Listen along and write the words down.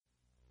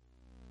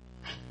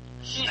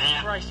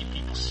Christ, you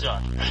people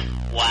suck.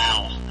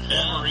 Wow.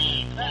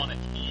 Wolverine on it.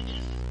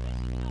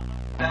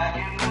 Back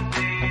in the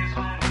days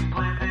when we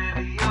played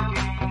video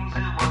games,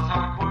 it was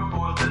hardcore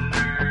for the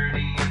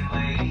nerdy and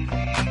lazy.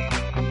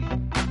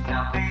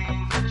 Now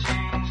things have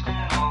changed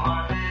and all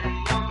our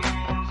video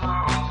games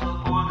are also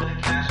for the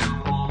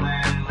casual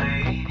and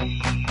lady.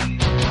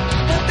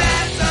 But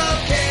that's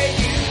okay,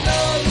 you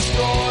know the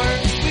score.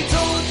 We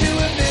told you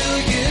a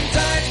million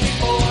times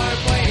before.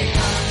 Playing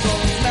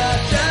consoles, not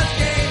just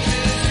games,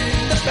 is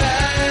in the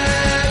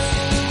past.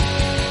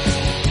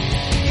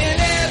 And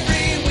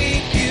every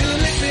week you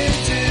listen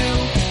to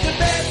the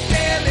best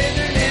damn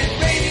internet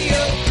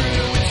radio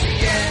crew. It's the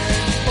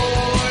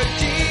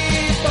N4G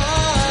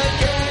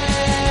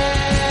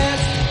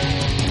podcast.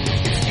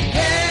 It's the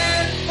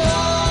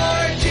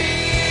N4G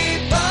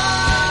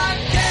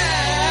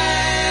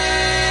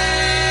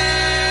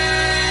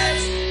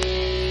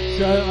podcast.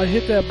 So I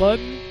hit that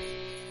button,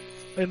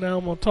 and now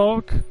I'm gonna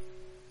talk.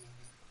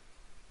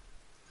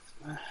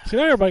 See,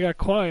 now everybody got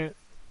quiet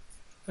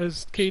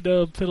as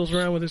K-Dub fiddles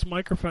around with his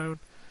microphone.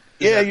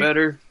 Is that you-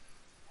 better?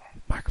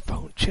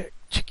 Microphone check,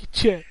 cheeky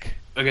check.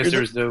 I guess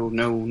there's no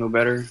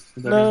better.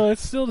 No,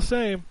 it's still the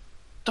same.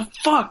 The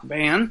fuck,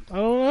 man? I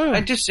don't know. I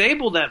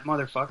disabled that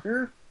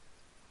motherfucker.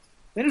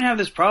 They didn't have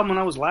this problem when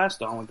I was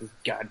last on with this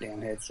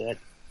goddamn headset.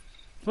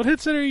 What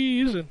headset are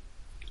you using?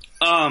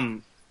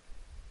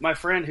 My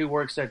friend who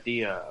works at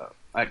the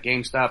at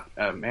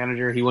GameStop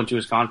manager, he went to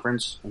his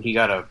conference and he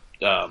got a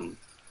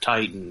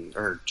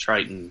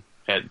Triton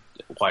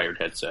wired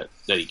headset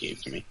that he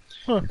gave to me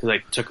because I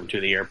took him to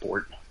the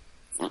airport.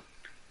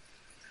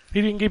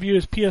 He didn't give you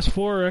his PS4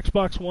 or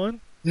Xbox One?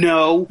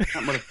 No, that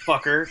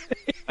motherfucker.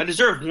 I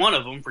deserved one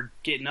of them for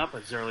getting up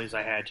as early as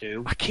I had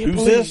to. I can't Who's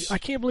believe this? I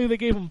can't believe they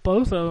gave him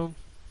both of them.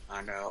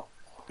 I know.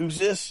 Who's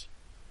this?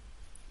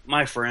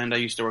 My friend I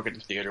used to work at the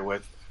theater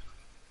with.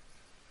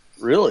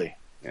 Really?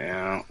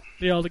 Yeah.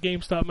 Yeah, all the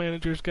GameStop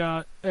managers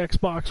got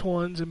Xbox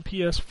Ones and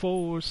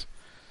PS4s.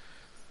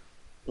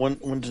 When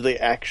do they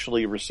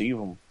actually receive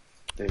them?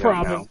 They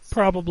don't know.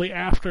 Probably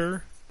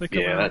after they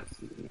come Yeah, out.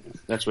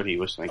 that's what he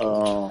was thinking.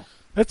 Oh.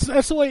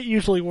 That's the way it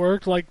usually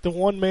worked. Like the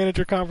one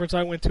manager conference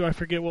I went to, I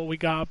forget what we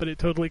got, but it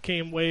totally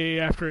came way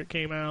after it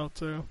came out.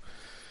 So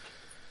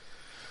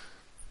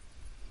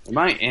Am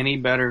I any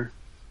better?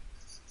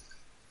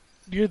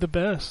 you're the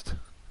best.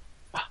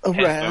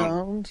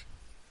 Around.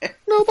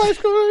 Nobody's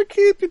gonna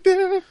keep you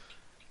down.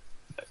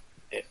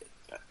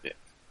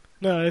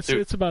 No, it's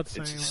Dude, about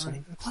the it's same. the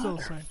same. It's still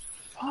the same.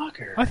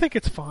 Fucker. I think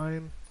it's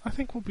fine. I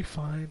think we'll be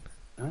fine.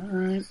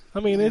 Alright. I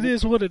mean, it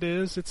is what it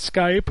is. It's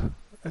Skype.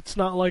 It's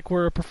not like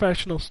we're a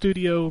professional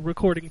studio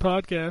recording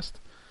podcast.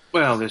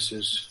 Well, this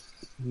is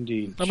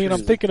indeed I mean, true.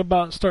 I'm thinking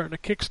about starting a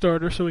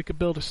Kickstarter so we could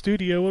build a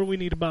studio. What do we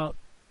need, about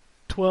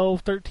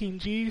 12, 13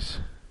 G's?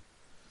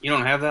 You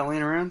don't have that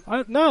laying around? I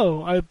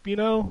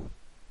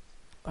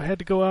had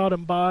to go out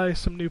and buy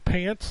some new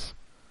pants,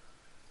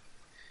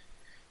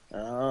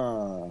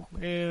 Oh.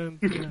 and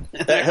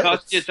That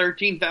cost you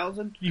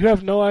 $13,000? you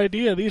have no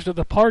idea. These are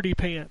the party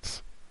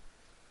pants.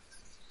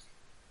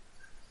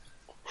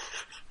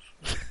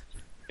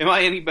 Am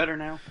I any better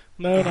now?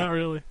 No, not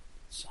really.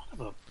 Son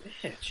of a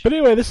bitch. But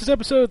anyway, this is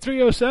episode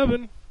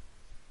 307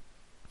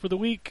 for the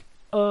week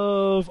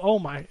of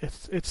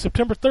it's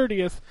September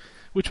 30th,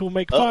 which will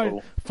make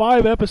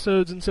five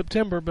episodes in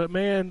September. But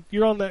man,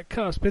 you're on that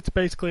cusp. It's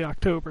basically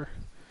October.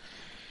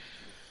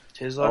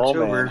 Tis Oh,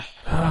 October.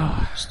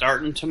 man.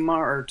 Starting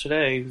tomorrow, or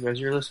today, as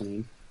you're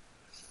listening.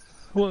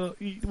 Well,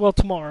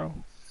 tomorrow.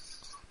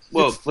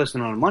 Well,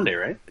 listen on Monday,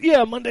 right?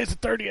 Yeah, Monday's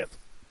the 30th.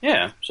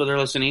 Yeah, so they're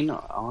listening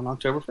on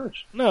October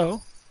 1st.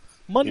 No,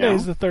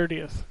 Monday's the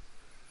 30th.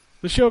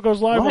 The show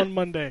goes live What? on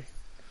Monday.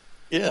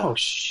 Yeah. Oh,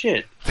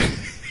 shit.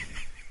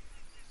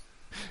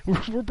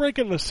 We're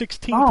breaking the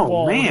 16th Oh,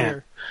 wall man.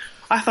 here.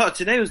 I thought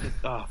today was the...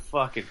 Oh,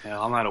 fucking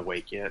hell. I'm not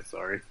awake yet,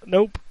 sorry.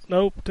 Nope.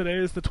 Today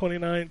is the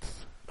 29th.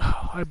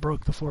 Oh, I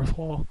broke the fourth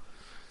wall.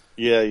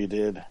 Yeah, you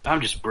did.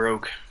 I'm just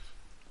broke.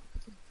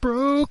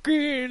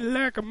 Broken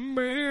like a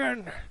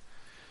man.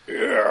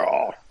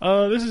 Yeah.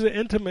 This is an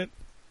intimate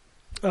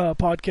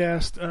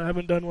podcast. I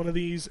haven't done one of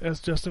these, as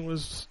Justin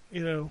was,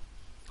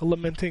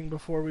 lamenting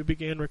before we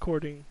began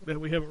recording, that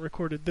we haven't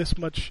recorded this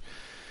much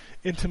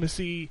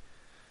intimacy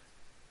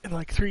in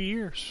like 3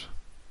 years.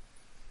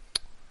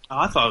 Oh,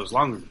 I thought it was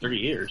longer than 3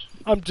 years.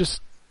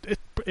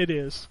 It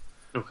is.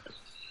 Okay.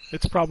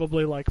 It's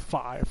probably like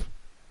 5.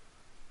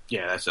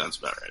 Yeah, that sounds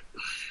about right.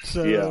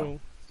 So, Yeah.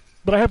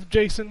 But I have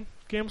Jason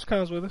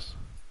Gamescons with us.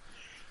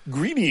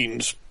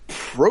 Greetings,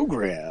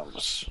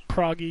 programs.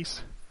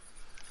 Proggies.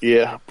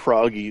 Yeah,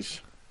 proggies.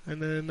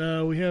 And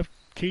then we have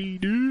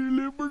KD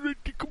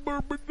Liberty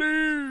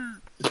Barbadere.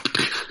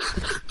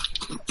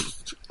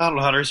 I don't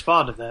know how to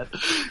respond to that.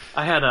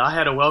 I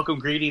had a welcome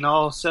greeting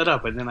all set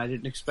up, and then I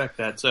didn't expect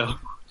that. So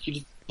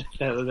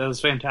that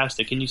was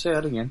fantastic. Can you say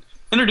that again?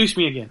 Introduce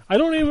me again. I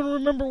don't even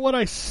remember what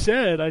I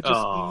said. I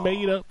just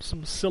made up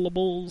some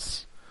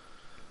syllables.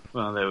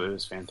 Well, that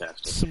was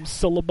fantastic. Some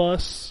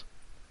syllabus.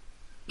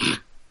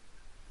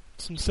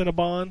 Some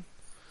Cinnabon.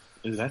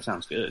 Ooh, that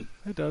sounds good.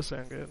 It does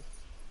sound good.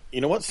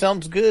 You know what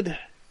sounds good?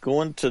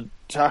 Going to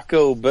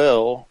Taco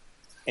Bell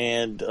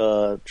and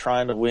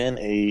trying to win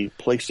a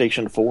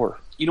PlayStation 4.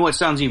 You know what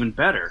sounds even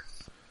better?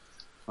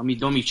 Let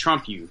me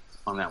trump you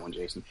on that one,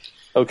 Jason.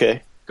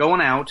 Okay.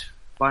 Going out,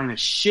 buying a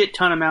shit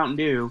ton of Mountain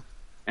Dew,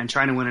 and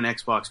trying to win an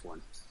Xbox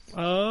One.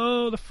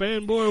 Oh, the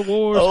fanboy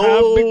wars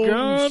have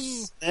begun.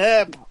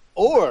 Snap.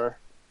 Or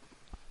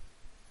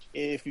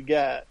if you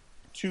got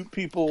two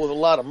people with a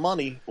lot of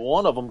money,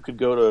 one of them could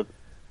go to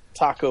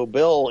Taco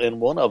Bell and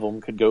one of them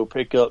could go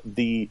pick up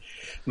the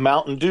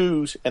Mountain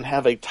Dews and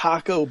have a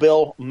Taco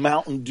Bell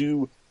Mountain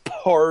Dew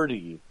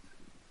party.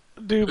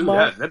 Dude, Ooh,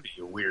 that'd be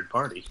a weird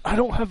party. I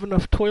don't have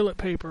enough toilet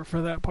paper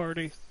for that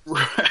party.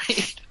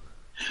 Right.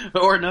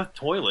 Or enough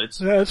toilets.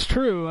 That's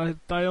true.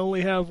 I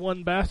only have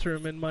one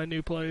bathroom in my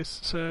new place,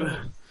 so...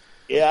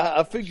 Yeah,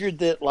 I figured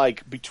that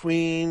like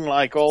between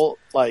like all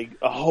like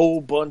a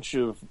whole bunch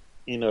of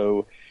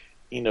winning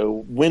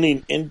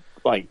in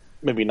like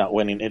maybe not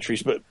winning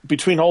entries, but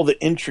between all the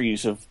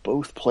entries of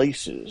both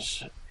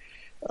places,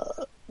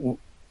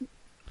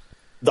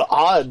 the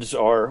odds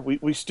are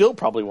we still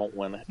probably won't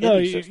win. No,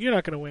 you're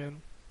not going to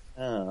win.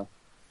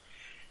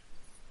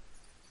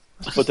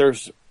 But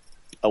there's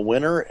a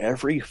winner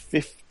every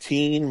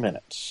 15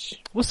 minutes.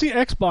 What's the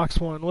Xbox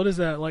one? What is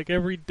that? Like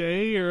every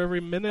day or every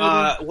minute?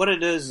 What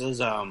it is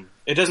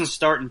it doesn't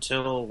start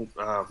until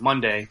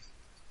Monday.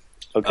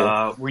 Okay.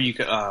 Where you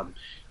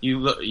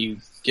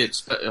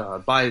get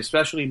buy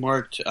specially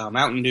marked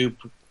Mountain Dew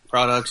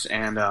products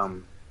and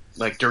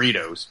like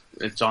Doritos.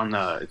 It's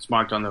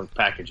marked on the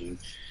packaging,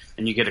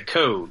 and you get a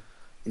code.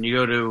 And you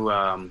go to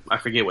I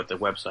forget what the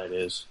website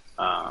is,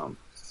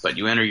 but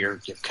you enter your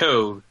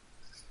code.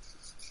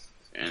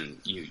 And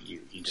you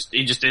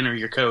just enter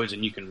your codes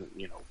and you can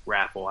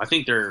raffle. I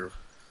think they're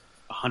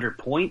 100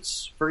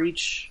 points for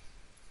each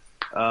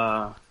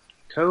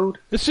code.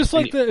 It's just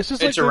like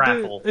It's a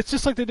raffle. It's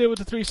just like they did with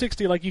the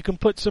 360. Like you can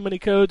put so many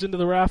codes into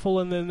the raffle,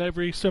 and then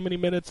every so many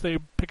minutes they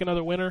pick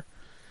another winner.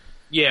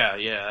 Yeah,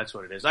 that's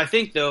what it is. I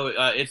think though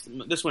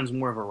this one's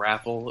more of a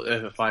raffle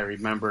if I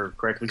remember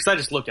correctly, because I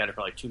just looked at it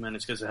for like 2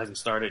 minutes because it hasn't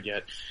started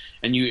yet.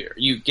 And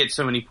you get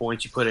so many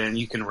points you put in,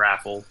 you can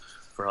raffle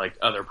for like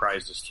other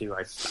prizes too.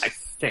 I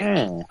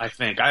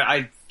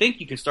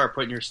think you can start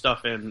putting your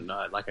stuff in,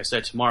 like I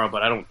said, tomorrow,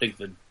 but I don't think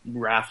the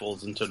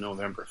raffle's until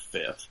November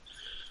 5th.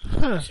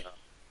 Huh. So,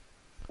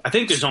 I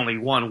think there's only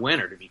one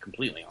winner, to be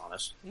completely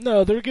honest.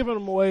 No, they're giving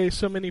them away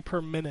so many per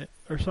minute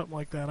or something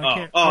like that.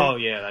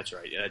 Yeah, that's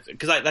right. Yeah,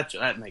 because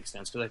that makes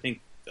sense because I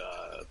think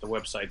the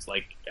website's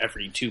like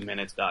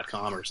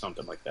every2minutes.com or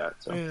something like that.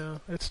 So. Yeah,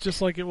 it's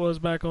just like it was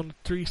back on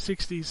the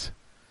 360s.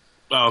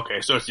 Oh,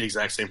 okay, so it's the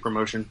exact same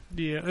promotion?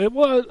 Yeah, it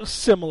was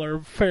similar,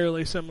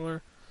 fairly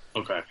similar.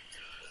 Okay.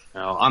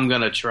 Now, I'm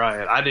going to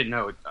try it. I didn't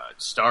know it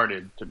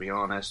started, to be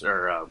honest,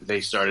 or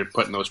they started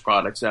putting those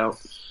products out.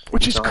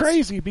 Which is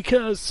crazy,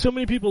 because so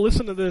many people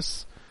listen to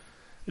this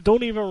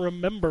don't even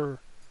remember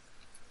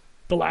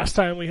the last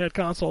time we had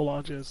console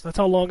launches. That's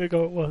how long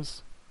ago it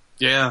was.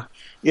 Yeah.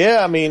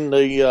 Yeah, I mean,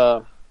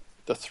 the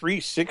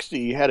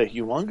 360 had a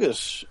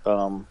humongous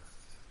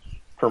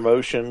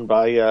promotion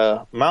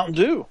by Mountain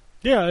Dew.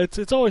 Yeah,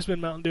 it's always been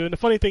Mountain Dew. And the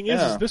funny thing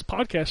is this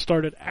podcast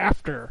started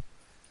after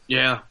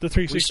the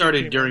 360. We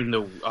started during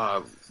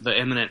the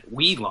imminent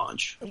Wii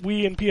launch.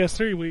 Wii and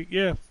PS3 week,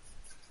 yeah.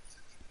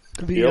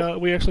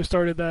 We actually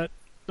started that,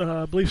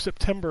 I believe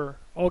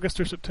August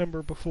or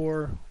September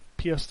before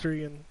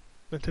PS3 and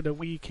Nintendo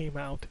Wii came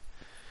out.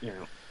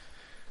 Yeah.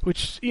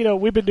 Which,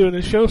 we've been doing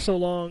this show so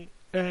long,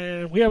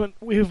 and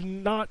we've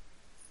not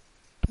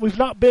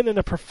been in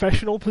a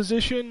professional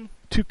position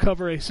to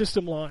cover a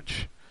system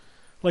launch.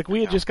 Like,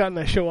 we had just gotten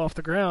that show off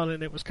the ground,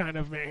 and it was kind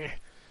of meh.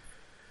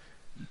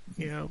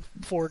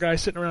 4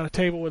 guys sitting around a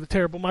table with a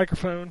terrible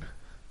microphone.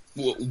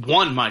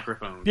 One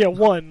microphone. Yeah,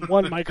 one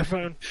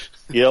microphone.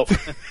 Yep.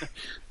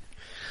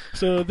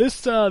 So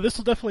this will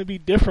definitely be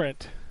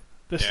different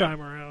this time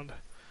around.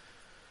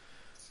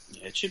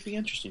 Yeah, it should be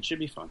interesting. It should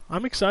be fun.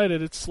 I'm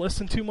excited. It's less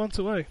than 2 months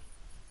away.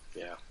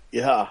 Yeah.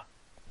 Yeah.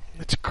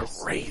 It's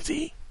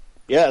crazy.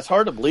 Yeah, it's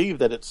hard to believe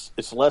that it's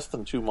less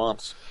than 2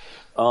 months.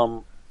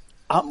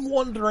 I'm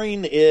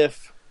wondering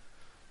if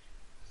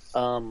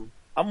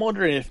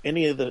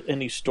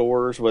any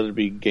stores, whether it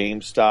be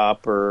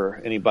GameStop or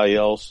anybody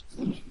else,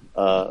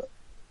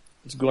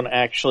 is going to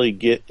actually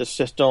get the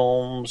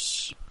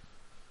systems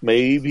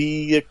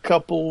maybe a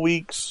couple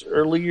weeks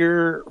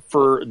earlier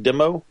for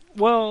demo.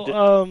 Well,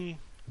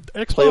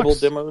 playable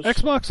demos.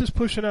 Xbox is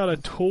pushing out a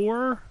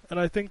tour, and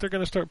I think they're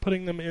going to start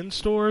putting them in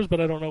stores,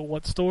 but I don't know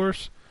what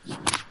stores.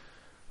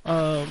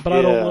 But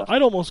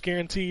I'd almost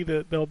guarantee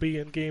that they'll be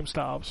in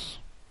GameStops.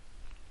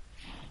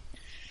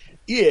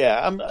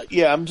 Yeah,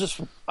 I'm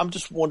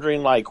just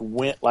wondering, like,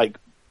 when, like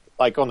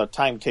on the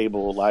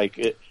timetable, like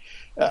it.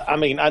 I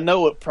mean, I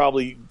know it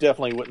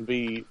definitely wouldn't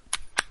be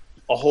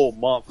a whole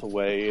month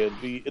away.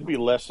 It'd be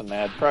less than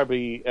that.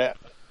 Probably at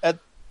the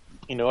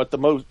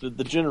most,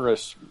 the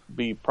generous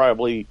be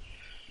probably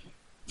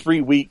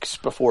 3 weeks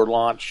before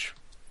launch,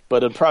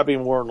 but it'd probably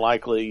be more than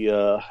likely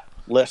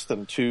less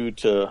than 2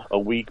 to a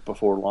week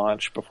before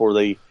launch, before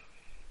they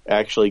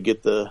actually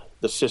get the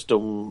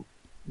system,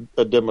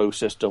 a demo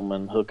system,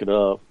 and hook it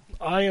up.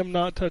 I am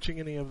not touching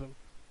any of them.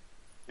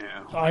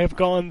 Yeah. I have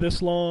gone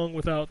this long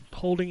without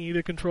holding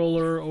either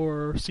controller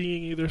or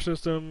seeing either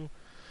system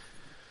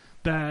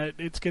that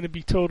it's going to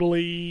be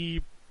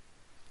totally,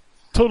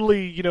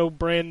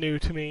 brand new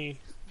to me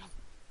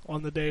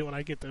on the day when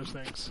I get those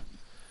things.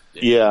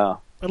 Yeah.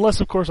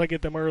 Unless, of course, I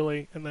get them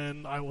early, and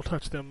then I will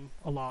touch them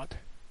a lot.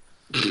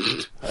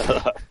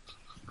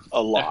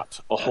 A lot.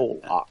 A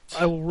whole lot.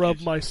 I will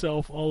rub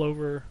myself all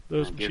over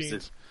those Gives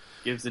machines.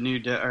 Gives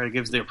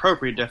the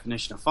appropriate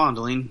definition of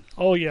fondling.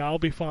 Oh, yeah, I'll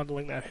be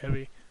fondling that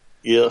heavy.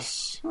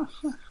 Yes.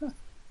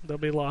 There'll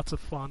be lots of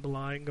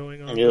fondling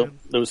going on. Yep. Man.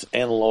 Those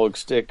analog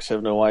sticks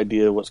have no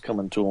idea what's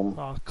coming to them.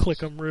 I'll click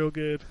them real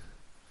good.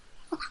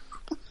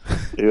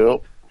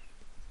 Yep.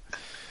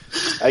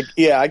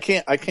 I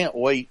can't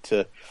wait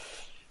to.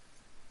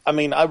 I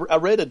mean, I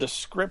read a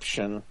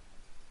description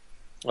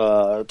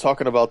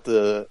talking about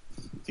the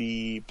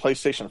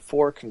PlayStation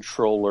 4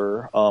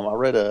 controller. I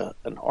read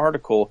an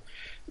article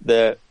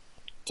that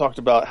talked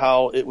about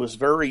how it was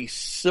very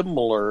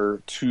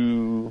similar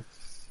to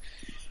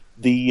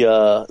the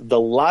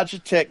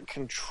Logitech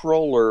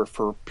controller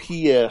for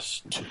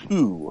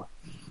PS2,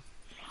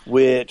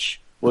 which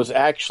was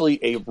actually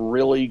a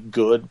really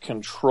good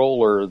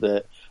controller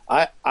that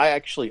I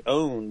actually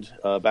owned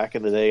back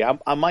in the day.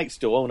 I might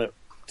still own it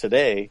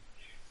today,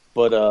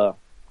 but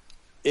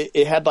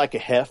it had like a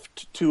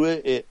heft to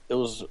it. It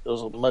was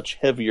much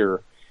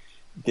heavier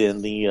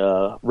than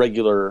the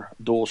regular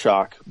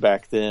DualShock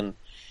back then,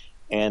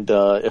 and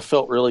it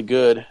felt really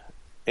good.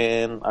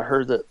 And I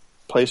heard that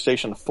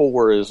PlayStation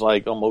 4 is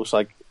like almost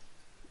like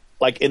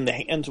in the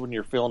hands when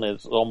you're feeling it,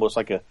 it's almost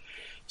like a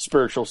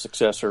spiritual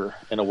successor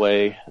in a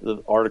way.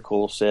 The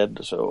article said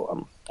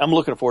so. I'm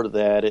looking forward to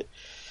that.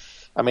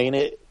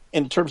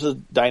 In terms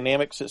of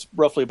dynamics, it's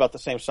roughly about the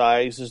same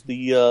size as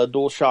the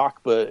DualShock,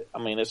 but I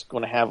mean, it's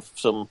going to have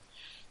a little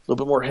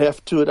bit more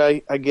heft to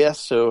it, I guess.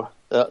 So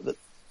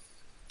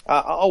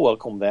I'll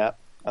welcome that.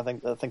 I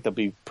think that'd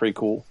be pretty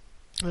cool.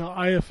 Now,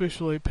 I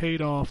officially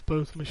paid off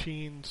both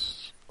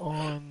machines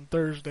on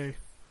Thursday.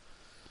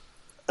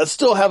 I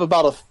still have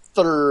about a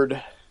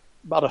third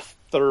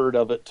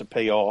of it to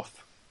pay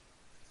off.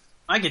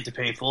 I get to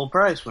pay full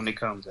price when it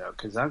comes out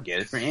because I'll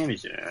get it from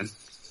Amazon.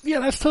 Yeah,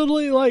 that's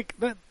totally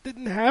that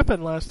didn't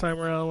happen last time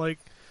around.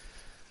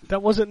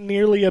 That wasn't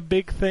nearly a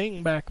big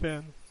thing back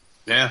then.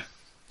 Yeah.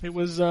 It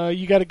was,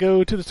 you got to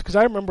go to because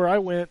I remember I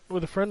went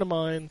with a friend of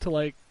mine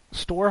to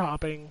store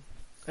hopping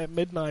at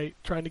midnight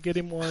trying to get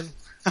him one.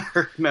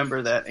 I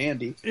remember that,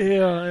 Andy.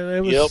 Yeah,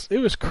 and it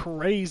was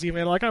crazy,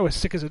 man. I was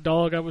sick as a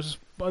dog.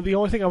 The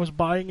only thing I was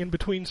buying in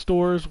between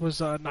stores was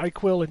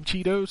NyQuil and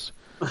Cheetos.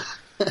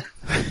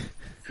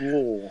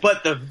 Whoa.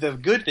 But the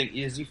good thing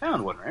is you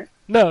found one, right?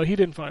 No, he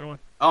didn't find one.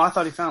 Oh, I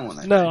thought he found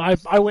one. No,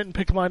 I went and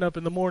picked mine up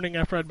in the morning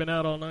after I'd been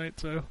out all night.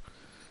 So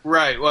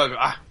right. Well,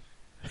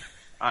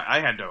 I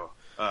had to.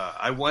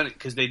 I went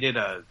because they did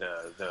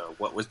the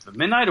what was the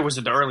midnight or was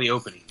it the early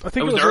opening? I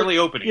think it was the early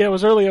opening. Yeah, it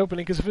was early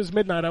opening because if it was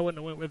midnight, I wouldn't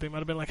have went with him. I'd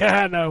have been like,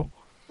 no.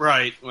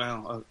 Right.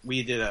 Well,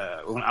 we did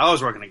when I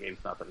was working at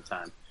GameStop at the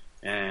time,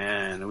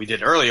 and we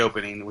did early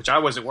opening, which I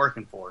wasn't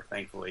working for,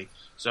 thankfully.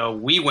 So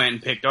we went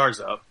and picked ours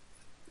up,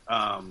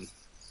 and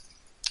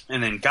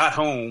then got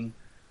home.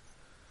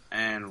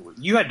 And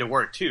you had to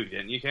work too,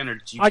 didn't you?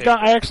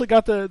 I actually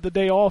got the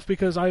day off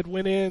because I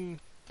went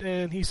in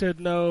and he said,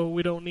 "No,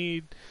 you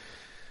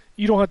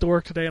don't have to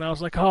work today." And I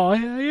was like, "Oh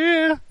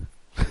yeah."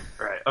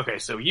 Right. Okay.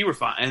 So you were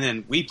fine, and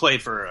then we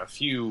played for a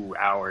few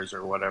hours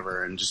or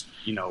whatever, and just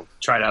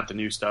tried out the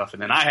new stuff.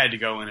 And then I had to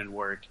go in and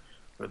work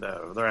for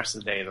the rest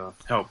of the day to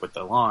help with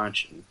the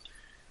launch. And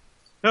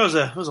it was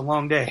a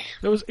long day.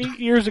 That was 8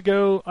 years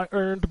ago. I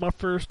earned my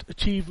first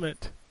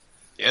achievement.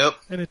 Yep.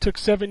 And it took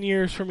 7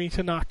 years for me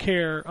to not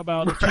care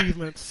about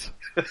achievements.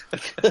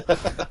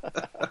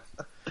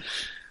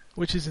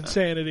 Which is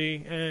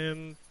insanity,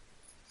 and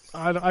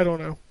I don't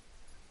know.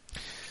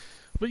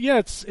 But yeah,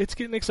 it's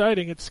getting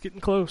exciting. It's getting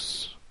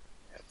close.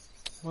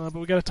 But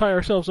we got to tie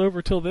ourselves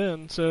over till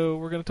then, so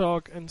we're going to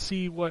talk and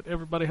see what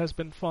everybody has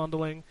been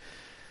fondling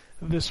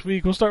this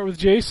week. We'll start with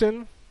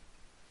Jason.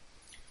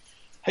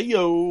 Hey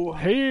yo.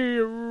 Hey.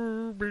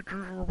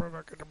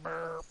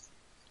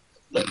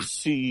 Let's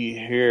see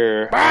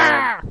here.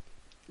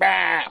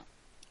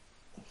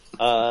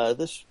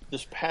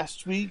 This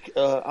past week,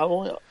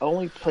 I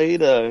only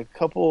played a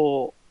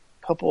couple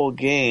of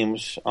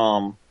games.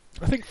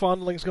 I think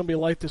fondling's going to be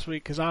light this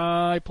week because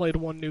I played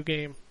one new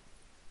game.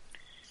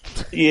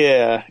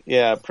 Yeah,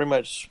 pretty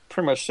much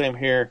same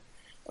here.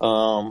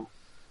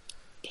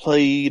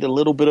 Played a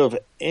little bit of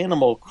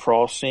Animal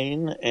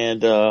Crossing,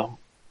 and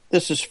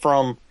this is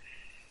from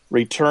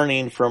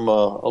returning from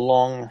a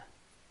long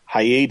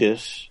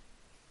hiatus.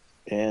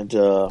 And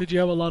did you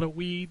have a lot of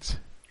weeds?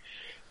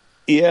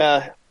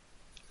 Yeah,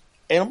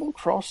 Animal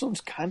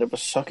Crossing's kind of a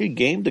sucky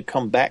game to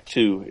come back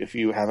to if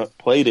you haven't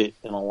played it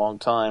in a long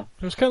time.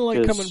 It was kind of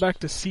like coming back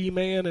to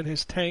Seaman, and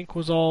his tank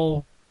was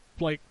all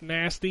like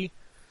nasty,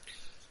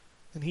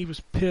 and he was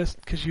pissed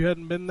because you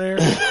hadn't been there.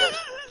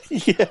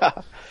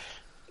 Yeah,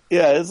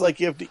 it's like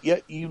you have to. Yeah,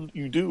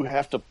 you do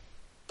have to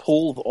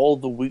pull all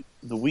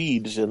the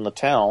weeds in the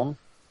town,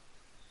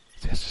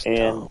 That's just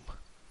and dumb.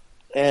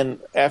 and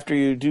after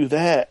you do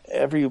that,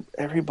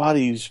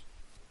 everybody's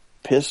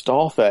pissed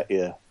off at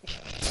you.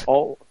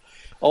 All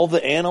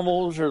the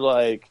animals are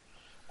like,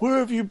 "Where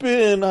have you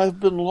been? I've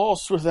been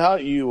lost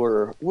without you,"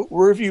 or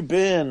 "Where have you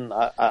been?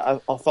 I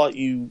thought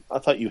you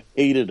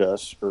hated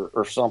us,"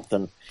 or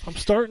something. I'm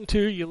starting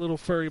to, you little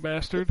furry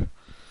bastard.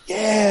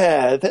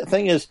 Yeah, the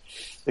thing is,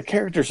 the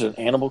characters in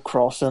Animal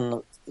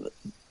Crossing,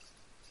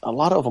 a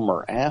lot of them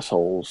are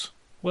assholes.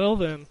 Well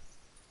then,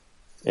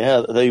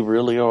 Yeah, they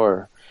really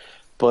are.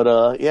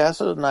 But yeah,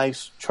 it's a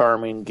nice,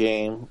 charming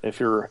game if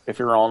you're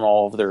on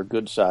all of their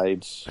good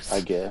sides, I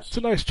guess. it's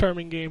a nice,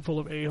 charming game full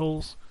of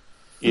a-holes.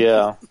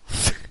 Yeah,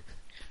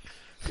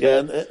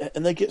 yeah,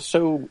 and they get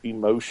so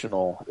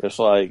emotional. It's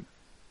like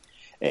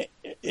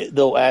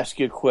they'll ask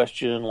you a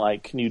question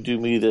like, "Can you do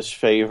me this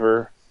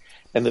favor?"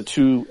 And the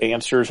two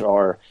answers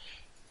are,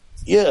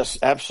 "Yes,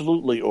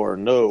 absolutely," or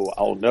 "No,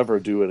 I'll never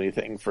do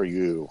anything for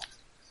you."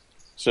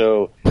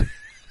 So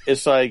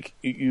it's like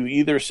you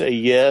either say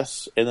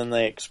yes, and then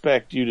they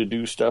expect you to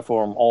do stuff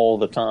for them all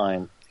the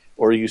time,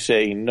 or you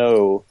say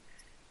no,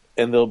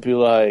 and they'll be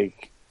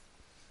like,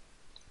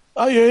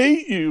 "I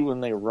hate you,"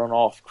 and they run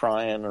off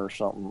crying or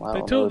something. I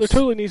don't know. There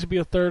totally needs to be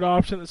a third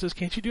option that says,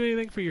 "Can't you do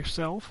anything for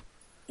yourself?"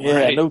 Yeah,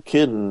 Right. no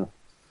kidding.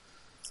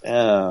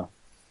 Yeah.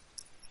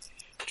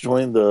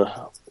 Join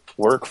the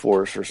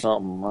workforce or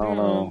something. I don't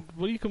know.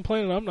 What are you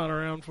complaining I'm not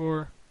around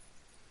for?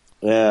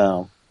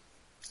 Yeah.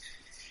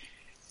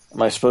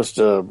 Am I supposed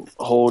to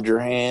hold your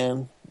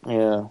hand?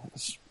 Yeah.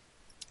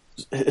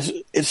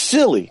 It's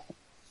silly,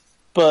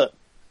 but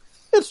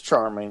it's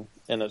charming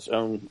in its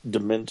own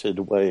demented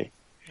way.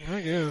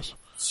 I guess.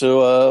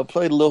 So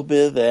played a little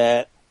bit of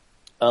that.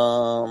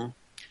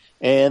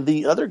 And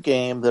the other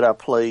game that I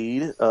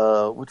played,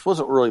 which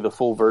wasn't really the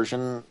full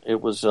version, it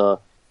was a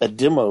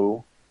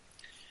demo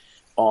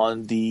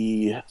on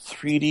the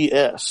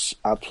 3DS.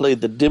 I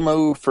played the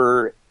demo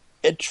for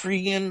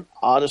Etrian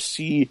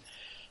Odyssey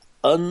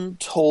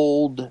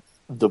Untold: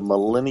 The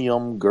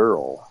Millennium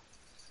Girl.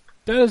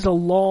 That is a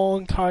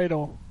long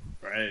title.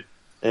 Right.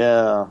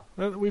 Yeah.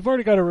 We've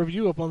already got a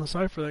review up on the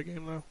site for that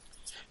game, though.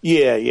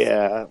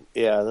 Yeah.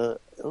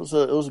 It was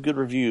a good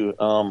review.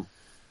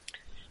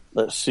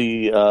 Let's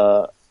see.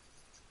 I'm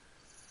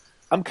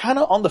kind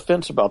of on the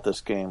fence about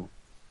this game.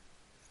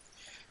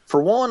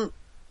 For one,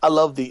 I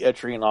love the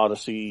Etrian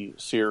Odyssey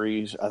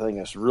series. I think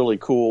it's really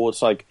cool.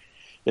 It's like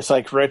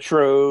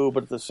retro,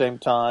 but at the same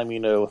time,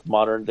 with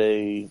modern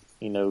day,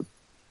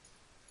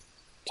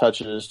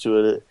 touches to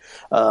it.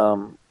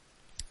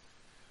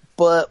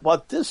 But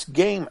what this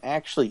game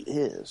actually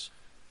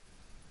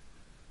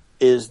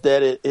is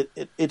that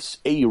it's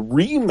a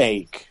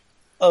remake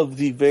of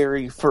the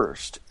very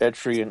first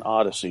Etrian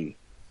Odyssey,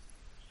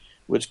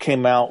 which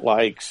came out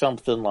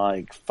something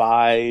like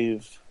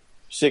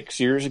 5-6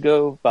 years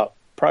ago, about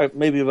 5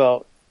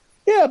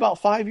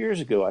 years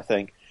ago, I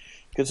think,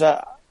 because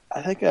I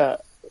think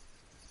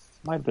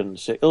might have been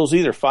 6. It was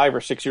either 5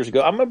 or 6 years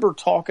ago. I remember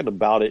talking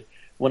about it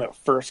when it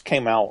first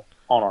came out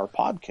on our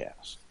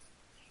podcast,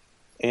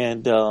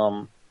 and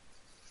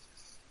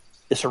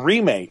it's a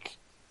remake,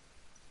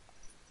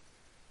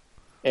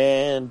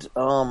 and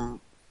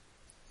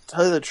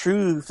tell you the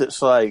truth,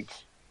 it's like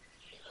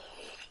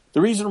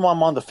the reason why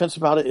I'm on the fence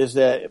about it is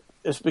that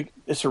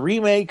it's a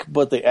remake,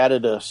 but they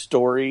added a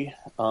story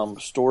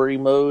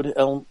mode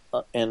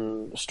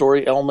and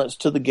story elements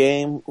to the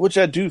game, which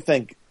I do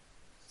think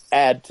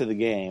add to the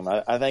game.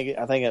 I think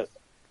it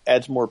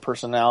adds more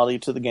personality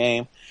to the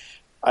game.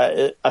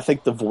 I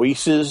think the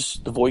voices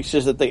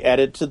that they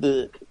added to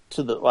the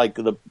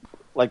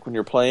when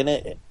you're playing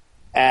it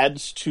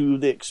adds to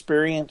the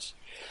experience.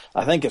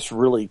 I think it's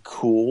really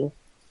cool.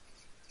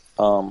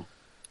 And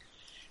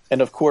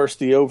of course,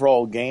 the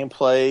overall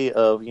gameplay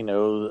of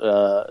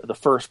the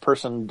first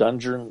person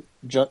dungeon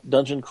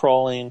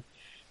crawling,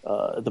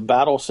 the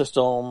battle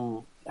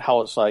system,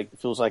 how it's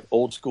feels like an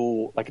old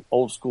school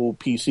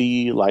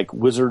PC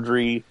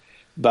wizardry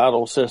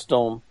battle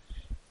system,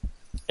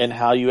 and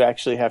how you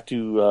actually have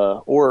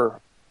to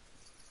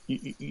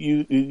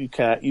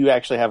you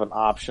actually have an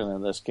option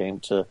in this game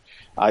to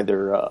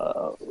either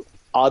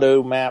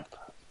auto map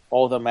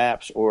all the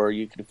maps, or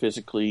you could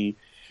physically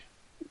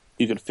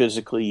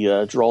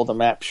draw the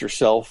maps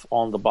yourself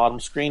on the bottom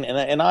screen,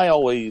 and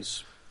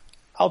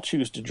I'll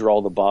choose to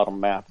draw the bottom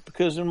map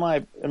because in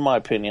my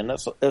opinion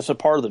that's a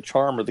part of the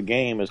charm of the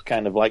game, is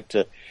kind of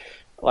to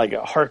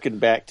harken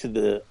back to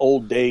the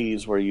old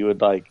days where you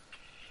would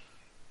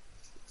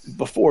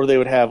before they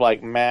would have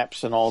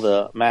maps and all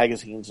the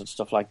magazines and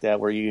stuff like that,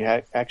 where you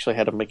actually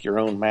had to make your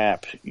own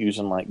map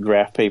using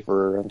graph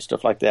paper and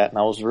stuff like that. And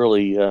I was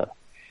really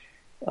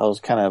I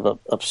was kind of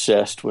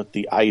obsessed with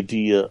the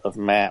idea of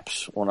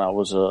maps when I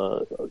was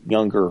a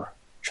younger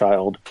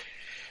child.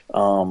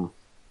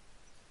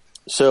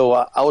 So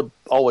I would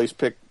always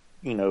pick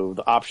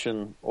the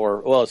option,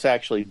 or well, it's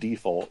actually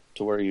default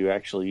to where you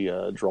actually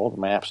draw the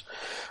maps.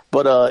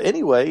 But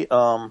anyway,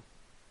 the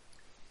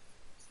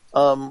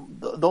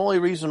only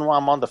reason why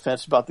I'm on the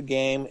fence about the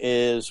game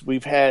is we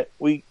had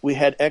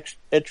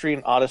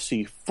Etrian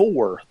Odyssey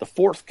 4, the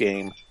fourth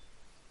game,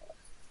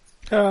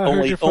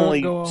 only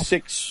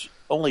 6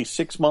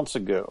 months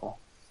ago,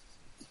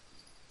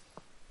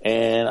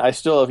 and I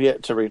still have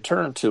yet to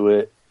return to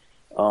it.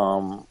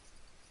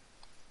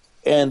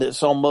 And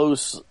it's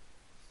almost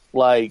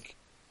like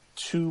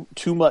too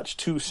much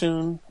too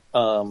soon.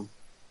 And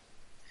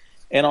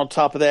on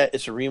top of that,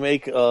 it's a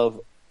remake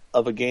of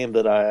a game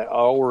that I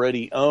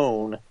already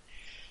own.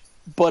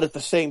 But at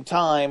the same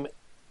time,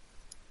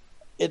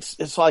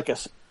 it's like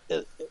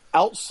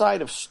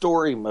outside of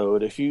story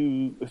mode. If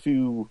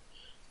you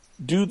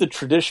do the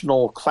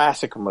traditional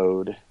classic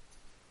mode,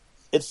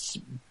 it's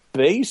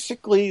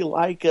basically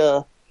like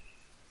a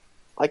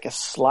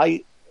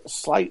slight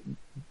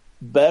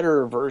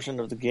better version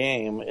of the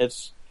game.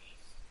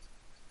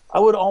 I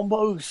would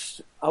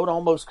almost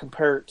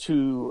compare it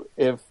to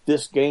if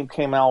this game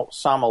came out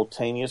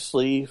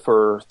simultaneously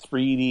for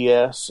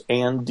 3DS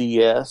and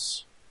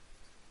DS,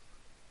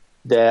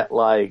 that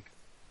like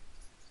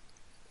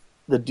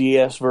the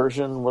DS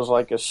version was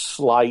like a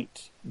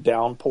slight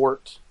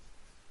downport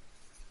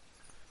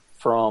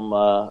from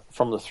the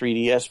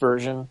 3DS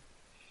version,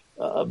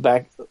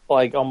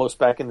 almost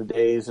back in the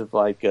days of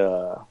like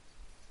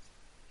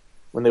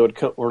when they would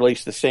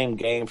release the same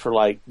game for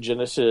like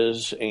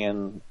Genesis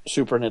and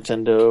Super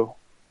Nintendo,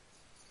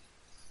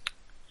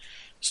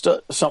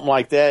 something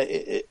like that.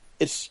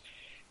 It's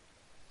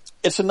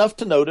enough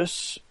to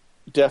notice,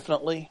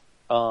 definitely.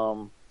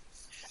 And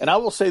I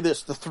will say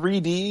this: the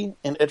 3D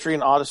in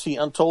Etrian Odyssey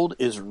Untold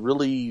is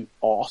really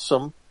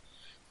awesome.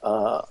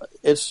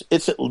 It's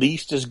at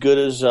least as good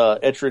as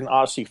Etrian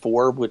Odyssey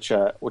 4, which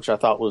I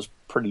thought was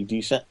pretty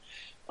decent.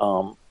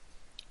 The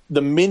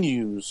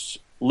menus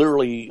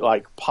literally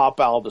like pop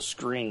out of the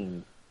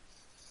screen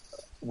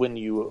when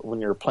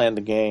you're playing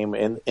the game,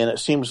 and it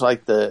seems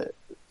like the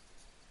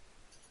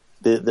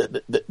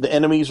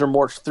enemies are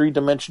more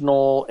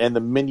 3-dimensional, and the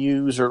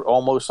menus are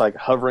almost like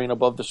hovering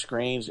above the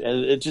screens,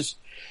 and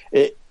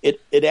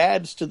it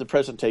adds to the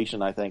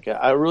presentation. I think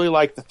I really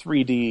like the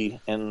 3D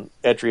in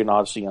Etrian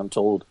Odyssey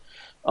Untold.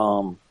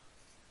 And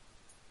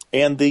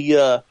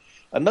the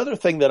another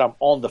thing that I'm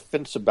on the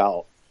fence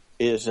about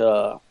is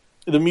the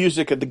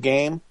music of the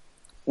game,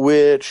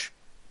 which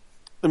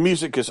the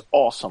music is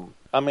awesome.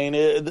 I mean,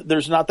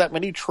 there's not that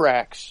many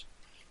tracks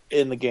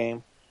in the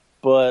game,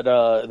 but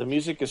the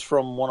music is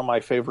from one of my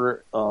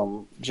favorite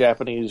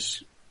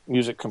Japanese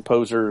music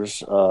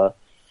composers, Yasu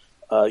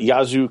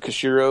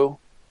Koshiro.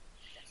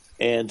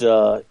 And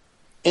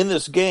in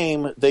this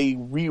game, they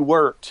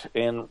reworked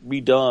and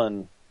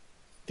redone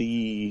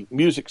the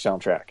music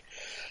soundtrack.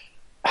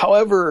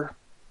 However,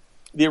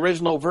 the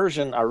original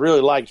version I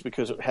really liked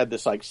because it had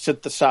this like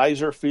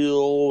synthesizer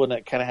feel, and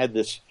it kind of had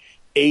this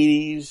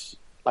 80s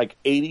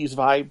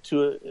vibe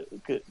to it.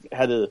 It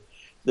had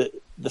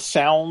the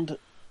sound,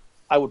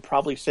 I would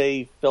probably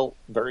say, felt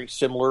very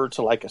similar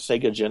to like a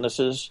Sega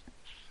Genesis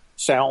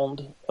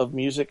sound of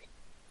music.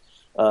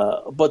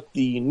 But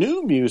the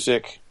new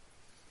music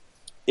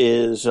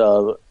is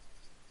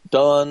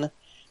done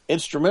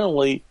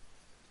instrumentally.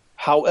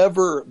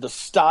 However, the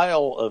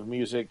style of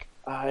music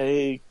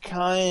I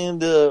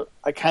kind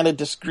of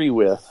disagree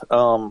with.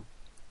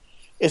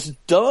 It's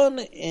done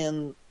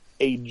in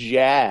a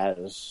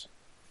jazz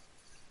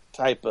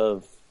type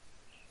of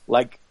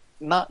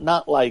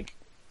not like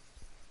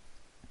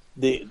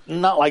the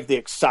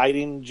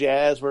exciting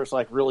jazz where it's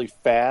like really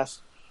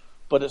fast,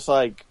 but it's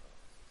like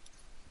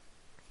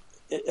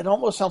it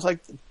almost sounds like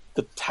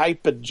the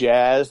type of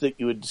jazz that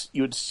you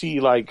would see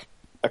like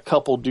a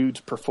couple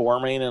dudes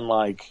performing in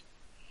like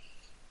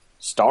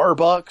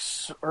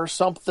Starbucks or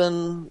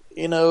something.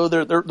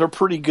 They're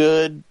pretty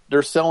good.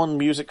 They're selling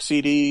music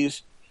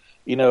CDs,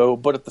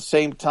 but at the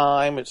same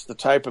time, it's the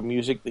type of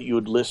music that you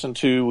would listen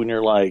to when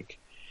you're like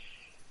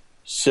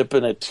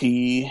sipping a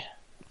tea,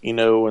 in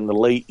the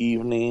late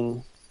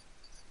evening,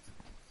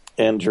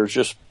 and you're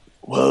just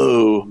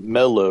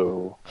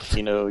mellow.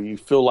 You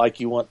feel like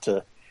you want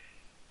to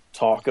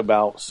talk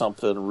about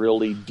something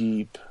really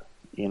deep,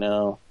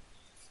 and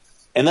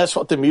that's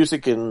what the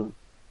music in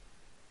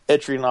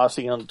Etrian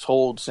Odyssey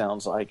Untold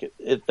sounds like.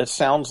 It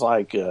sounds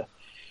like a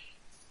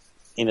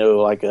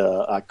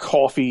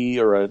coffee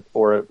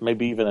or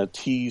maybe even a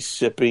tea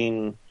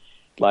sipping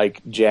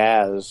like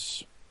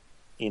jazz,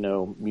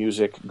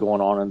 music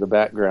going on in the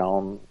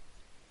background,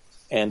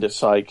 and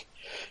it's like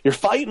you're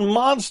fighting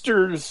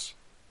monsters,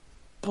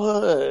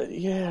 but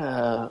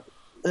yeah,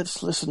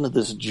 let's listen to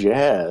this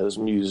jazz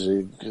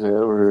music that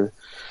we're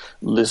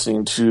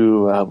listening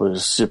to. I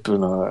was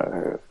sipping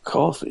our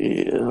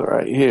coffee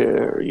right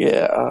here.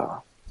 Yeah.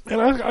 And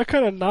I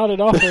kind of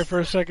nodded off there for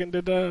a second.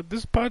 Did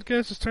this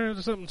podcast just turn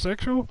into something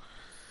sexual?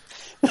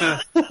 No,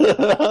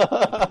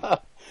 I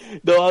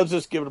was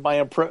just giving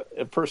my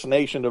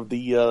impersonation of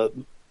the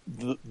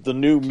the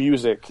new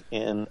music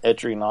in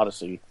Etrian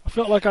Odyssey. I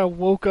felt like I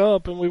woke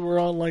up and we were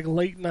on like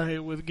late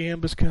night with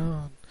Gambus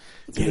Khan.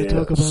 Gonna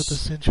talk about the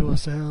sensual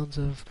sounds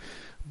of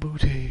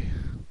booty.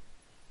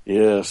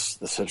 Yes,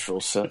 the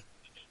sensuous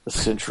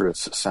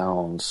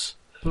sounds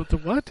The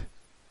what?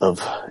 of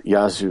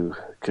Yazu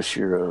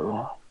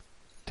Kashiro.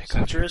 Take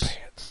off your Centrist?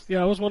 pants.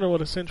 Yeah, I was wondering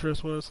what a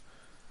centrist was.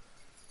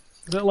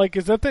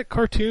 Is that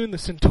cartoon, the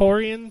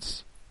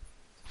Centaurians,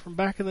 from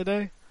back in the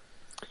day?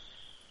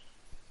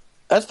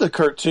 That's the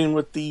cartoon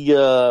with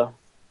the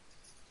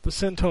The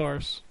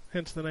Centaurs,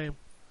 hence the name.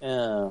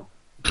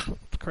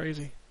 It's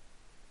crazy.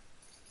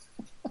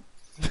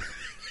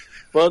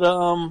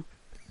 but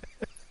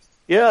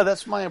yeah,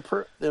 that's my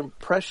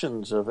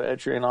impressions of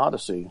Etrian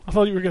Odyssey. I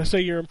thought you were going to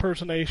say your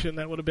impersonation.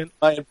 That would have been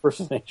My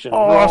impersonation.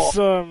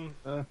 awesome.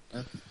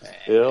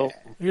 Yeah.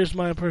 Here's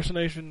my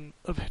impersonation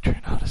of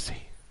Etrian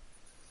Odyssey.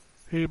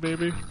 Hey,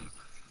 baby.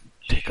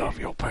 Take off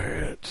your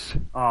pants.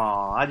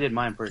 Aw, I did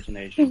my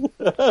impersonation.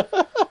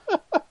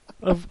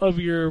 Of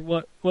your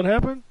what? What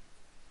happened?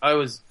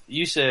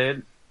 You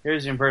said,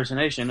 here's the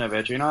impersonation of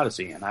Etrian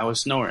Odyssey, and I was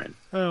snoring.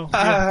 Oh,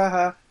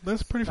 yeah.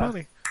 That's pretty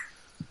funny.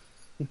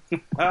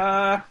 Sorry.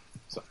 I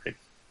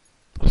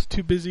was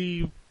too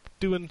busy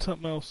doing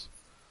something else.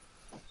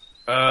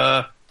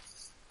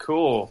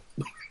 Cool.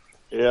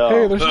 Yeah.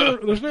 Hey,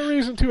 there's no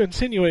reason to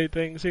insinuate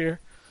things here.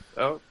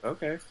 Oh,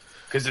 okay.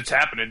 Because it's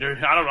happening.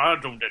 I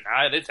don't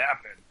deny it. It's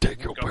happening.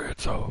 Take your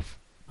pants off.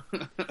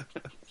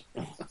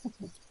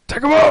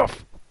 Take them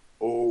off.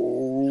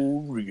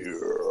 Oh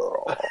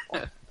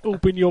yeah.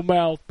 Open your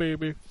mouth,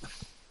 baby.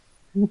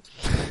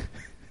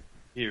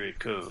 Here it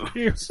comes.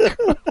 Here.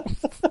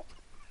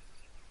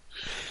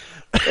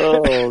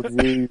 Oh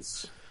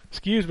jeez.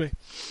 Excuse me.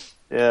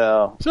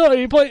 Yeah. So, did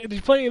you play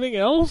anything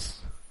else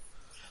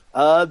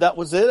That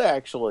was it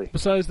actually.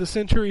 besides the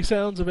Century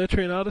Sounds of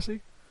Etrian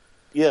Odyssey?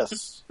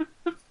 Yes.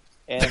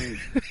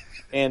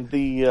 and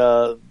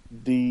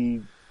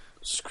the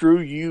screw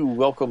you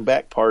welcome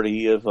back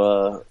party of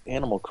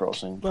Animal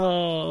Crossing.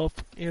 Oh,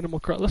 Animal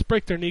Crossing. Let's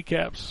break their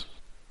kneecaps.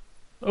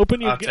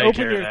 Open I'll take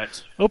care of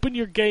that. Open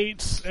your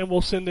gates, and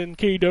we'll send in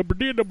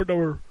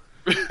KW.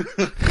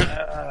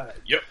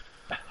 Yep.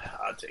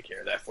 I'll take care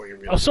of that for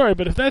you. Oh, sorry,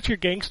 but if that's your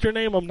gangster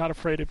name, I'm not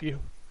afraid of you.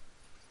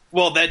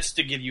 Well, that's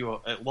to give you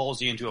it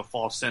lulls you into a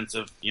false sense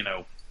of,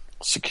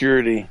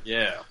 Security.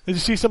 yeah. Did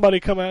you see somebody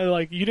come out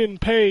like, you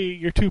didn't pay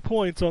your 2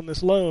 points on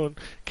this loan?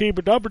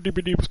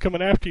 KW was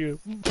coming after you.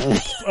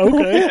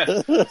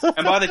 Okay. Yeah.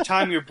 And by the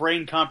time your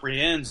brain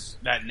comprehends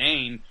that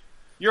name,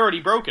 you're already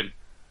broken.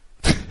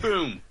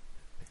 Boom.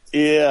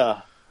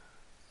 Yeah.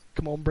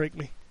 Come on, break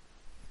me.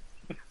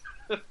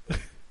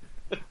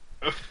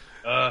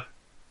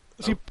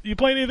 So you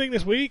play anything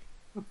this week?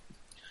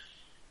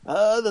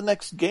 The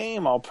next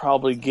game I'll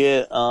probably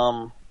get,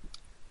 I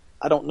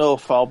don't know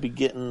if I'll be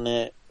getting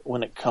it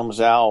when it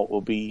comes out,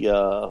 will be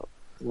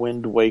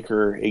Wind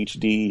Waker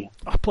HD.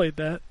 I played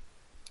that.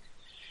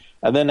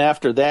 And then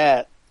after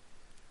that,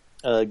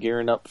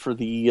 gearing up for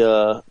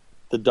the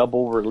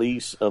double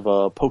release of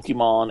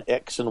Pokemon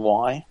X and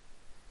Y.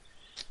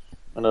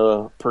 I'm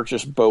going to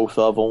purchase both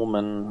of them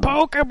and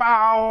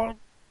Pokemon!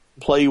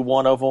 play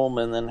one of them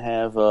and then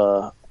have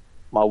my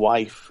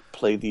wife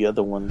play the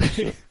other one.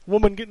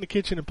 Woman, get in the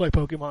kitchen and play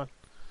Pokemon.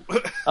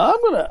 I'm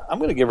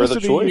gonna give her the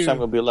Listen to choice. you. I'm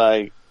gonna be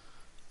like,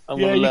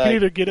 Yeah, you can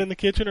either get in the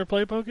kitchen or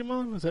play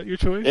Pokemon. Is that your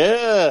choice?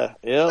 yeah,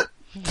 yep.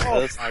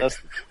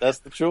 That's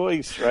the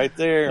choice right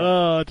there.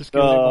 Oh, it just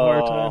gives him a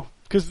hard time.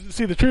 Because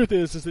see, the truth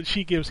is that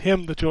she gives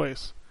him the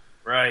choice.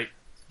 Right.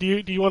 Do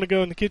you want to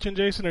go in the kitchen,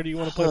 Jason, or do you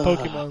want to play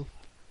Pokemon?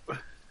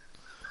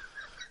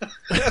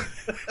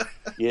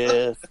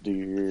 Yes,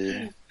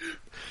 dear.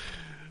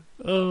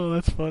 Oh,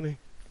 that's funny.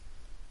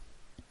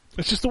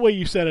 It's just the way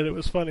you said it. It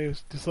was funny. It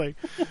was just like,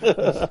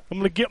 I'm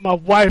going to get my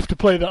wife to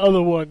play the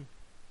other one.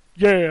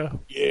 Yeah.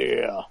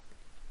 Yeah.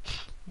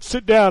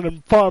 Sit down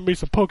and farm me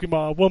some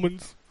Pokemon,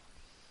 womans.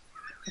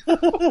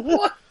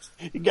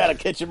 You gotta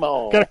catch them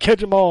all. Gotta catch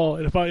them all.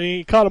 And if I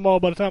ain't caught them all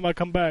by the time I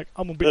come back,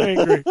 I'm going to be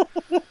angry.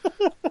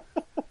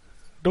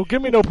 Don't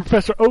give me no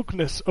Professor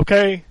Oakness,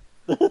 okay?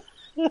 I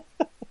don't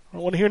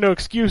want to hear no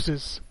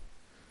excuses.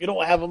 You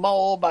don't have them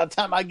all by the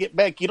time I get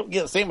back. You don't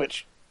get a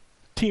sandwich.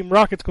 Team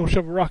Rocket's going to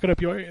shove a rocket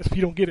up your ass if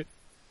you don't get it.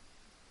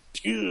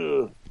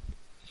 Yeah.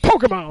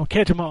 Pokemon,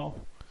 catch them all.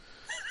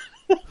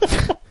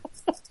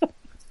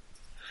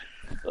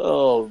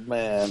 Oh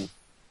man.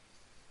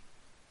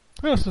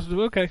 Oh,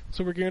 okay,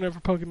 so we're gearing up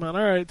for Pokemon.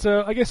 All right,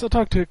 so I guess I'll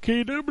talk to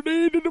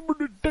KWD.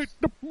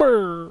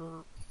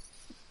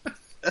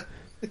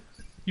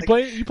 You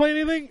play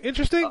anything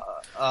interesting?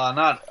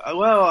 Not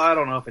well. I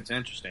don't know if it's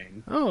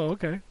interesting. Oh,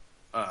 okay.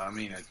 I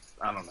mean,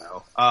 I don't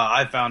know.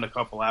 I found a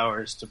couple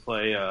hours to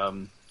play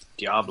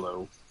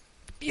Diablo.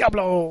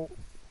 Diablo.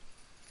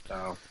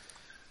 So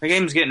the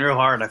game's getting real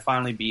hard. I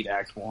finally beat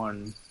Act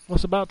 1. Well,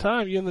 it's about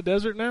time. You in the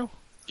desert now?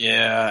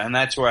 Yeah, and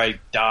that's where I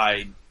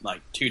died like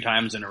 2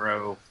 times in a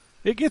row.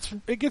 It gets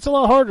a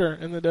lot harder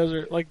in the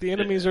desert. Like the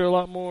enemies are a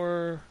lot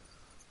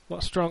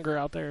stronger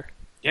out there.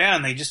 Yeah,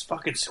 and they just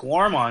fucking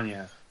swarm on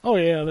you. Oh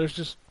yeah, there's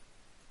just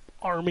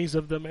armies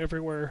of them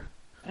everywhere.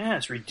 Yeah,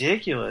 it's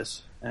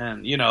ridiculous.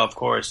 And, of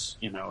course,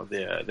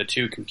 the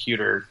two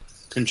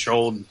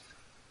computer-controlled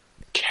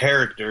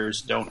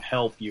characters don't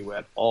help you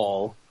at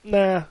all.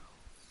 Nah.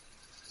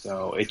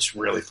 So it's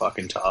really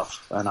fucking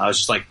tough. And I was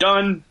just like,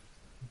 done.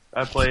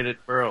 I played it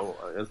for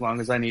as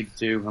long as I needed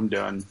to. I'm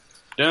done.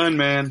 Done,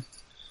 man.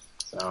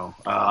 So,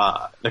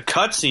 the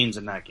cutscenes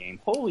in that game,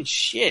 holy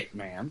shit,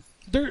 man.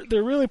 They're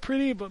really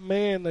pretty, but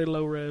man, they're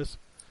low res.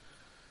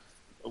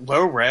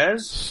 Low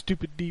res?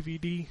 Stupid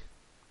DVD.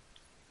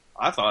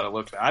 I thought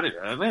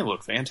they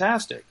looked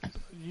fantastic.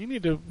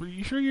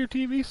 You sure your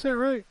TV's set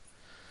right?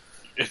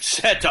 It's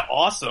set to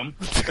awesome.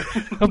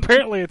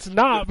 Apparently it's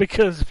not,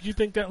 because if you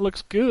think that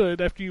looks good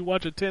after you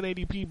watch a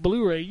 1080p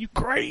Blu-ray, you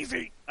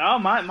crazy. Oh,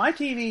 my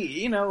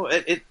TV,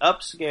 it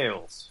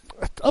upscales.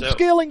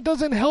 Upscaling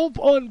doesn't help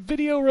on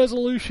video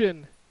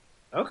resolution.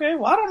 Okay,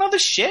 well, I don't know the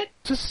shit.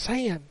 Just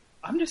saying.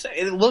 I'm just saying,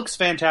 it looks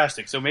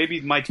fantastic. So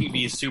maybe my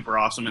TV is super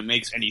awesome. It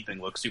makes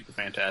anything look super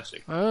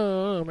fantastic.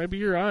 Oh, maybe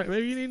you're right.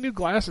 Maybe you need new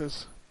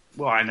glasses.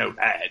 Well, I know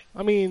that.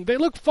 I mean, they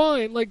look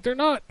fine. Like, they're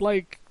not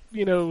like,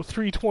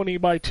 320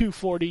 by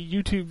 240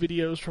 YouTube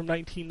videos from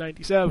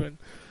 1997.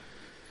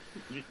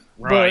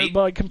 Right. But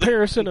by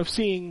comparison of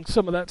seeing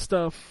some of that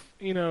stuff,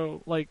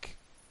 like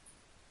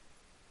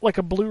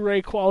a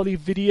Blu-ray quality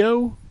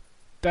video,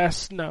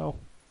 that's no.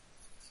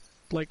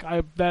 Like,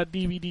 that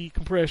DVD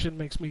compression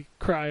makes me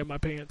cry in my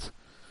pants.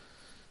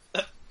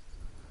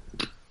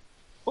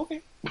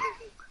 Okay.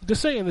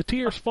 Just saying, the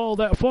tears fall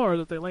that far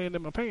that they land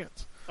in my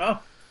pants.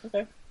 Oh,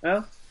 okay.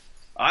 Well,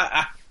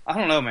 I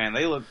don't know, man.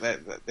 They look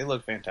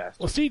fantastic.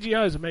 Well,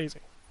 CGI is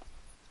amazing.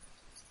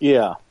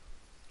 Yeah.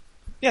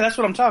 Yeah, that's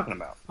what I'm talking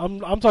about.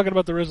 I'm talking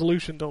about the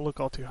resolution. Don't look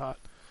all too hot.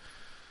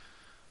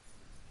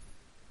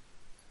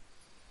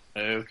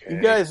 Okay.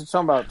 You guys are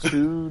talking about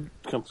two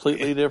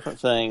completely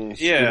different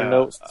things. Yeah. Even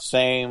though it's the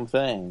same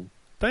thing.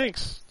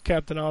 Thanks,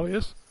 Captain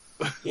Obvious.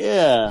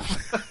 Yeah.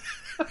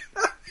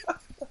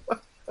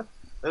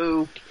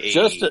 Okay.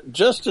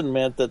 Justin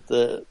meant that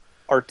the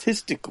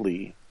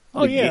artistically,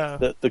 Oh, yeah.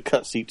 the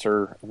cutscenes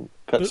are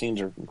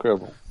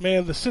incredible.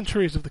 Man, the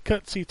centuries of the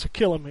cut seats are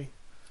killing me.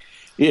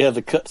 Yeah,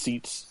 the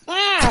cutscenes.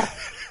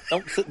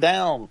 Don't sit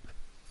down.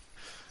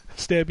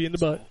 Stab you in the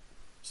butt.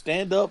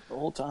 Stand up the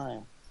whole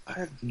time. I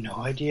have no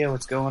idea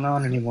what's going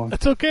on anymore.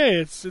 It's okay.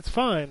 It's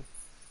fine.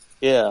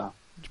 Yeah.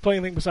 Did you play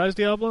anything besides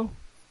Diablo?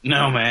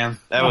 No, man.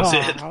 That was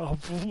it. Oh.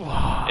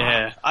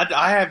 Yeah.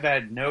 I have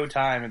had no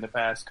time in the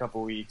past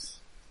couple weeks.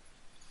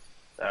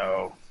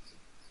 So,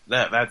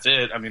 that's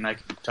it. I mean, I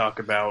could talk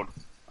about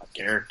a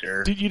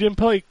character. You didn't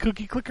play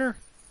Cookie Clicker?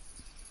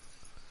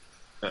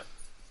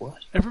 What?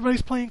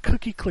 Everybody's playing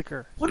Cookie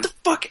Clicker. What the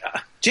fuck?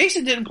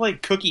 Jason didn't play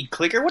Cookie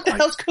Clicker. What the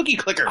hell's Cookie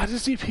Clicker? I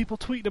just see people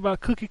tweeting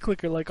about Cookie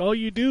Clicker, like all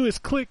you do is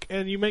click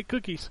and you make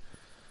cookies.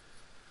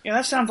 Yeah,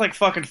 that sounds like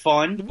fucking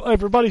fun.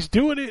 Everybody's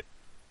doing it.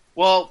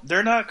 Well,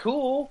 they're not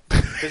cool.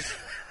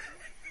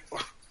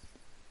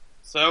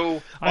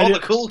 So, all the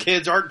cool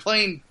kids aren't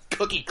playing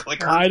Cookie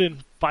Clicker. I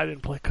didn't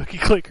play Cookie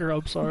Clicker,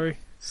 I'm sorry.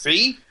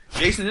 See?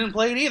 Jason didn't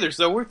play it either,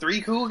 so we're three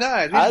cool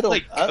guys. We didn't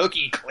play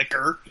Cookie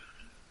Clicker.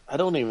 I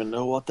don't even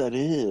know what that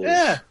is.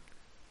 Yeah.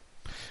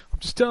 I'm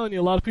just telling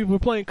you, a lot of people are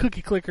playing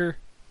Cookie Clicker.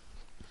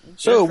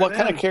 So, what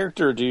kind of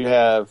character do you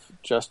have,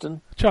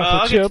 Justin? Chocolate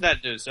I'll get to chip.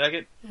 that in a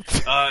second.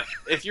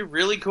 If you're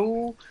really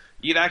cool,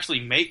 you'd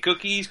actually make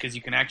cookies because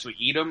you can actually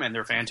eat them and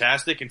they're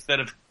fantastic instead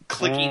of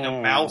clicking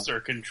a mouse or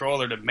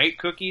controller to make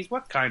cookies.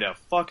 What kind of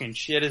fucking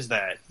shit is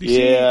that? You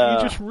see, you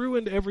just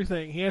ruined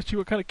everything. He asked you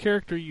what kind of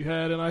character you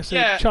had, and I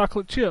said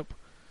chocolate chip.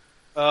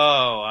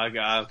 Oh, I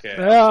got okay.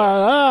 You You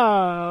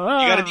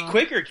gotta be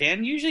quicker,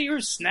 Ken. Usually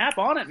you're snap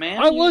on it, man.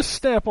 I was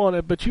snap on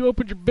it, but you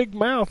opened your big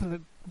mouth and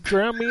it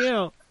drowned me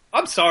out.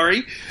 I'm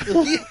sorry.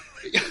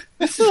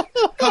 This is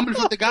coming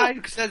from the guy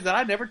who says that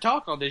I never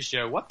talk on this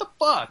show. What the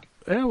fuck?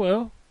 Yeah,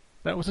 well,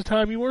 that was the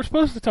time you weren't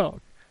supposed to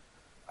talk.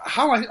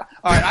 Alright,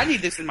 I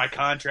need this in my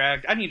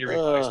contract. I need to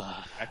replace the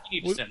contract.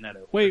 You need to send that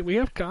over. Wait, we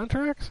have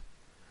contracts?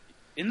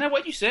 Isn't that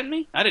what you sent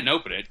me? I didn't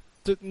open it.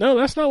 No,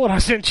 that's not what I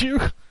sent you.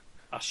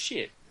 Oh,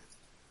 shit.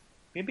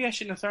 Maybe I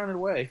shouldn't have thrown it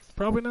away.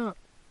 Probably not.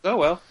 Oh,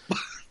 well.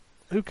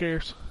 Who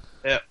cares?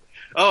 Yeah.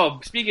 Oh,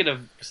 speaking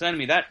of sending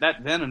me, that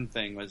Venom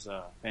thing was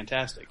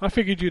fantastic. I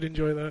figured you'd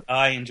enjoy that.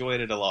 I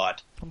enjoyed it a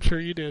lot. I'm sure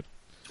you did.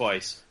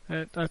 Twice.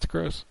 That's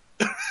gross.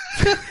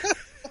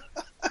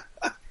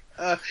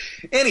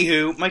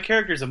 Anywho, my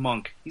character's a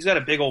monk. He's got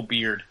a big old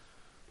beard.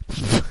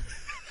 I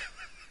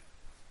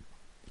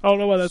don't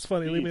know why that's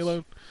funny. Leave me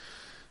alone.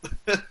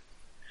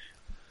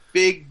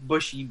 Big,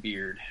 bushy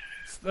beard.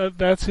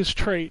 That's his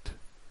trait.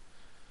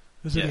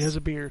 Is that Yes. he has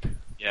a beard.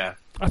 Yeah.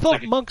 I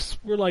thought Like monks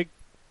were like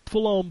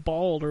full-on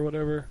bald or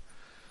whatever.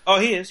 Oh,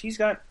 he is. He's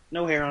got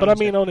no hair on But I his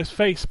mean head. on his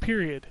face,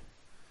 period.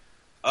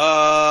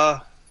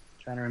 Trying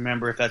to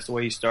remember if that's the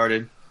way he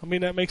started. I mean,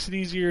 that makes it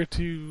easier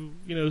to,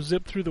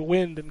 zip through the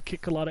wind and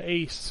kick a lot of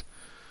ace.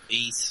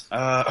 Ace.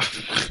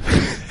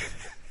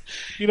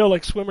 You know,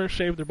 like swimmers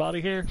shave their body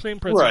hair. Same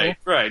principle.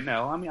 Right.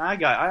 No, I mean, I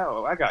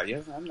got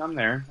you. I'm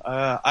there.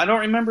 I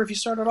don't remember if he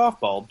started off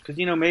bald because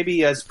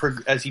maybe as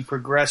he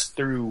progressed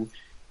through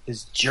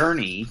his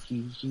journey,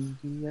 he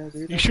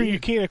You sure you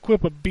can't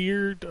equip a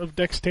beard of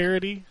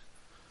dexterity?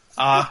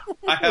 I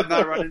have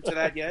not run into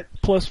that yet.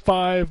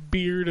 +5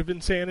 beard of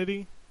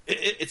insanity.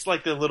 It's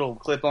like the little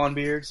clip-on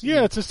beards.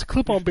 Yeah, it's just a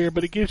clip-on beard,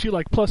 but it gives you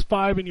like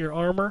 +5 in your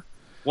armor.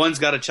 One's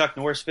got a Chuck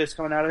Norris fist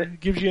coming out of it. It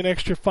gives you an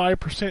extra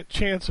 5%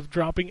 chance of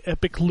dropping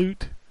epic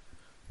loot.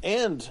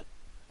 And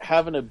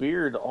having a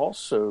beard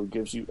also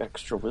gives you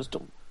extra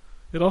wisdom.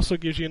 It also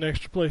gives you an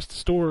extra place to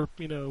store,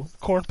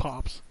 corn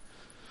pops.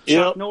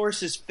 Chuck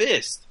Norris's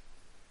fist.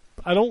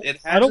 I don't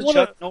want want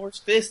Chuck Norris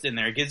fist in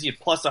there. It gives you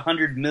plus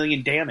 100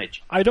 million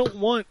damage. I don't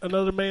want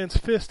another man's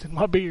fist in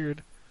my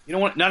beard. You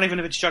don't want, not even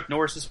if it's Chuck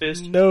Norris's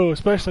fist? No,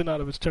 especially not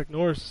if it's Chuck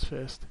Norris's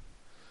fist.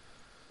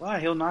 Why?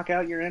 He'll knock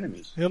out your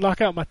enemies. He'll knock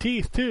out my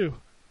teeth, too.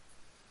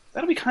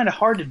 That'll be kind of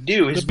hard to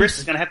do. His wrist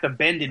is going to have to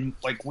bend in,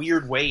 like,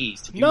 weird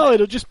ways to do No, that.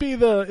 it'll just be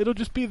the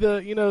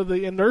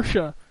the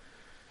inertia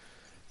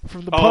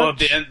from the punch.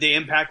 The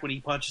impact when he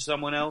punches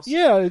someone else?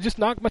 Yeah, it just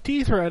knocked my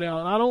teeth right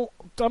out.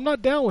 I'm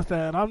not down with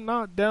that. I'm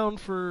not down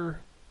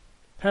for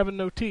having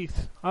no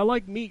teeth. I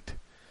like meat.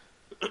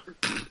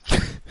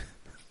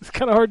 It's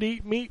kind of hard to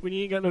eat meat when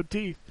you ain't got no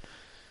teeth.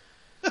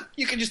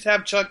 You can just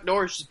have Chuck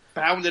Norris just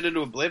pound it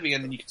into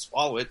oblivion and you can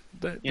swallow it,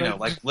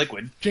 like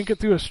liquid. Drink it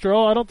through a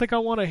straw. I don't think I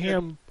want a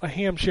ham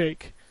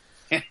shake.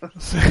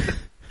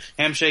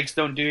 Ham shakes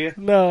don't do you?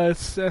 No,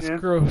 that's Yeah.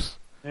 gross.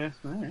 Yeah,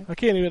 all right. I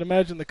can't even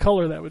imagine the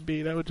color that would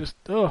be. That would just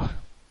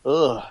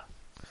Ugh.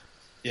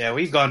 Yeah,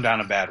 we've gone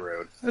down a bad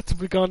road.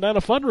 we've gone down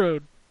a fun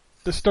road.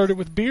 This started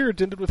with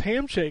beards, ended with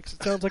ham shakes.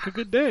 It sounds like a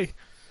good day.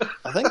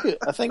 I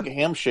think a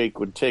ham shake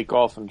would take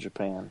off in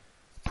Japan.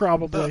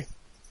 Probably.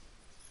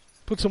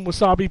 Put some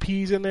wasabi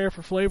peas in there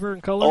for flavor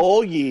and color.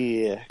 Oh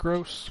yeah.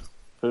 Gross.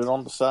 Put it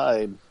on the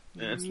side.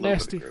 Yeah, it's a little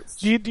Nasty. bit gross.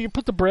 Do you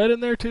put the bread in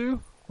there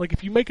too? Like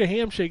if you make a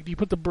ham shake, do you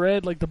put the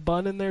bread, like the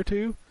bun, in there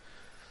too?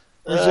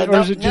 Or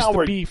is it just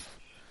the beef?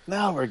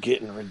 Now we're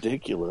getting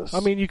ridiculous. I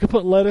mean, you could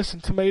put lettuce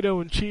and tomato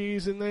and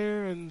cheese in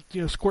there, and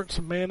squirt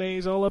some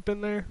mayonnaise all up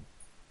in there.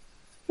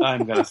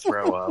 I'm going to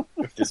throw up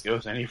if this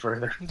goes any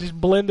further. And just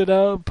blend it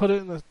up, put it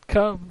in the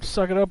cup,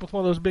 suck it up with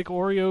one of those big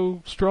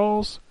Oreo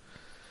straws.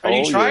 Are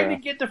you Oh, trying yeah.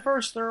 to get the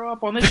first throw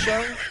up on this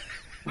show?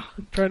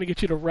 Trying to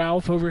get you to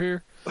Ralph over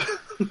here.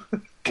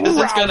 Because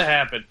it's going to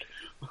happen.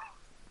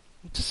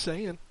 I'm just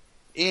saying.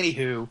 Anywho,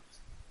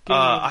 Give me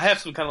I have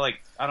some kind of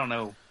like, I don't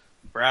know,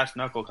 brass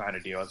knuckle kind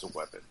of deal as a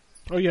weapon.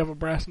 Oh, you have a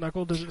brass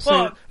knuckle? Does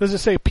it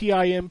say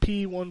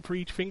PIMP, one for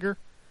each finger?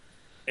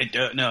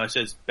 No, it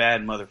says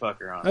bad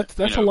motherfucker on it.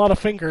 That's a lot of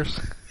fingers.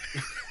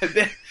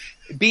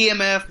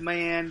 BMF,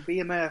 man,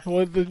 BMF.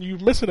 Well, then you're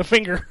missing a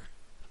finger.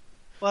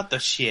 What the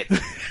shit?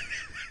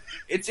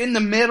 It's in the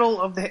middle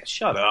of the...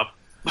 Shut up.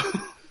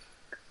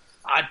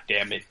 God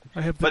damn it.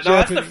 I have the But no,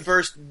 that's the Japanese.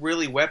 first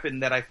really weapon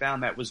that I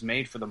found that was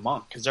made for the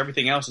monk, because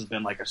everything else has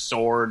been like a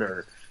sword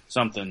or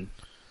something.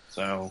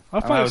 So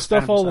I find was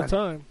stuff kind of all the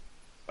excited.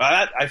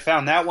 time. I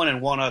found that one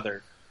and one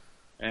other,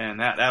 and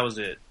that was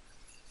it.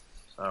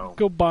 So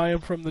Go buy them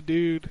from the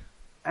dude.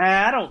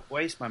 I don't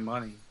waste my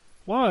money.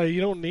 Why?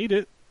 You don't need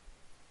it.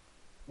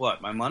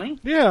 What, my money?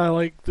 Yeah,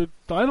 like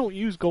I don't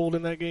use gold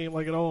in that game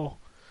like at all.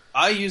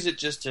 I use it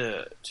just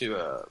to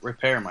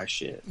repair my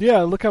shit.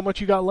 Yeah, look how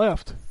much you got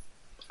left.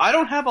 I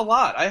don't have a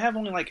lot. I have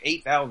only like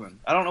 8,000.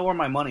 I don't know where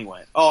my money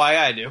went. Oh,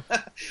 I do.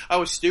 I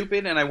was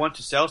stupid and I went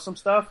to sell some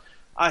stuff.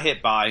 I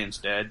hit buy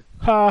instead.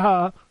 Ha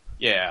ha.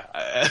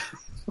 Yeah.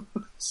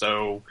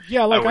 So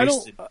Yeah, like I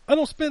wasted.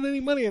 don't spend any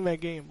money in that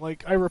game.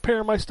 Like I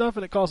repair my stuff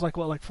and it costs like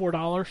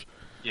 $4,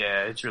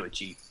 Yeah, it's really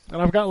cheap.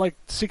 and I've got like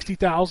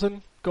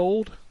 60,000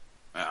 gold.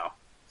 Oh.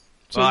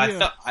 So, Well, yeah. I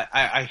thought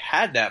I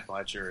had that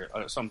much or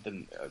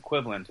something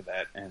equivalent to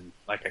that, and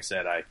like I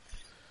said, I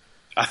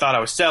thought I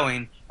was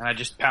selling, and I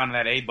just pounded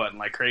that A button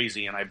like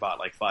crazy, and I bought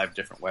like 5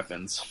 different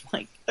weapons. I'm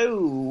like, oh,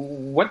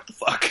 what the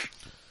fuck?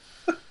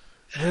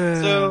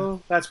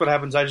 So that's what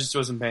happens. I just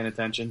wasn't paying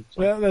attention. So,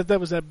 well, that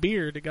was that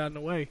beard that got in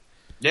the way.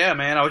 yeah,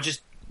 man, I was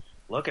just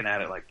looking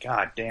at it like,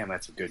 God damn,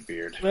 that's a good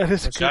beard. That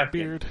is a Wish I good could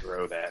beard.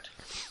 Grow that.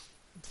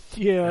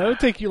 Yeah, it would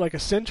take you like a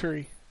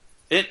century.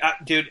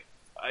 Dude,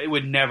 it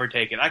would never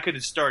take it. I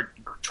could start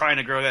trying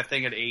to grow that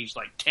thing at age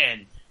like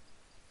 10,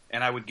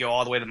 and I would go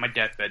all the way to my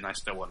deathbed, and I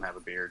still wouldn't have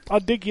a beard. I'll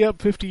dig you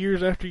up 50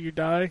 years after you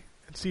die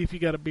and see if you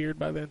got a beard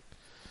by then.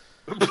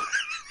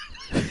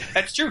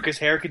 That's true, because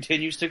hair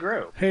continues to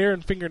grow. Hair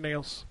and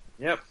fingernails.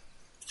 Yep.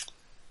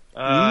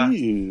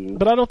 Ew.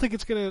 But I don't think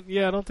it's gonna.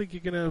 Yeah, I don't think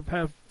you're gonna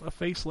have a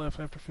face left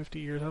after 50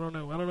 years. I don't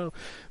know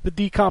the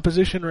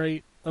decomposition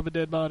rate of a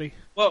dead body.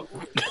 Well,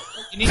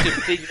 you need to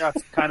figure out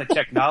some kind of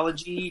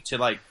technology to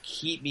like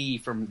keep me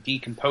from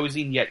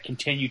decomposing yet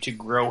continue to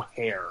grow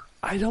hair.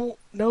 I don't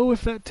know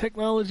if that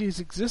technology has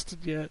existed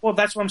yet. Well,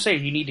 that's what I'm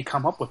saying. You need to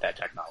come up with that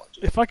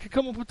technology. If I could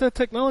come up with that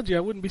technology, I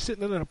wouldn't be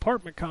sitting in an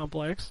apartment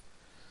complex.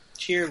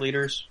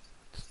 Cheerleaders.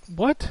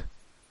 What?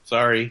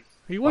 Sorry.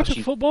 Are you watching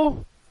Watching-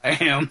 football? I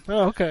am.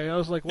 Oh, okay. I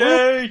was like, what?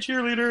 Yay,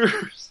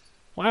 cheerleaders!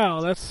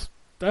 Wow, that's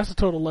a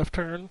total left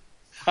turn.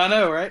 I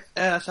know, right?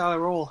 Yeah, that's how I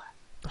roll.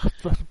 But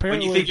When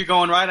apparently, you think you're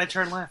going right, I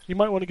turn left. you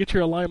might want to get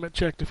your alignment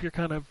checked if you're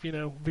kind of,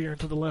 veering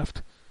to the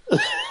left.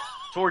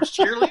 Towards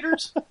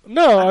cheerleaders?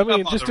 No, I I'm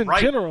mean, on just the in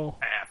right general.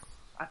 path.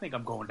 I think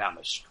I'm going down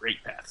the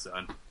straight path,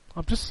 son.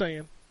 I'm just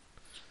saying.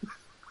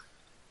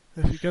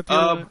 If you got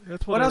the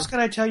that's What else can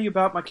I tell you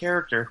about my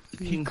character?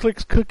 He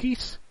clicks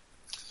cookies.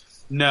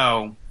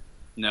 No,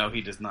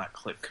 he does not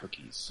click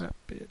cookies, That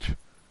bitch.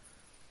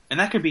 and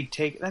that could be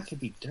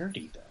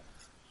dirty though.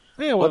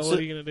 Yeah, well, What's what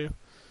are it- you gonna do?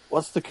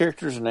 What's the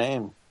character's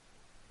name?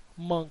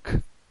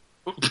 Monk.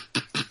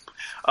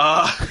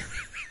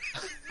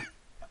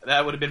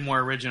 That would have been more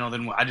original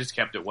than I just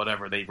kept it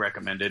whatever they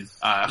recommended.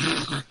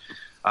 I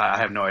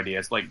have no idea.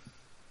 It's like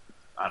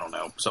I don't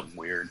know, something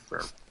weird.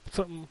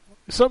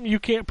 Something you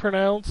can't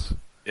pronounce.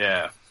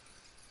 Yeah.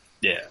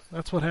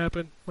 That's what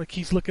happened. Like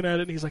he's looking at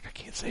it and he's like, I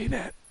can't say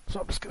that, so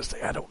I'm just gonna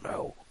say I don't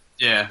know.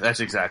 Yeah, that's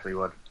exactly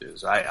what it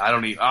is. I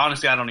don't even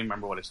honestly. I don't even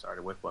remember what it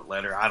started with. What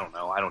letter? I don't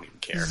know. I don't even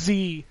care.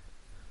 Z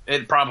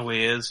It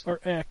probably is. or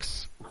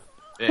X.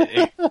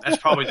 That's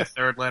probably the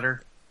third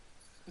letter.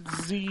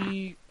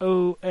 ZOX.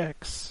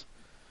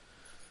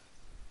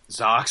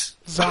 Zox.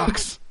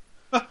 Zox.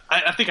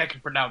 I think I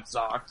can pronounce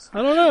Zox.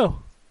 I don't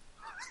know.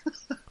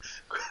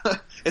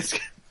 It's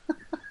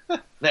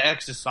the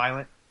X is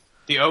silent.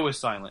 The O is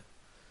silent.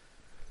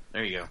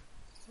 There you go.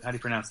 How do you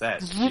pronounce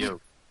that? The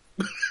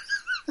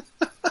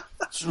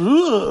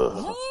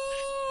O.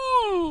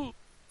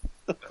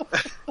 Ugh.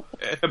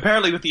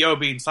 Apparently, with the O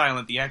being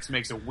silent, the X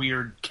makes a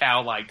weird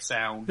cow-like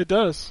sound. It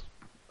does.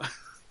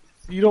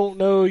 You don't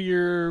know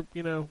your,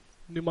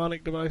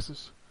 mnemonic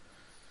devices,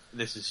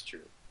 This is true.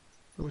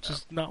 which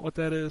is not what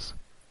that is.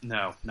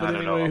 No, But not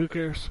anyway, at all. who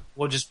cares?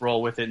 We'll just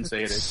roll with it and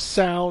say it is.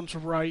 Sounds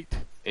right.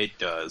 It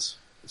does.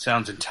 It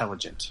sounds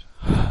intelligent.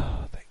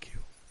 Thank you.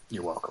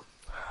 You're welcome.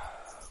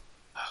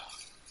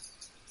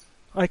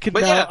 I can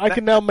But now. yeah, I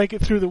can now make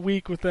it through the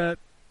week with that.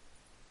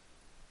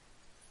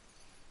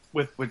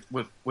 With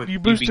You being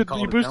boosted.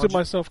 called You boosted intelligent?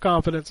 my self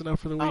confidence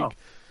enough for the week. Oh,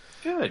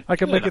 good. I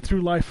can good. make it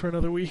through life for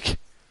another week.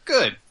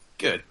 Good.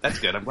 Good. That's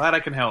good. I'm glad I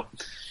can help.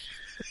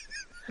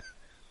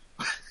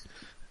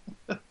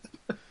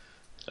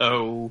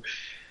 Oh,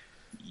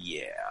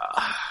 yeah.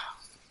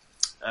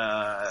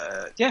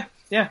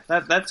 Yeah.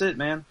 That's it,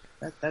 man.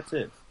 That's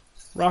it.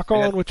 Rock I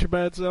on got- with your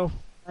bad self.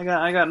 I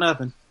got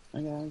nothing.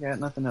 I got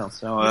nothing else.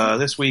 So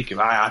this week,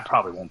 I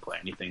probably won't play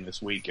anything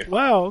this week.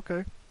 Wow.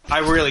 Okay. I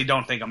really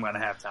don't think I'm going to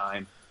have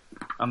time.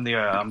 I'm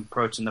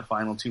approaching the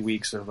final 2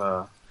 weeks of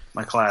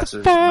my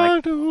classes. And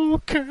I Final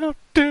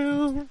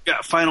countdown.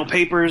 got final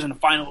papers and a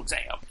final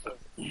exam.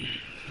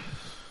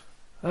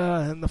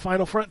 And the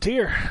final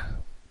frontier.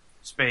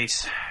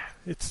 Space.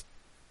 It's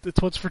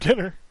what's for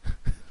dinner.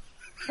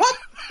 What?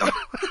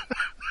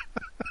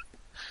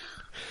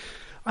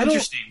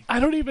 Interesting. I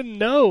don't even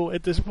know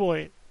at this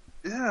point.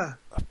 Yeah.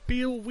 I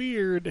feel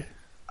weird.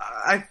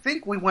 I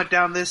think we went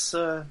down this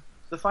the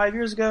 5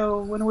 years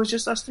ago when it was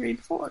just us three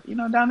before.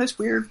 Down this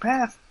weird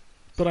path.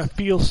 But I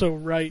feel so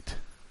right.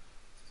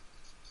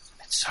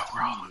 It's so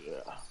wrong.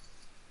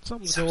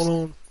 Something's So- going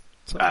on.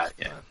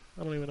 Yeah.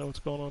 I don't even know what's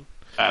going on.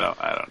 I don't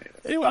either.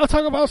 Anyway, I'll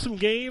talk about some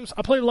games.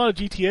 I played a lot of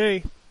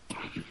GTA.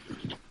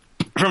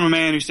 From a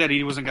man who said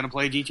he wasn't going to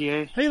play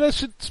GTA. Hey, that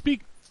should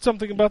speak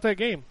something about that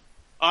game.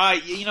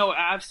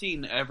 I've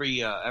seen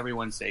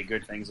everyone say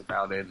good things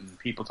about it and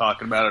people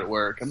talking about it at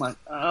work. I'm like,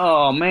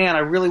 oh man, I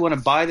really want to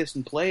buy this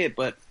and play it,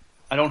 but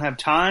I don't have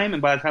time.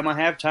 And by the time I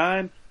have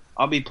time,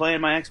 I'll be playing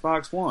my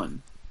Xbox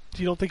One.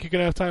 You don't think you're going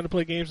to have time to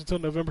play games until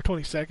November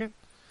 22nd?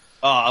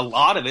 A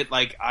lot of it,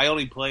 like I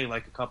only play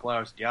like a couple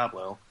hours of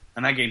Diablo,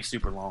 and that game's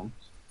super long.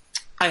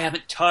 I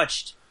haven't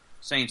touched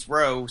Saints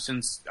Row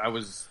since I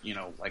was,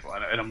 like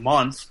in a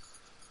month,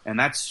 and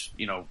that's,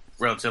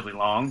 relatively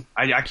long.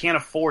 I can't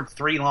afford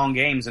 3 long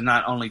games and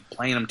not only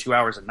playing them 2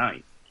 hours a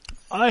night.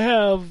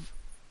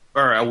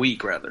 Or a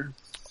week, rather.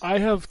 I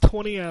have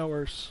 20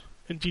 hours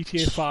in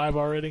GTA 5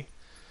 already.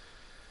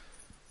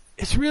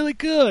 It's really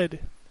good.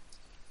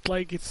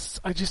 Like,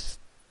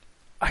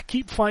 I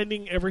keep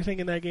finding everything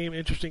in that game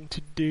interesting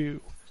to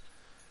do.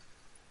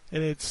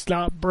 And it's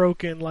not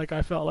broken like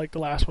I felt like the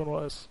last one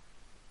was.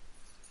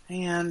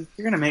 Man,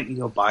 you're gonna make me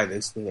go buy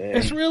this today.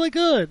 It's really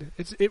good.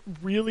 It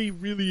really,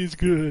 really is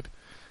good.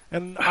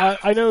 And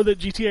I know that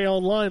GTA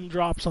Online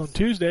drops on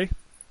Tuesday.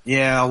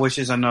 Yeah, which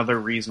is another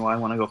reason why I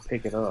want to go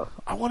pick it up.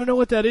 I want to know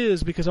what that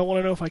is because I want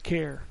to know if I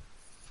care.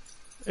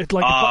 It's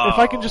like if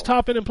I can just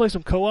hop in and play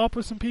some co-op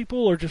with some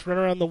people or just run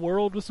around the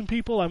world with some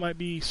people, I might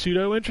be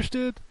pseudo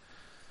interested.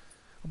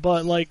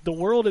 But like the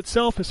world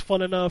itself is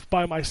fun enough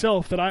by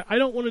myself that I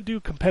don't want to do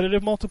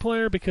competitive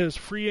multiplayer because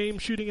free aim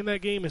shooting in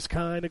that game is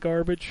kind of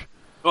garbage.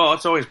 Well,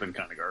 it's always been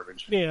kind of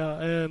garbage. Yeah,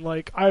 and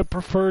like I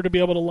prefer to be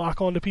able to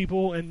lock onto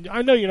people, and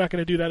I know you're not going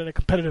to do that in a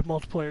competitive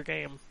multiplayer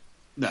game.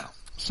 No.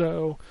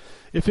 So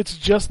if it's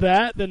just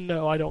that, then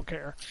no, I don't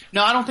care.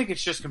 No, I don't think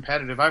it's just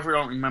competitive. I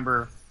don't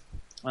remember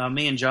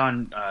Me and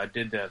John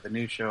did the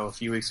news show a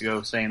few weeks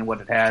ago saying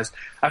what it has.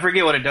 I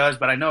forget what it does,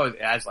 but I know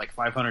it has like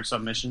 500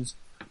 submissions.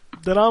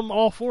 Then I'm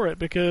all for it,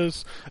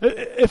 because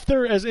if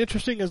they're as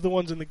interesting as the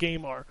ones in the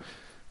game are.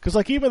 Because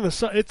like even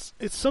it's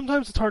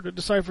sometimes it's hard to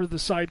decipher the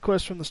side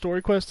quests from the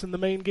story quests in the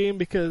main game,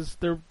 because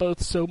they're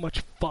both so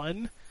much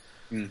fun.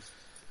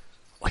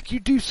 Like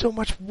you do so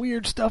much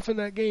weird stuff in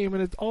that game,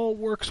 and it all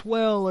works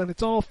well, and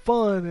it's all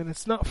fun, and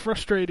it's not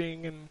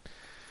frustrating, and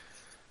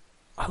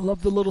I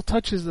love the little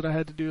touches that I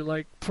had to do.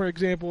 Like for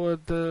example,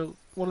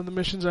 one of the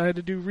missions I had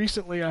to do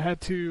recently, I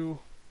had to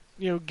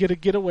get a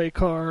getaway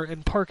car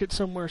and park it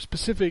somewhere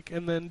specific,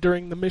 and then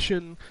during the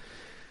mission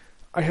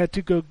I had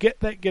to go get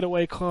that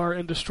getaway car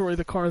and destroy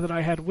the car that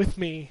I had with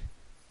me,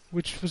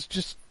 which was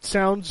just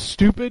sounds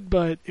stupid,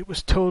 but it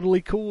was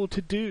totally cool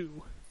to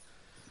do.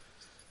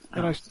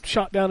 And I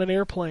shot down an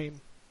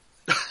airplane.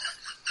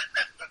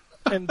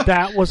 And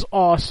that was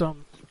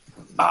awesome.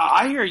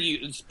 I hear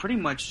it's pretty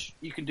much,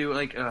 you can do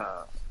like,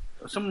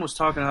 someone was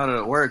talking about it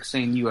at work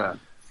saying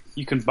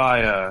you can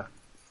buy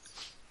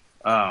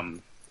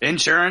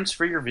insurance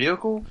for your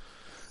vehicle.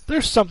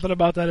 There's something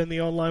about that in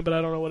the online, but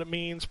I don't know what it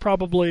means.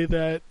 Probably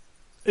that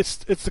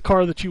it's the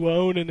car that you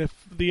own, and if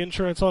the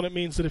insurance on it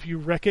means that if you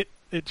wreck it,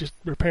 it just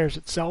repairs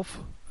itself.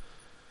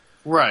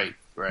 Right.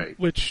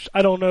 Which,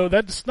 I don't know.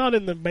 That's not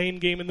in the main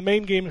game. In the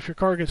main game, if your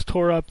car gets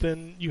tore up,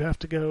 then you have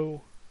to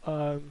go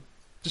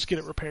just get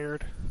it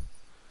repaired.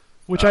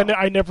 Which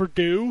I never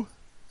do.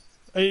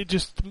 It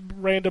just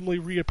randomly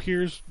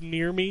reappears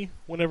near me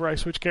whenever I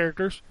switch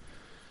characters.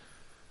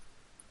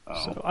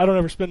 So I don't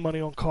ever spend money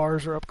on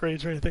cars or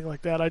upgrades or anything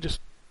like that. I just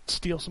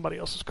steal somebody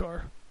else's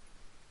car.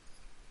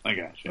 I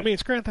gotcha. I mean,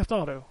 it's Grand Theft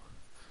Auto.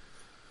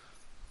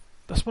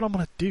 That's what I'm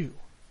going to do.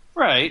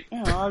 Right.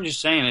 I'm just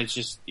saying, it's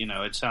just,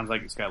 it sounds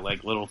like it's got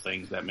like little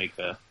things that make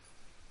the,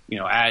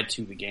 add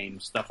to the game,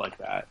 stuff like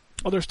that.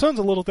 Oh, there's tons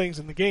of little things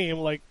in the game,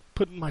 like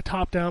putting my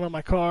top down on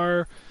my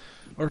car,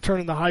 or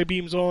turning the high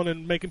beams on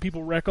and making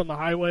people wreck on the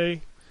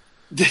highway.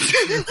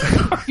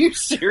 Are you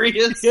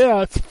serious?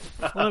 Yeah, it's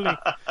funny.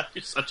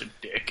 You're such a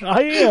dick.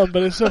 I am,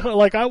 but it's so funny.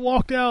 Like I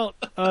walked out.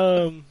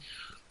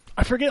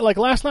 I forget. Like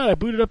last night, I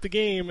booted up the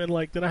game, and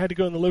like then I had to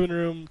go in the living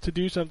room to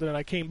do something, and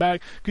I came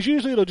back because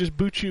usually it'll just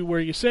boot you where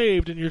you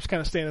saved, and you're just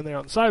kind of standing there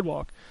on the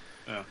sidewalk.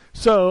 Yeah.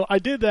 So I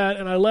did that,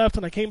 and I left,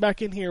 and I came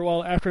back in here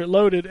after it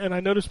loaded, and I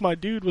noticed my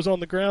dude was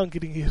on the ground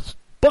getting his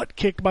butt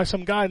kicked by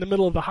some guy in the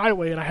middle of the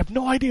highway, and I have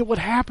no idea what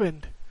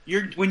happened.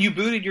 When you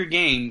booted your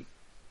game,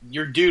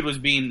 your dude was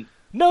being...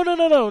 No.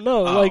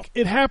 Oh. Like,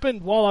 it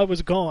happened while I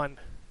was gone.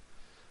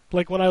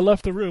 Like, when I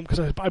left the room, because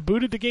I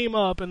booted the game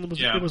up, and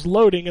it was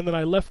loading, and then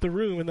I left the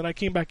room, and then I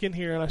came back in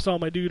here, and I saw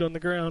my dude on the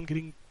ground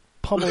getting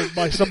pummeled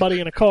by somebody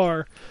in a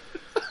car.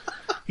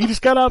 He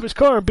just got out of his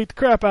car and beat the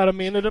crap out of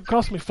me, and ended up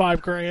costing me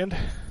 $5,000. So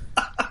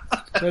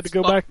I had to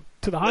go back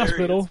to the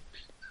hospital.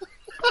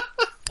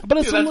 But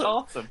it's Dude, that's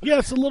awesome. Yeah,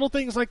 it's the little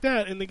things like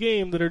that in the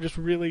game that are just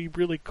really,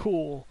 really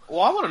cool.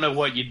 Well, I want to know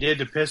what you did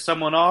to piss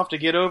someone off to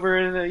get over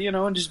and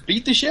and just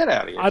beat the shit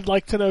out of you. I'd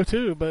like to know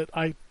too, but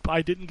I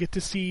didn't get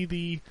to see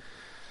the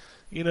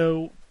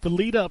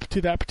lead up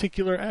to that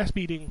particular ass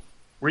beating.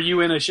 Were you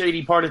in a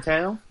shady part of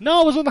town? No,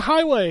 I was on the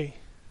highway.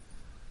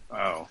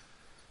 Oh.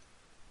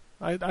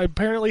 I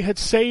apparently had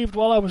saved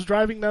while I was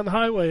driving down the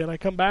highway, and I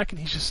come back and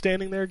he's just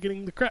standing there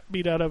getting the crap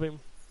beat out of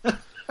him.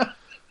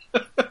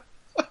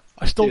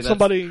 I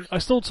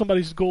stole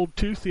somebody's gold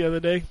tooth the other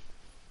day.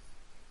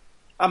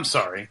 I'm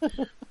sorry.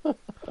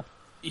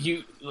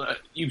 You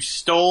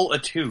stole a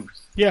tooth.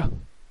 Yeah.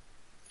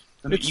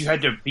 You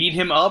had to beat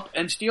him up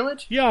and steal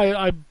it?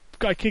 Yeah,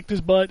 I kicked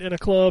his butt in a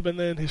club, and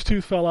then his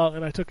tooth fell out,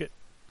 and I took it.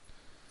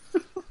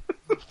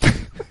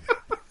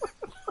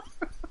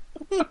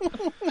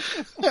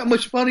 How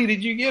much money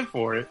did you get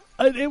for it?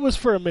 It was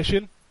for a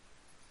mission.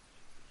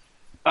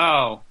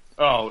 Oh,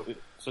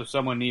 so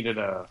someone needed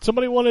a...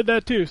 Somebody wanted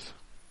that tooth.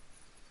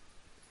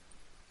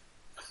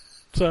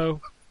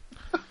 So...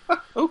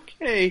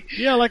 Okay.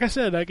 Yeah, like I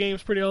said, that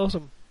game's pretty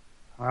awesome.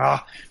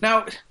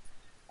 Now,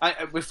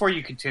 before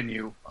you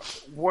continue,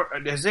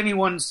 has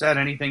anyone said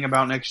anything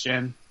about next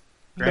gen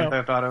Grand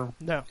Theft Auto?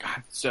 No.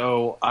 God,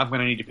 so I'm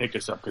going to need to pick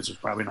this up because there's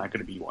probably not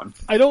going to be one.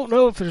 I don't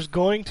know if there's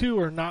going to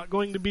or not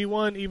going to be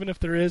one. Even if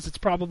there is, it's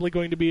probably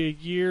going to be a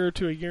year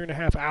to a year and a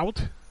half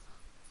out.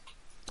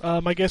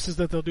 My guess is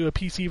that they'll do a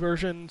PC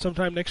version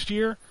sometime next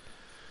year,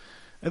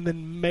 and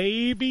then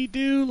maybe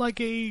do like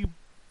a...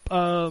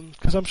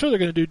 because I'm sure they're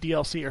going to do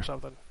DLC or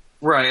something.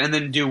 Right, and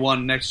then do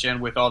one next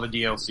gen with all the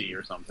DLC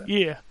or something.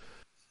 Yeah.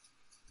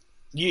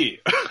 Yeah.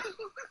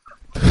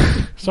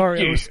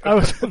 Sorry, Yeah. that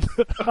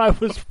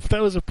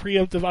was a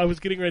preemptive. I was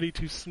getting ready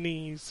to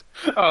sneeze.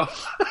 Oh.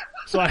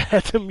 So I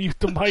had to mute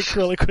the mic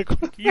really quick.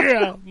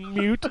 Yeah,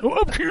 mute.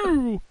 Oh,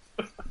 phew.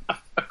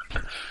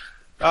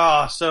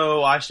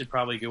 So I should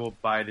probably go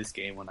buy this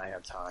game when I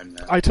have time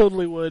then. I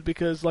totally would,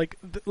 because like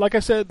I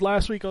said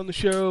last week on the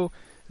show,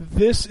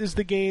 this is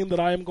the game that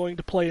I am going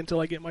to play until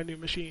I get my new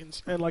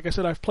machines. And like I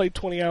said, I've played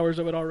 20 hours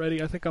of it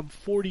already. I think I'm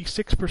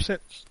 46%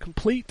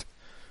 complete.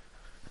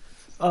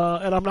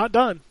 And I'm not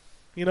done.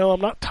 You know,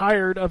 I'm not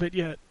tired of it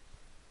yet.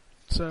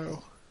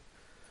 So,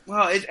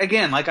 Well,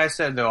 again, like I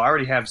said, though, I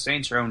already have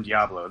Saints Row and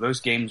Diablo.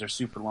 Those games are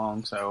super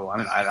long, so I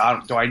mean,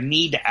 do I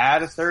need to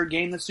add a third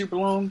game that's super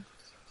long?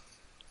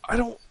 I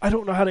don't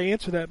know how to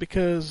answer that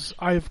because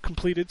I've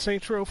completed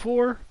Saints Row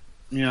 4.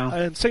 Yeah.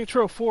 And Saints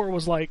Row 4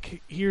 was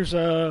like,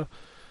 I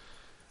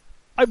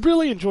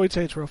really enjoyed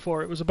Saints Row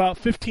 4. It was about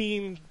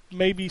 15,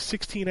 maybe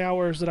 16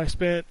 hours that I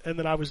spent, and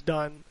then I was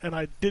done. And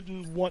I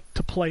didn't want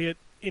to play it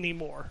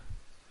anymore.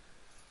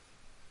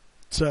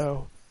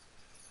 So.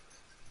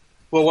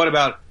 Well, what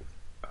about?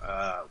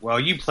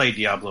 You played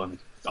Diablo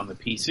on the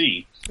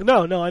PC.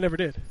 No, I never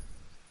did.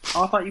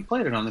 Oh, I thought you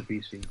played it on the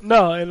PC.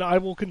 No, and I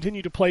will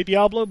continue to play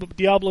Diablo, but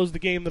Diablo is the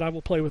game that I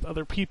will play with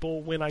other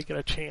people when I get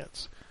a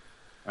chance.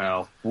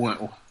 Well,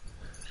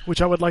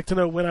 Which I would like to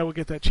know when I would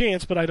get that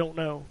chance, but I don't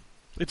know.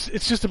 It's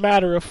just a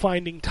matter of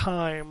finding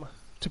time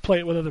to play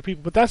it with other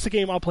people. But that's the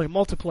game I'll play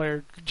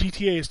multiplayer.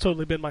 GTA has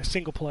totally been my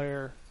single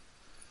player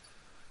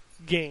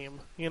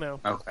game, you know.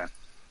 okay.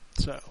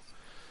 So,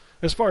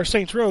 as far as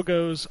Saints Row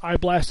goes, I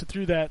blasted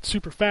through that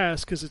super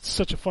fast because it's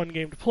such a fun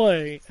game to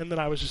play, and then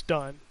I was just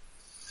done.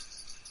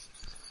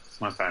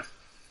 Okay.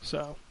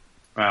 So,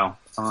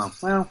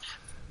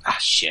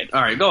 shit.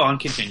 All right, go on.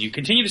 Continue.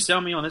 Continue to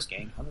sell me on this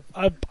game.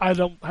 I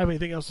don't have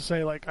anything else to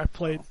say. Like, I've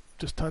played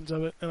just tons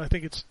of it, and I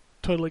think it's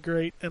totally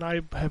great, and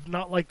I have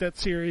not liked that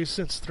series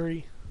since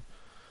 3.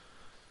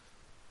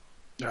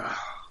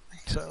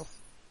 So,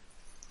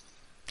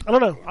 I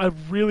don't know. I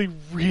really,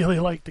 really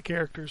like the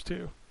characters,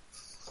 too.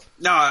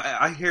 No,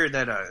 I hear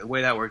that the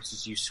way that works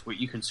is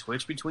you can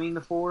switch between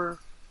the 4?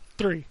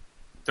 3.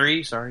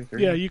 3, sorry.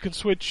 3. Yeah, you can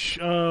switch.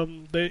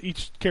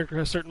 Each character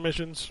has certain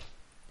missions.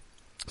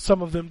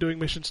 Some of them doing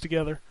missions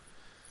together.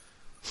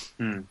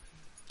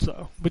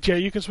 So, but yeah,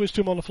 you can switch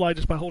to them on the fly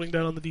just by holding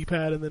down on the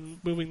D-pad and then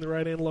moving the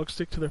right analog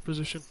stick to their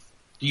position.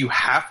 Do you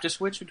have to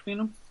switch between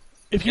them?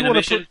 If you in a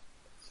want to mission?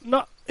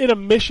 not in a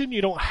mission,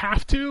 you don't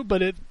have to,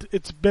 but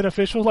it's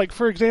beneficial. Like,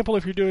 for example,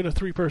 if you're doing a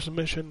 3-person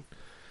mission,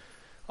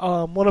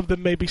 one of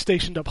them may be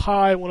stationed up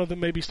high, one of them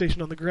may be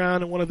stationed on the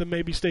ground, and one of them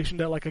may be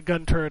stationed at like a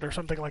gun turret or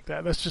something like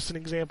that. That's just an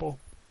example.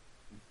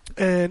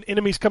 And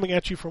enemies coming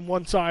at you from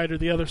one side or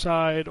the other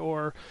side,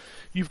 or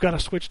you've got to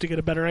switch to get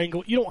a better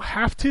angle. You don't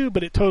have to,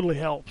 but it totally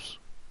helps.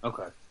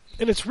 Okay.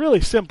 And it's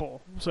really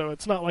simple, so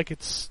it's not like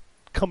it's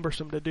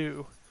cumbersome to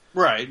do.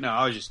 Right. No,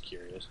 I was just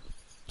curious.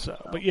 So,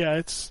 but yeah,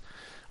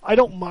 I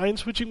don't mind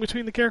switching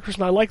between the characters,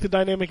 and I like the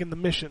dynamic in the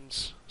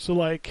missions. So,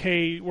 like,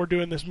 hey, we're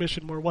doing this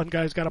mission where one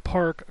guy's got to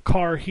park a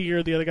car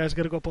here, the other guy's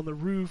got to go up on the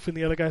roof, and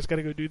the other guy's got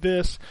to go do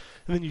this,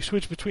 and then you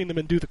switch between them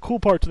and do the cool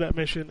parts of that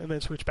mission, and then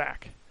switch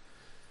back.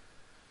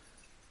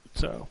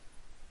 So,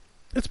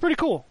 it's pretty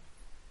cool.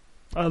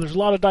 There's a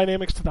lot of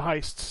dynamics to the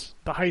heists.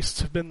 The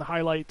heists have been the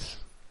highlight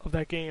of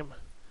that game.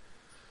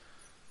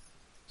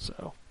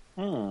 So.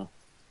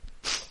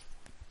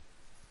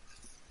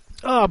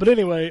 But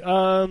anyway,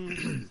 I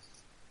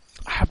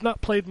have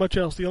not played much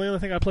else. The only other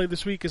thing I played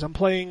this week is I'm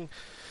playing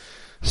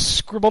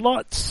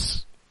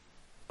Scribblenauts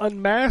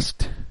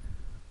Unmasked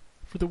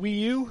for the Wii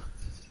U.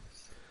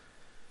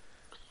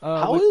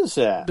 How is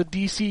that? The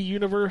DC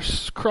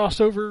Universe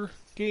crossover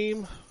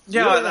game.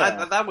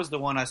 Yeah, that was the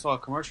one I saw a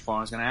commercial for.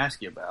 I was going to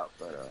ask you about,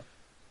 but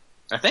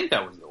I think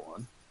that was the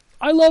one.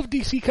 I love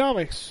DC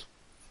Comics.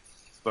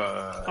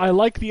 But I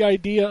like the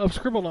idea of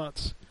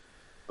Scribblenauts.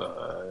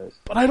 But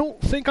I don't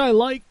think I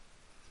like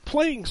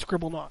playing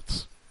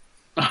Scribblenauts.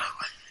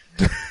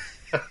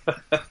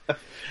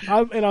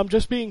 I'm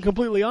just being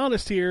completely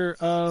honest here.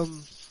 Have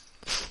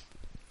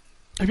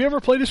you ever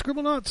played a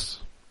Scribblenauts?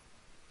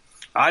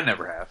 I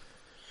never have.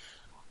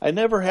 I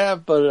never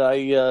have, but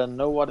I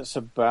know what it's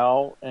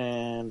about,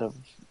 and I've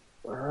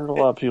heard a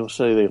lot of people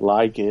say they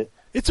like it.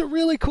 It's a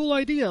really cool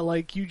idea.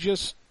 Like,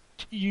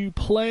 you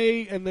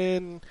play, and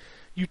then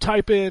you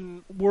type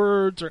in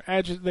words or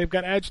adjectives. They've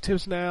got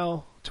adjectives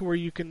now to where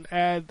you can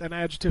add an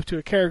adjective to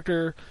a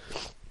character.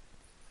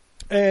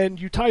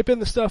 And you type in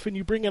the stuff, and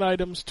you bring in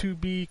items to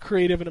be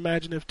creative and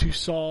imaginative to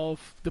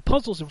solve the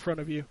puzzles in front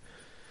of you.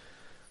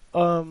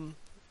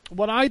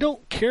 What I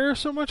don't care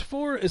so much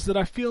for is that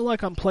I feel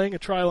like I'm playing a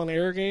trial and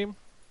error game.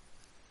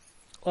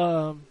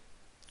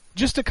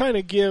 Just to kind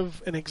of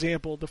give an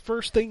example, the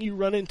first thing you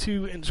run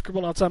into in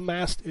Scribblenauts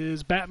Unmasked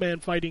is Batman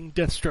fighting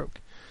Deathstroke.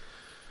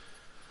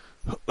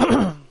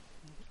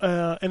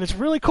 And it's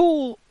really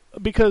cool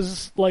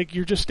because, like,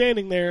 you're just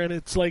standing there, and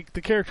it's like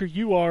the character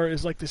you are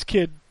is like this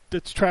kid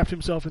that's trapped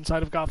himself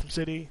inside of Gotham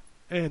City,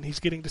 and he's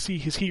getting to see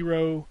his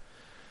hero.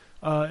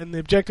 And the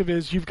objective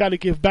is you've got to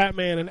give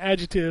Batman an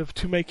adjective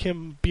to make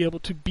him be able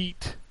to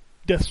beat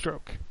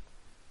Deathstroke.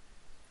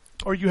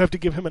 Or you have to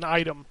give him an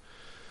item.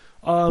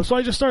 So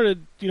I just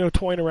started,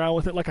 toying around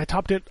with it. Like, I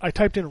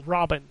typed in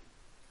Robin.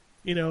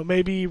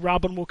 Maybe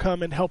Robin will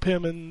come and help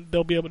him, and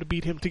they'll be able to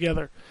beat him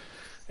together.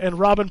 And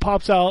Robin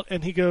pops out,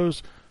 and he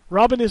goes,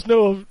 "Robin is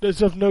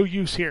of no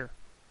use here."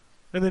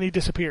 And then he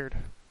disappeared.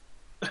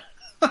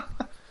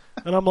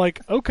 And I'm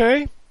like,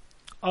 okay.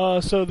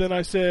 So then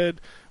I said,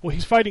 well,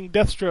 he's fighting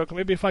Deathstroke.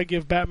 Maybe if I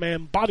give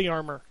Batman body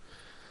armor.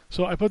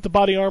 So I put the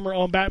body armor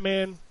on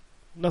Batman,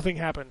 nothing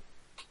happened.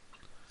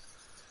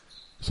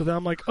 So then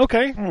I'm like,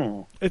 okay.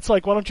 It's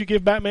like, why don't you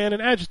give Batman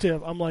an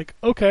adjective? I'm like,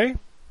 okay.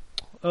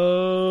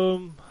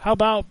 How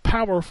about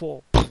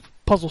powerful?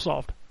 Puzzle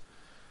solved.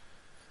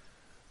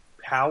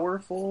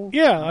 Powerful?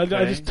 Yeah, Okay.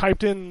 I just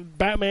typed in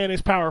Batman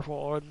is powerful,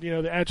 or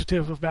the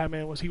adjective of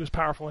Batman was he was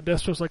powerful, and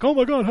Deathstroke's like, oh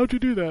my god, how'd you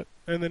do that?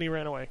 And then he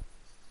ran away.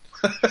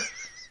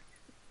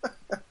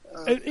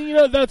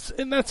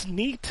 and that's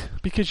neat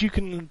because you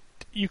can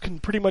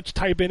pretty much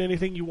type in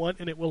anything you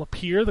want and it will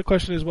appear. The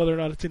question is whether or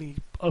not it's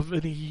of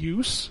any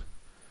use.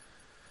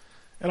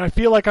 And I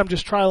feel like I'm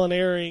just trial and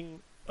erroring,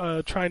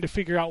 trying to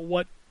figure out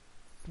what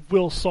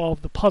will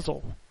solve the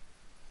puzzle.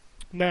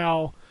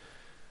 Now,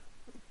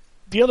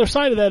 the other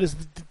side of that is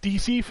the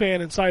DC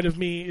fan inside of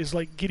me is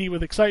like giddy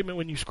with excitement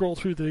when you scroll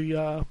through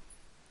the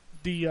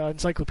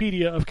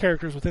encyclopedia of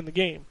characters within the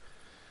game.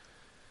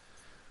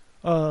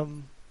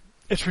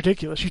 It's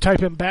ridiculous. You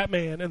type in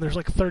Batman and there's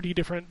like 30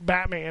 different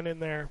Batman in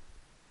there.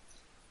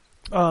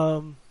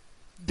 Down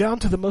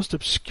to the most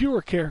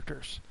obscure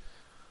characters.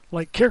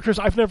 Like characters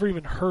I've never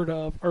even heard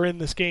of are in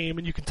this game,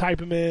 and you can type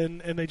them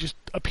in and they just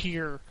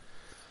appear.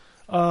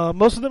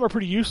 Most of them are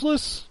pretty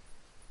useless,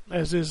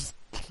 as is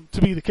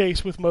to be the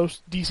case with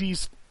most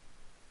DC's,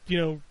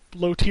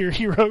 low-tier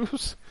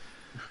heroes.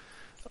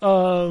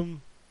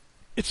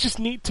 It's just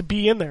neat to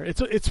be in there.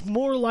 It's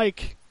more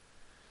like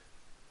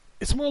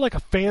a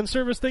fan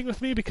service thing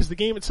with me because the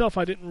game itself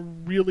I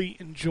didn't really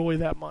enjoy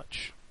that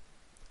much.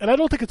 And I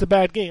don't think it's a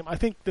bad game. I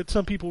think that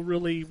some people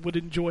really would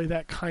enjoy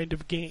that kind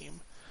of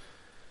game.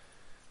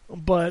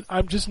 But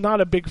I'm just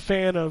not a big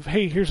fan of,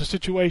 hey, here's a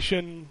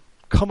situation,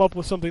 come up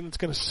with something that's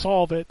going to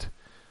solve it.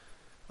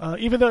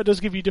 Even though it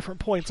does give you different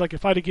points. Like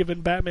if I'd have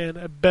given Batman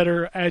a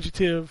better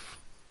adjective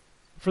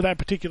for that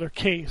particular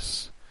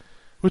case,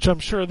 which I'm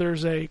sure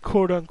there's a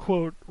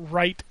quote-unquote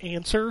right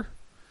answer,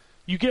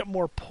 you get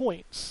more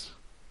points.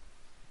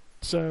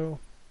 So,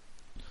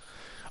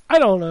 I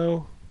don't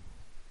know.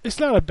 It's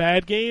not a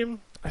bad game.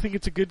 I think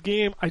it's a good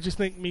game. I just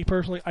think, me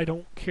personally, I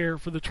don't care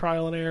for the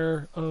trial and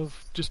error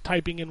of just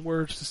typing in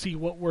words to see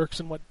what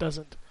works and what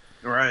doesn't.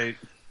 Right.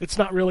 It's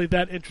not really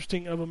that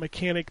interesting of a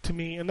mechanic to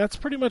me, and that's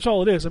pretty much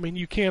all it is. I mean,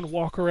 you can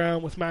walk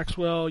around with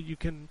Maxwell. You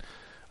can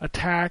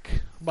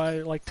attack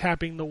by, like,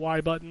 tapping the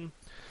Y button.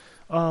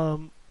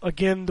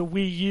 Again, the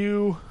Wii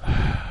U...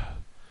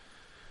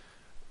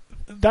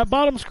 That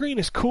bottom screen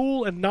is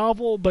cool and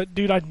novel, but,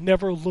 dude, I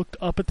never looked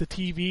up at the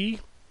TV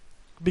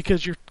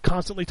because you're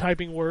constantly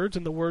typing words,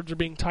 and the words are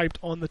being typed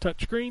on the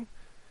touchscreen.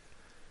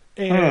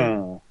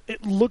 And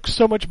it looks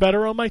so much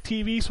better on my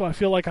TV, so I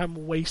feel like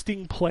I'm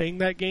wasting playing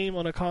that game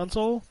on a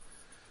console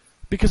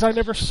because I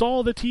never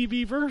saw the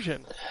TV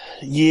version.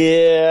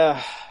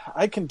 Yeah,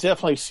 I can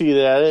definitely see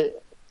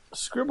that.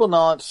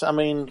 Scribblenauts, I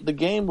mean, the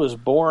game was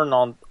born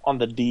on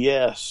the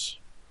DS.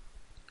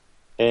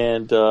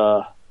 And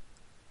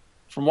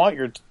from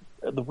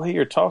the way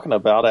you're talking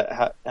about it,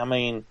 I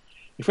mean,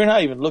 if you're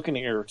not even looking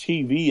at your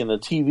TV and the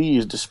TV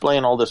is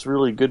displaying all this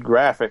really good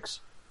graphics,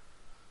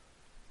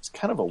 it's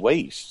kind of a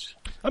waste.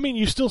 I mean,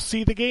 you still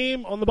see the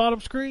game on the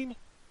bottom screen.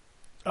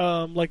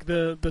 Like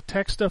the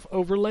tech stuff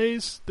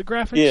overlays the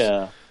graphics.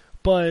 Yeah.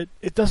 But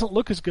it doesn't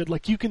look as good.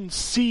 Like, you can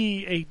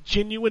see a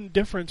genuine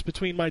difference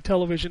between my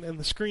television and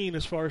the screen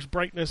as far as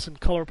brightness and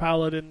color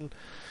palette. And,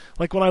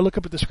 like, when I look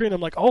up at the screen,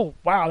 I'm like, oh,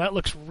 wow, that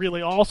looks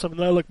really awesome. And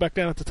then I look back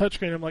down at the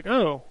touchscreen, I'm like,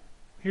 oh,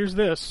 here's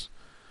this.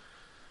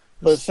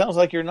 But it sounds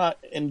like you're not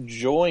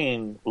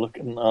enjoying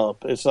looking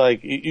up. It's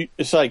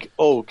like,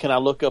 oh, can I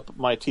look up at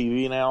my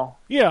TV now?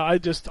 Yeah, I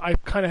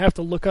kind of have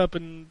to look up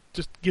and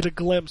just get a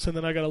glimpse, and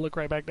then I got to look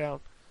right back down.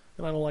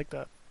 And I don't like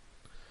that.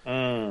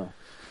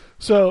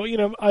 So,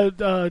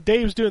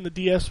 Dave's doing the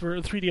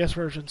 3DS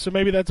version, so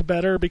maybe that's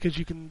better because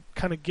you can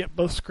kind of get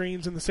both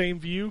screens in the same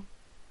view.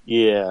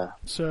 Yeah.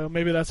 So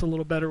maybe that's a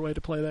little better way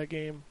to play that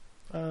game.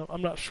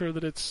 I'm not sure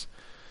that it's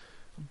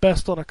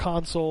best on a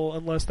console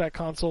unless that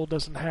console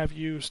doesn't have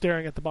you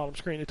staring at the bottom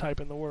screen to type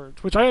in the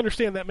words, which I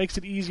understand that makes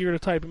it easier to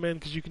type them in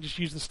because you can just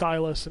use the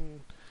stylus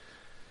and,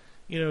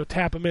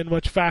 tap them in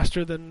much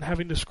faster than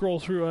having to scroll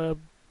through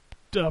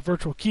a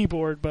virtual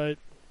keyboard, but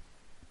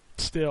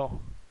still.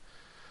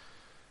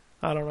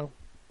 I don't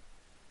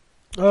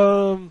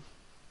know.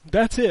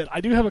 That's it.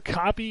 I do have a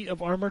copy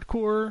of Armored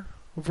Core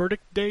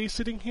Verdict Day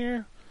sitting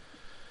here.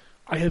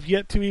 I have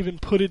yet to even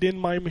put it in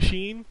my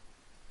machine.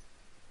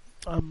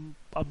 I'm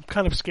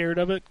kind of scared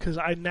of it because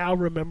I now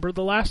remember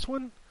the last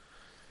one.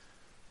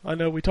 I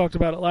know we talked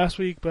about it last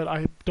week, but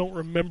I don't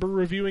remember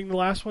reviewing the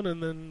last one,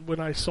 and then when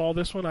I saw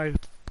this one, I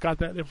got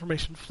that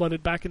information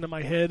flooded back into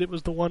my head. It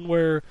was the one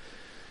where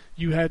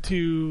you had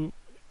to...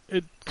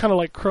 It kind of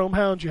like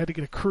Chromehound, you had to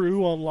get a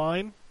crew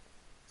online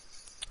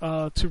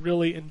to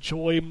really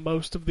enjoy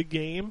most of the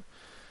game.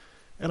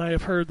 And I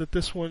have heard that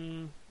this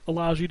one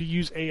allows you to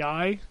use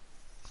AI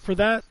for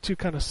that to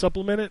kind of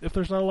supplement it if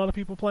there's not a lot of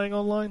people playing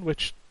online,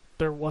 which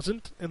there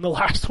wasn't in the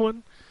last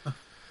one.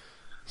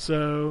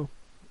 So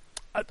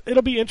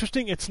it'll be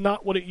interesting. It's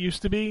not what it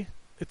used to be.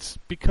 It's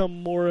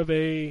become more of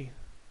a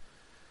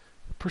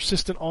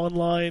persistent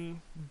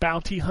online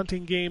bounty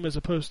hunting game as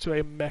opposed to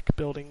a mech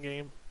building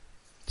game.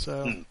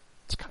 So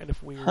it's kind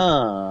of weird.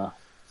 Huh.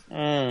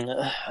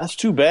 That's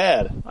too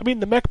bad. I mean,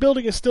 the mech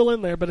building is still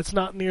in there, but it's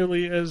not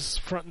nearly as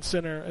front and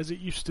center as it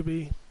used to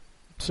be.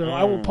 So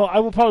I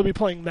will probably be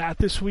playing that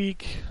this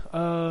week.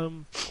 I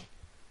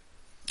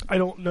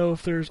don't know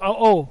if there's...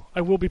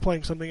 I will be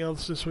playing something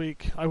else this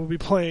week. I will be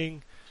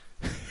playing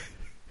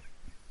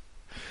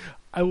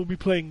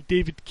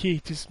David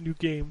Cage's new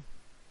game.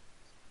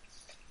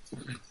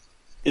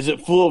 Is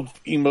it full of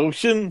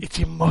emotion? It's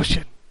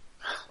emotion.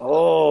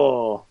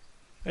 Oh.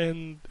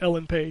 And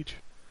Ellen Page.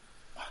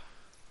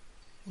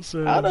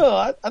 So, I don't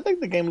know. I think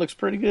the game looks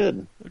pretty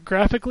good.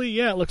 Graphically,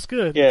 yeah, it looks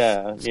good.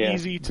 Yeah, It's yeah,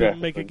 easy to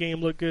graphically. make a game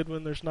look good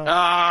when there's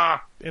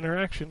not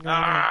interaction going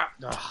on.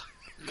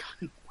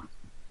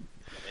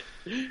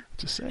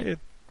 Just saying.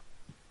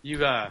 You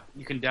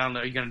can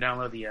download. You're gonna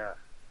download the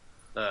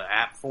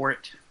app for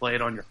it. Play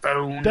it on your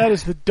phone. That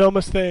is the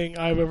dumbest thing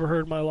I've ever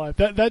heard in my life.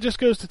 That just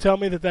goes to tell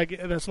me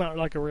that's not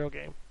like a real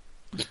game.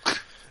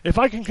 If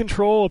I can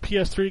control a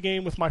PS3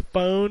 game with my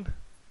phone,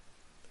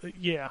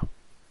 yeah.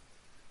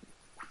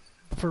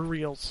 For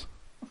reals.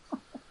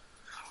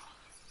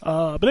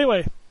 But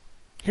anyway,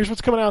 here's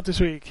what's coming out this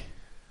week.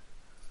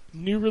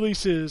 New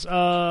releases.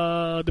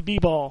 The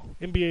B-Ball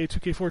NBA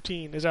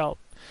 2K14 is out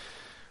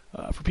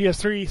for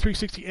PS3,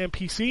 360, and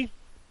PC.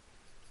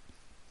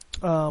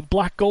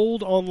 Black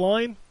Gold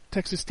Online,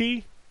 Texas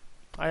T.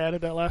 I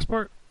added that last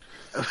part.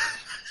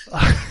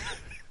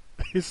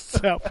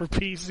 It's out for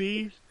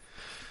PC.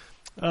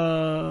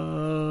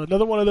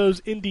 Another one of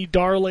those indie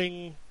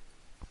darling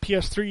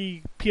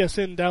PS3,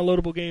 PSN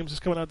downloadable games is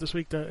coming out this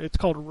week. It's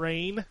called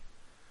Rain.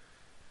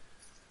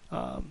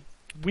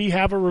 We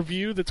have a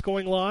review that's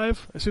going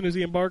live as soon as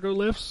the embargo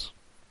lifts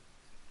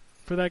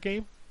for that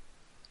game.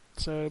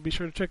 So be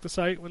sure to check the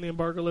site when the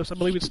embargo lifts. I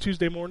believe it's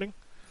Tuesday morning.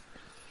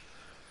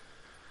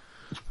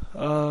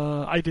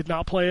 I did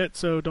not play it,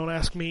 so don't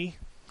ask me.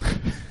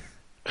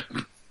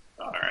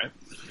 Alright.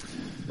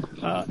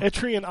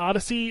 Etrian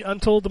Odyssey,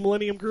 Untold the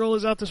Millennium Girl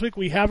is out this week.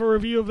 We have a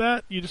review of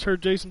that. You just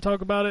heard Jason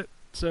talk about it.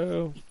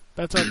 So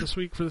that's out this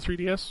week for the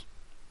 3DS.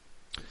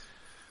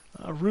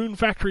 Rune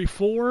Factory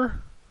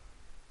 4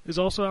 is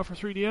also out for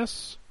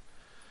 3DS.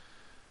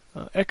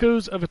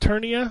 Echoes of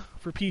Eternia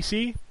for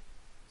PC.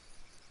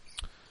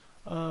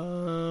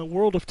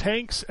 World of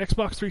Tanks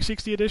Xbox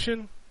 360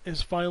 edition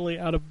is finally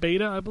out of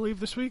beta, I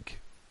believe, this week.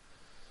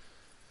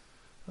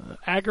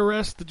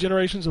 Agarest, The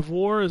Generations of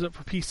War is up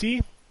for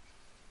PC.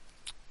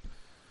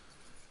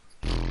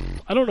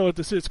 I don't know what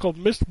this is. It's called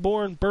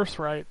Mistborn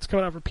Birthright. It's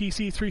coming out for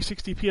PC,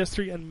 360,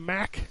 PS3, and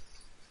Mac.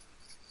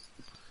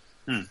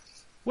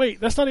 Wait,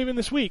 that's not even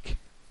this week.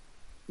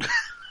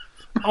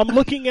 I'm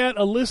looking at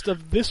a list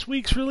of this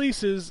week's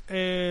releases,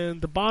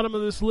 and the bottom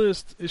of this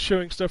list is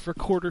showing stuff for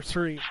quarter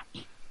 3.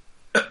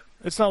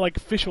 It's not like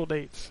official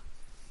dates.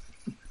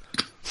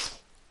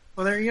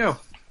 Well, there you go.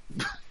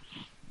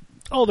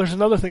 Oh, there's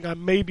another thing I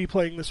may be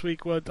playing this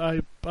week.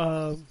 I've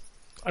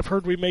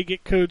heard we may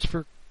get codes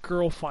for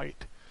Girl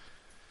Fight,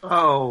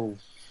 Oh.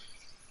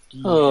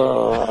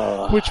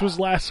 which was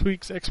last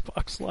week's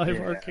Xbox Live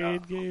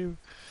Arcade game,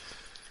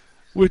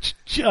 which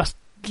just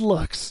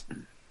looks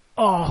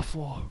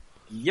awful.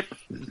 Yep.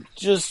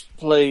 Just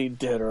play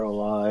Dead or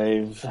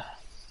Alive.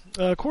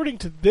 According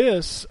to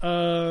this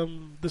other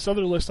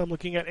list I'm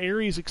looking at,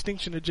 Ares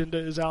Extinction Agenda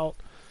is out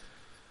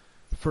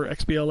for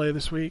XBLA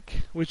this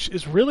week, which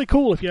is really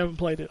cool if you haven't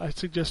played it. I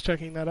suggest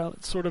checking that out.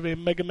 It's sort of a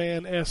Mega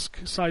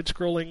Man-esque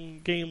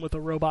side-scrolling game with a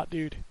robot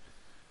dude.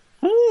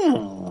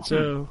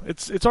 So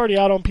it's already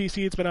out on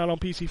PC. It's been out on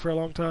PC for a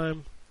long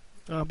time,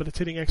 but it's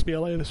hitting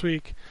XBLA this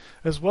week,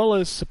 as well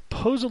as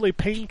supposedly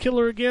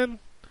Painkiller again.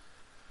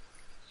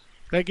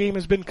 That game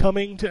has been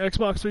coming to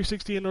Xbox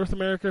 360 in North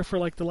America for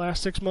like the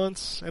last 6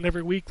 months, and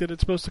every week that it's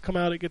supposed to come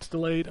out, it gets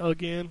delayed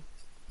again.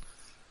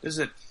 Does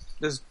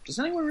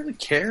anyone really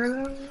care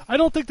though? I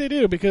don't think they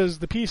do, because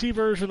the PC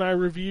version I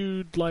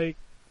reviewed like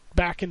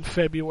back in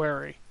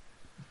February,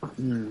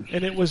 and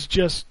it was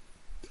just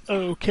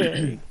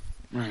okay.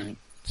 Right.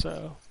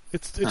 So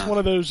it's one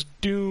of those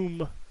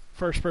Doom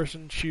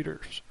first-person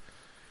shooters.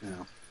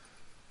 Yeah.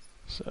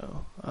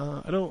 So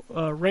I don't.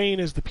 Rain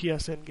is the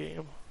PSN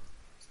game.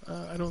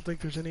 I don't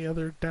think there's any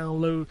other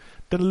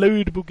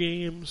downloadable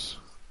games.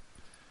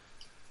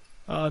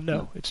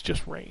 No, it's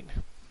just Rain.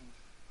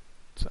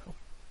 So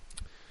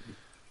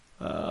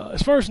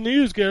as far as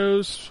news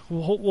goes,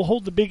 we'll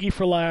hold the biggie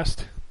for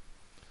last.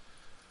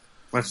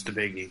 What's the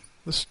biggie?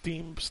 The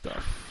Steam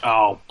stuff.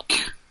 Oh,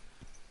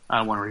 I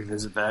don't want to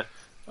revisit that.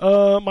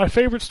 My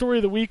favorite story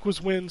of the week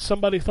was when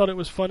somebody thought it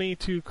was funny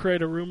to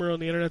create a rumor on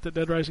the internet that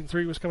Dead Rising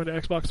 3 was coming to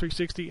Xbox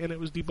 360, and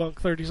it was debunked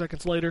 30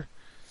 seconds later.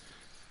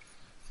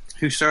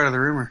 Who started the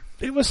rumor?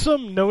 It was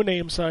some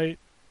no-name site,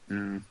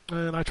 Mm.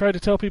 and I tried to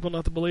tell people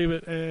not to believe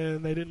it,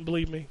 and they didn't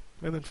believe me.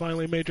 And then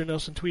finally Major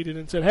Nelson tweeted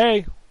and said,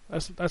 "Hey,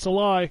 that's a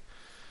lie."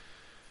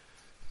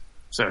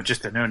 So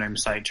just a no-name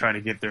site trying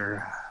to get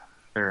their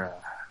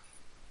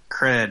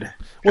cred.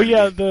 Well,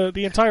 yeah,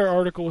 the entire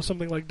article was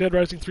something like Dead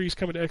Rising 3 is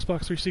coming to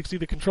Xbox 360,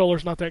 the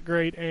controller's not that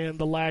great, and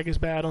the lag is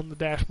bad on the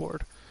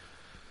dashboard.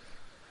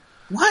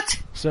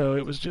 What? So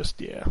it was just,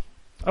 yeah.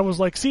 I was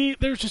like, see,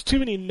 there's just too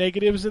many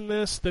negatives in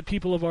this that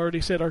people have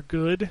already said are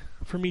good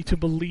for me to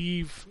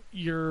believe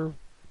your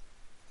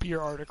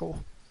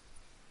article.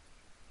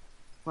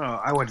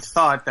 Well, I would have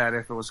thought that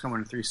if it was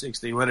coming to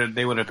 360,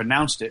 they would have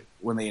announced it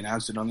when they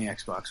announced it on the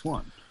Xbox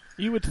One.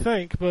 You would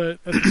think, but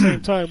at the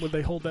same time, would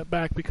they hold that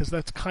back because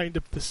that's kind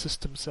of the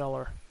system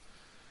seller?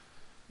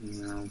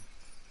 No.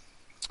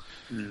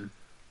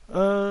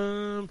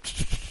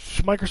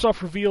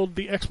 Microsoft revealed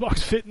the Xbox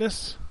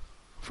Fitness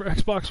for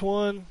Xbox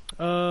One,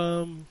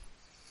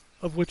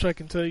 of which I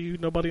can tell you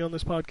nobody on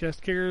this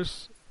podcast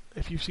cares.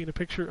 If you've seen a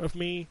picture of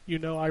me, you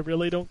know I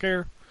really don't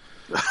care.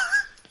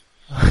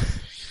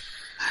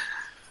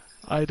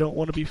 I don't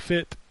want to be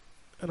fit,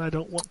 and I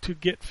don't want to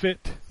get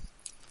fit.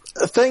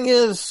 The thing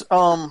is,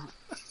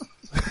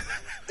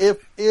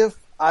 if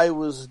I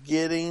was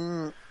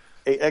getting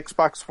a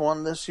Xbox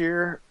One this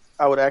year,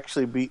 I would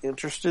actually be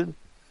interested.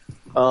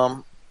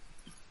 I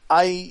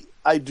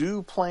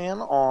do plan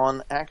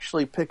on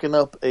actually picking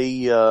up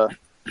a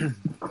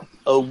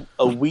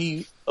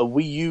Wii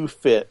U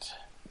Fit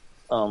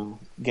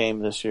game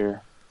this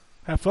year.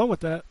 Have fun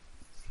with that.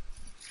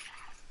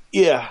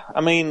 Yeah,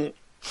 I mean,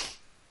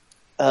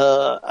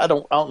 I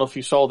don't know if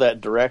you saw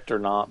that direct or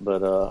not,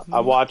 but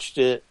I watched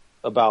it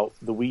about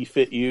the Wii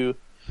Fit U,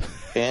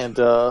 and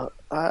I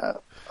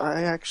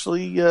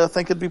actually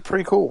think it'd be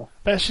pretty cool.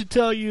 That should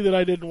tell you that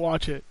I didn't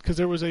watch it because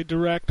there was a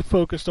direct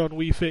focused on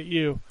Wii Fit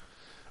U,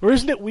 or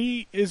isn't it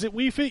Wii? Is it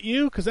Wii Fit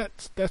U? Because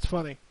that's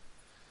funny.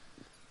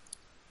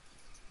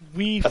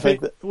 Wii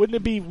Fit, wouldn't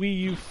it be Wii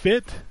U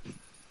Fit?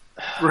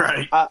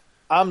 Right.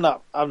 I'm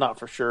not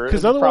for sure.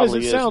 Because otherwise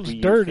probably it sounds Wii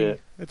U dirty.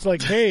 Fit. It's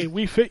like, hey,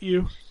 we fit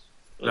you.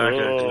 Like a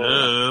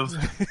glove.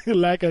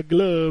 Like a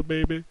glove,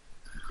 baby.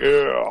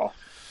 Yeah.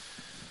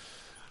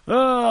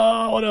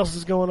 What else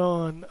is going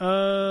on?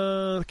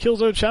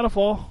 Killzone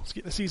Shadowfall is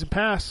getting a season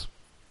pass.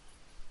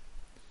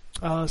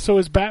 So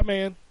is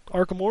Batman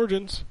Arkham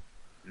Origins.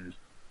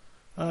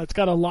 It's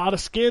got a lot of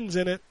skins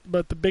in it,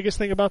 but the biggest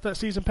thing about that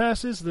season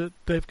pass is that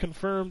they've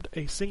confirmed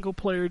a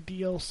single-player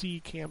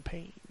DLC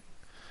campaign.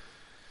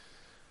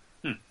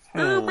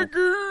 Oh my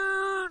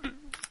god!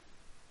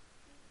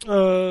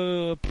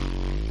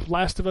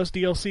 Last of Us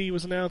DLC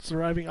was announced,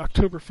 arriving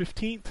October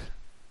 15th.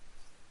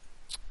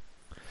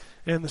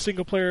 And the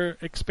single-player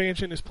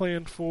expansion is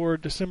planned for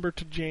December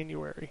to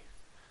January.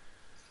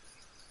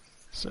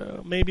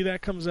 So maybe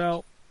that comes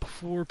out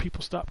before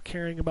people stop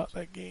caring about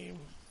that game.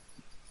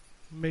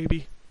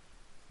 Maybe.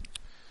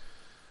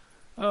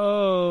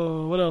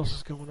 Oh, what else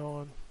is going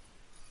on?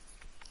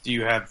 Do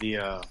you have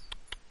the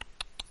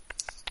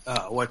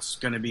what's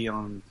going to be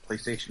on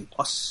PlayStation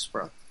Plus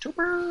for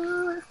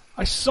October?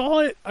 I saw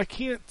it. I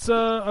can't.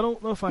 I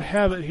don't know if I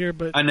have it here,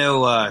 but I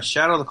know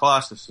Shadow of the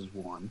Colossus is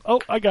one. oh,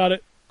 I got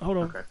it. Hold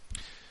on. Okay.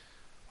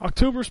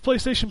 October's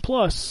PlayStation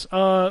Plus.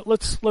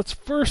 Let's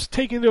first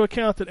take into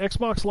account that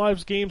Xbox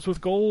Live's games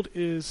with gold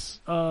is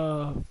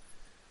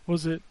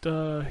was it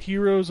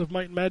Heroes of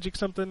Might and Magic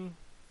something?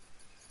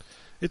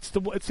 It's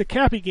the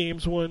Cappy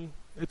Games one.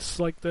 It's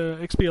like the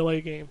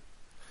XBLA game.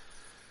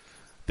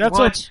 That's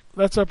What? up.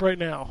 That's up right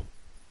now.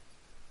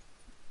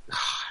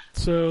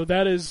 So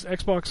that is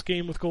Xbox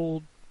game with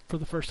gold for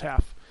the first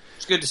half.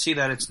 It's good to see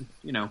that it's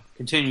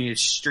continuing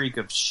its streak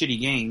of shitty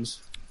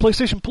games.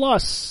 PlayStation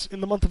Plus,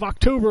 in the month of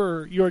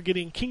October, you are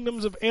getting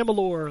Kingdoms of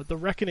Amalur, The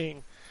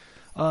Reckoning,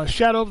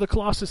 Shadow of the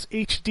Colossus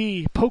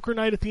HD, Poker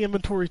Night at the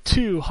Inventory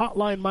 2,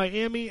 Hotline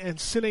Miami, and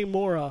Cine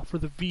Mora for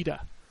the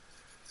Vita.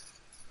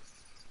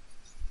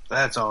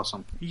 That's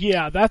awesome.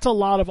 Yeah, that's a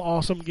lot of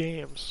awesome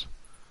games.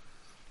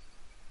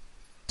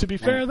 To be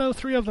fair, though,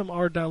 3 of them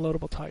are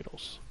downloadable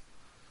titles.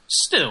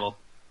 Still,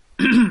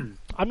 I'm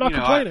not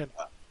complaining.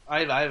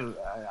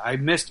 I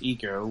missed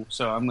Eco,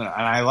 so and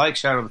I like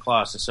Shadow of the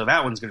Colossus, so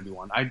that one's gonna be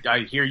one. I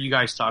hear you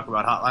guys talk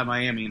about Hotline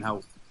Miami and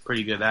how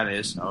pretty good that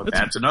is. Oh,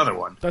 that's another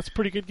one. That's a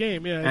pretty good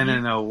game, yeah. And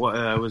then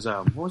what was the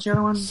other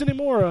one? Cine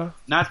Mora,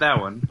 Not that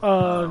one.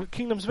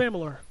 Kingdoms of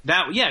Amalur.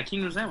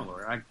 Kingdoms of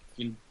Amalur. I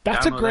can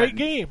That's a download great that.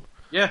 game.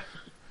 Yeah.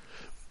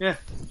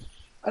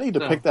 I need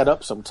to pick that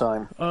up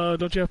sometime.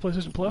 Don't you have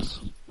PlayStation Plus?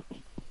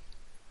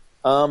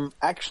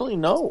 Actually,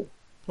 no.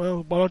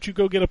 Well, why don't you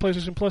go get a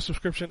PlayStation Plus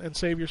subscription and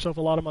save yourself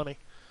a lot of money?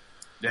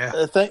 Yeah.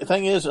 The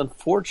thing is,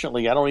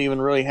 unfortunately, I don't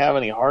even really have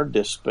any hard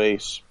disk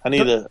space. I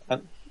need to.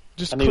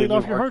 Just I need clean a new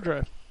off your hard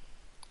drive.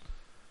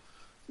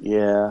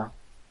 Yeah.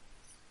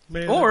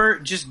 Man, Or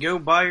just go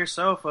buy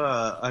yourself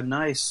a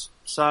nice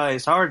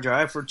size hard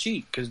drive for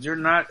cheap because they're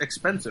not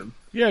expensive.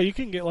 yeah, you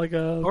can get like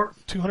a Or-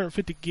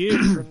 250 gig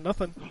for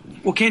nothing.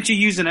 Well, can't you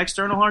use an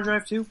external hard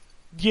drive too?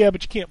 Yeah,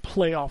 but you can't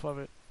play off of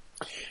it.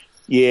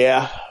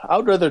 Yeah. I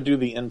would rather do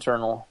the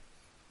internal.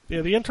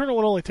 Yeah, the internal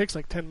one only takes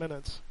like 10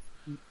 minutes.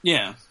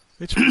 Yeah.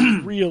 It's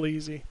real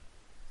easy.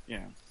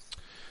 Yeah.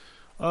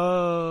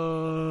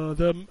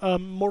 The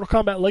Mortal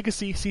Kombat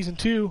Legacy Season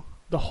 2,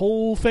 the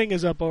whole thing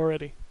is up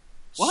already.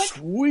 What?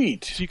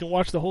 Sweet. So you can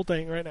watch the whole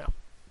thing right now.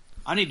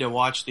 I need to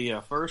watch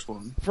the first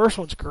one. First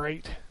one's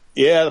great.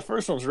 Yeah, the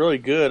first one's really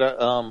good.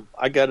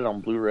 I got it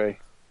on Blu-ray.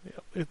 Yeah,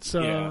 it's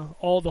Yeah.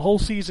 the whole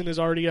season is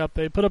already up.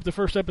 They put up the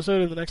first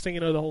episode, and the next thing you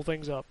know, the whole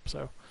thing's up.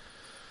 So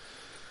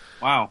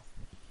Wow.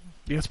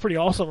 yeah, it's pretty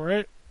awesome,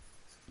 right?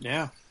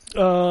 Yeah.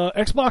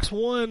 Xbox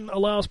One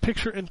allows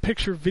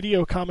picture-in-picture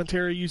video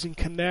commentary using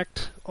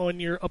Kinect on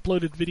your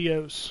uploaded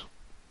videos.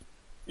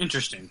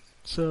 Interesting.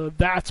 So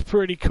that's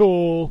pretty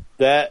cool.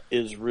 That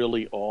is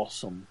really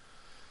awesome.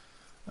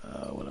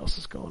 What else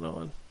is going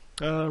on?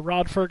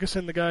 Rod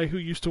Ferguson, the guy who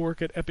used to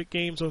work at Epic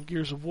Games on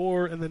Gears of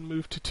War and then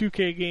moved to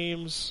 2K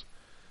Games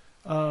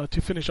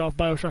to finish off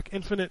BioShock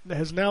Infinite,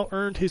 has now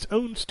earned his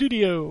own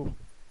studio.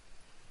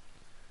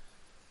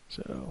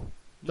 So,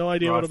 no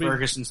idea what Rod it'll be.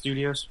 Ferguson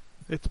Studios.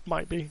 It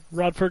might be.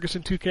 Rod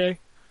Ferguson 2K.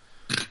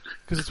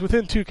 Because it's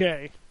within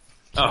 2K.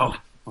 Oh.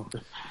 Okay.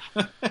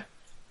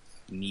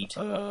 Neat.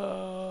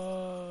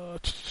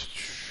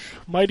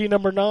 Mighty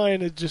Number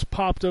 9 has just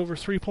popped over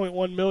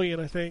 3.1 million,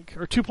 I think.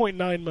 Or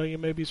 2.9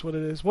 million, maybe is what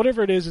it is.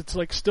 Whatever it is, it's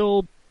like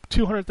still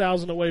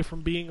 200,000 away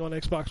from being on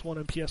Xbox One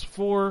and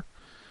PS4.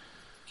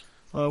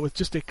 With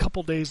just a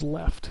couple days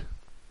left.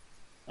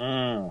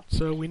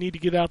 So we need to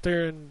get out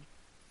there and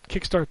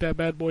kickstart that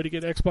bad boy to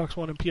get Xbox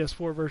One and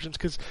PS4 versions.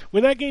 Because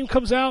when that game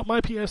comes out, my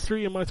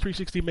PS3 and my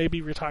 360 may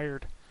be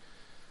retired.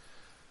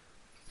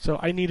 So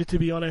I need it to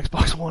be on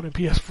Xbox One and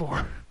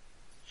PS4.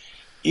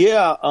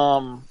 Yeah,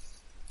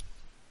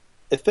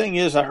 the thing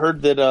is, I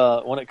heard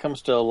that when it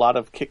comes to a lot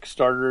of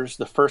Kickstarters,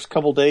 the first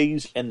couple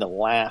days and the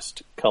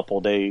last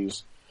couple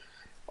days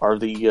are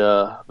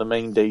the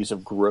main days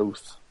of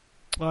growth.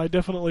 I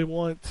definitely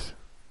want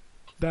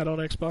that on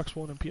Xbox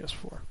One and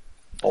PS4.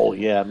 Oh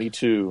yeah, me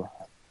too.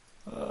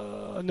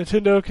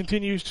 Nintendo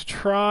continues to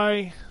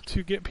try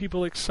to get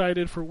people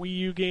excited for Wii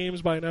U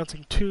games by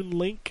announcing Toon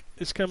Link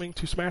is coming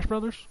to Smash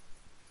Brothers.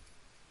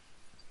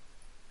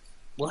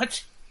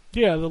 What?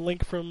 Yeah, the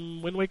Link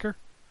from Wind Waker.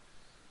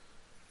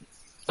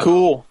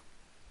 Cool.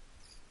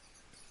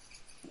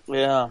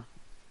 Yeah.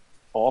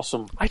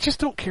 Awesome. I just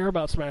don't care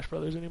about Smash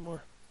Brothers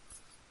anymore.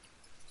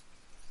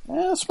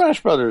 Yeah,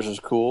 Smash Brothers is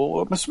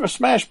cool.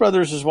 Smash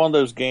Brothers is one of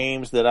those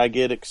games that I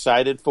get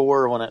excited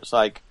for when it's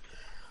like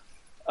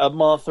a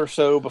month or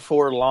so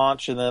before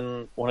launch, and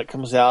then when it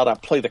comes out, I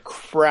play the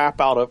crap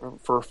out of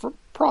it for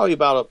probably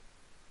about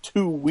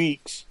 2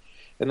 weeks,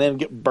 and then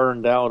get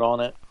burned out on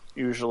it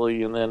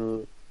usually, and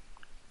then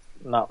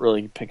not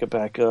really pick it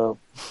back up.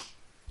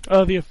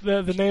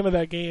 The name of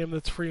that game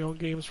that's free on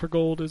Games for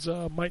Gold is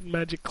Might and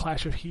Magic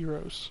Clash of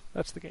Heroes.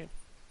 That's the game.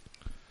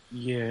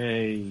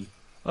 Yay.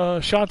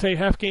 Shantae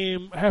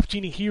Half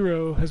Genie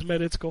Hero has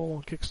met its goal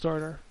on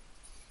Kickstarter.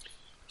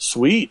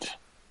 Sweet.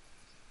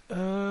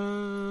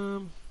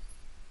 Not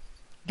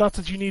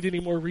that you need any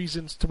more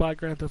reasons to buy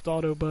Grand Theft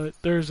Auto, but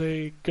there's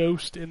a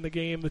ghost in the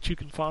game that you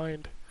can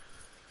find.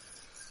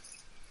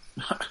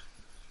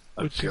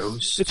 A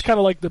ghost? It's kind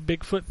of like the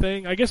Bigfoot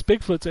thing. I guess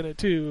Bigfoot's in it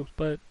too,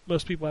 but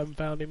most people haven't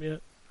found him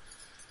yet.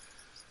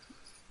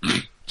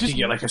 Do you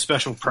get like a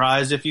special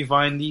prize if you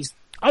find these?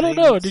 I don't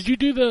know. Did you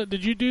do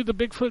the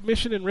Bigfoot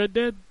mission in Red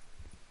Dead?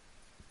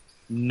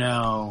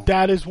 No.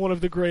 That is one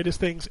of the greatest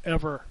things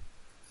ever.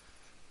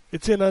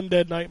 It's in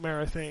Undead Nightmare,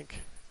 I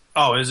think.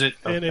 Oh, is it?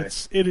 Okay. And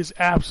it is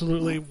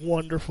absolutely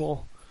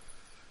wonderful.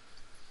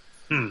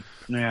 Yeah,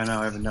 no,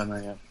 I haven't done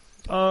that yet.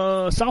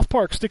 South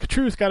Park Stick of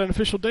Truth got an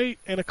official date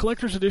and a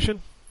collector's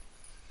edition.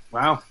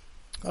 Wow.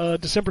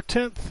 December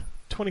 10th,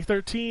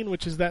 2013,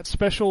 which is that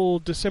special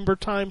December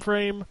time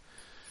frame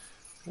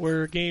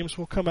where games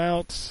will come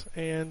out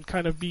and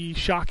kind of be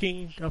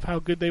shocking of how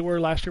good they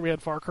were. Last year we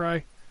had Far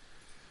Cry.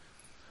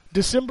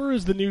 December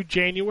is the new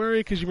January,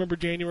 because you remember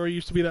January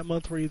used to be that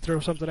month where you'd throw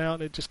something out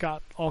and it just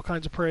got all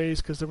kinds of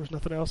praise because there was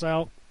nothing else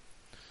out.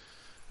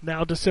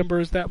 Now December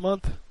is that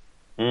month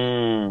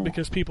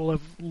because people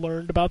have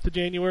learned about the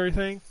January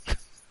thing.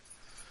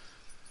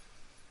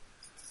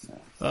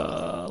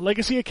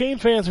 Legacy of Kain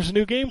fans, there's a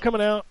new game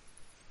coming out.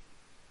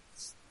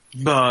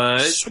 But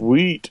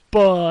Sweet.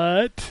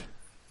 But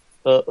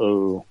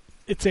Uh-oh.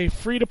 it's a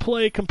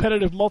free-to-play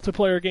competitive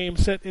multiplayer game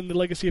set in the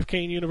Legacy of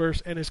Kain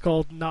universe and is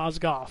called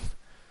Nosgoth.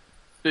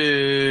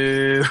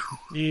 boo.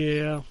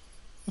 Yeah.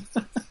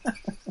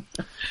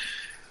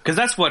 Because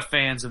that's what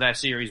fans of that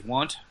series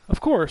want. Of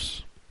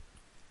course.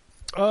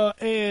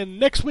 And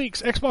next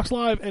week's Xbox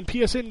Live and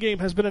PSN game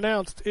has been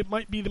announced. It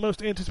might be the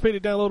most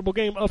anticipated downloadable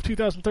game of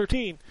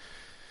 2013.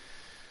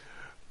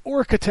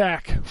 Orc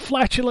Attack,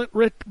 Flatulent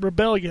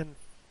Rebellion.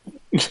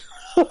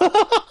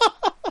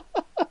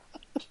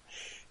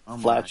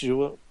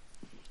 Flatulent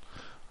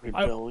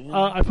Rebellion.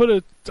 I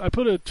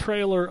put a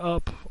trailer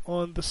up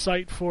on the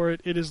site for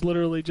it. It is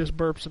literally just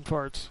burps and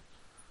farts.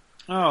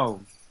 Oh,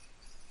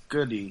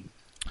 goody.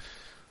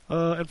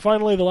 And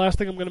finally, the last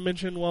thing I'm going to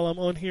mention while I'm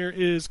on here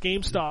is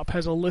GameStop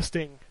has a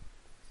listing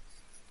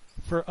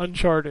for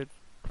Uncharted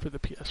for the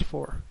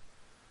PS4.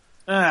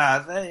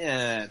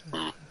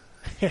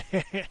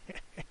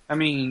 I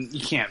mean,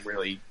 you can't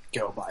really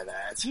go by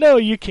that. No,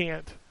 you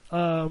can't.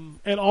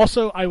 And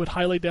also, I would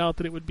highly doubt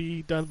that it would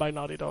be done by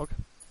Naughty Dog,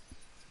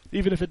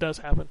 even if it does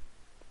happen.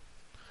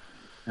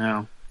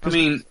 No. I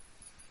mean,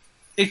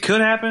 it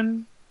could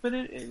happen, but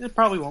it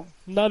probably won't.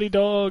 Naughty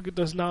Dog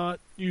does not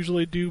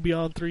usually do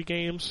beyond 3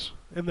 games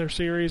in their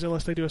series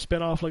unless they do a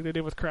spin-off like they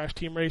did with Crash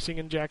Team Racing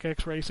and Jack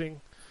X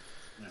Racing.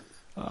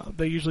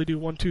 They usually do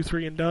 1, 2,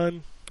 3 and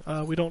done.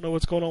 We don't know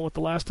what's going on with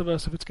The Last of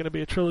Us, if it's going to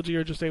be a trilogy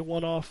or just a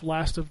one-off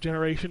last of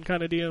generation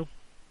kind of deal.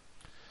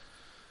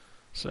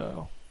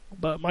 So,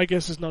 but my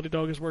guess is Naughty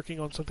Dog is working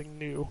on something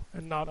new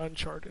and not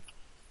Uncharted.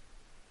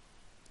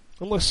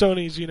 Unless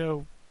Sony's,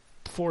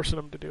 forcing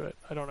them to do it.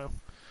 I don't know.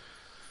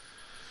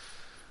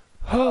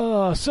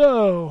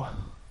 So,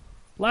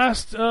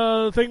 last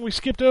thing we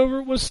skipped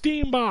over was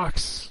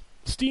Steambox.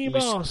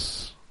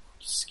 Steamos.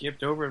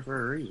 Skipped over it for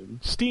a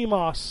reason.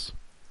 Steamos.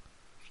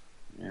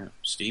 Yeah,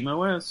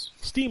 SteamOS.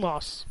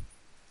 Steamos.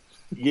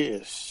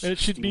 Yes. And it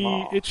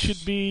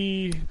should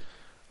be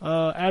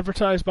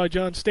advertised by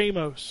John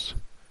Stamos.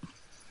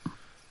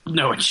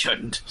 No, it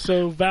shouldn't.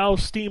 So Valve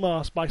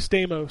Steamos by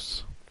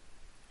Stamos.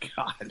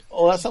 God.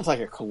 Oh, that sounds like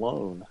a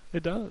cologne.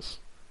 It does.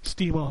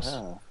 Steamos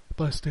Yeah.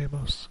 by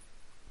Stamos.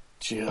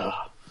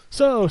 Yeah.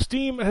 So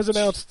Steam has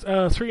announced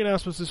 3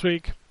 announcements this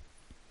week.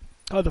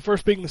 The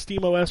first being the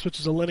SteamOS, which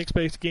is a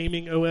Linux-based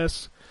gaming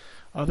OS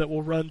that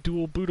will run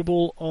dual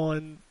bootable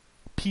on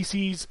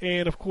PCs,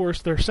 and of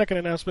course their second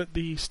announcement,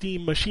 the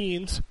Steam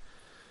Machines,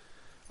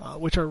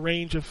 which are a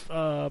range of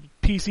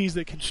PCs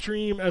that can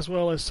stream as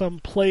well as some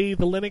play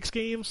the Linux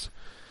games.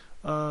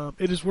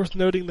 It is worth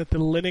noting that the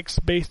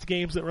Linux-based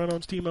games that run on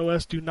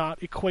SteamOS do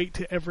not equate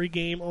to every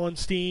game on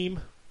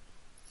Steam.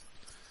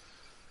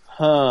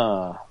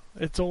 Huh.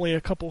 It's only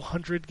a couple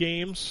hundred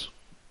games.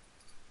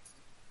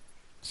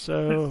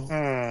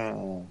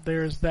 So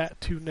there's that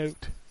to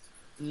note.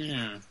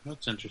 Yeah,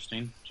 that's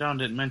interesting. John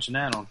didn't mention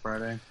that on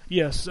Friday.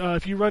 Yes,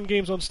 if you run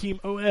games on Steam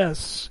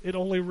OS, it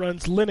only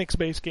runs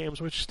Linux-based games,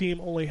 which Steam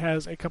only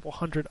has a couple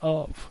hundred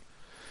of.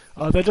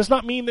 That does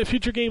not mean that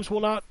future games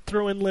will not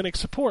throw in Linux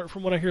support.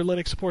 From what I hear,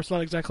 Linux support's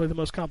not exactly the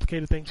most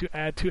complicated thing to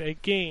add to a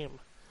game.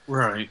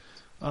 Right.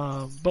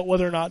 But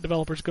whether or not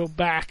developers go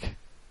back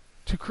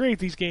to create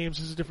these games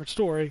is a different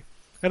story.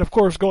 And of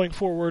course, going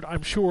forward,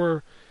 I'm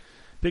sure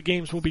that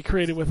games will be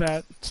created with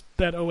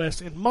that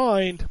OS in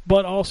mind,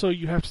 but also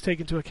you have to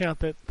take into account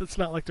that it's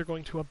not like they're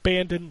going to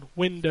abandon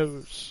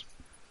Windows.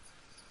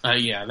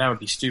 Yeah, that would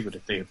be stupid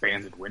if they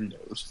abandoned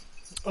Windows.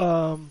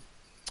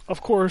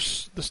 Of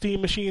course, the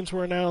Steam machines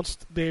were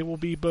announced. They will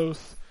be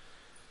both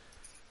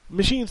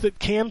machines that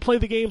can play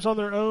the games on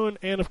their own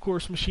and, of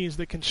course, machines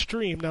that can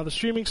stream. Now, the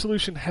streaming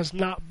solution has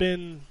not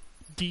been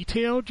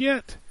detailed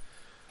yet,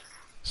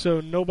 so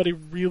nobody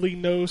really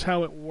knows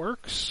how it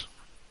works.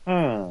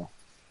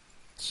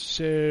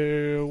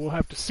 So we'll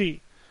have to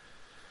see.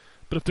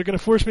 But if they're going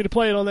to force me to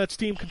play it on that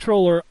Steam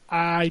controller,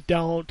 I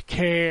don't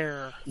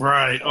care.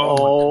 Right.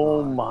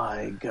 Oh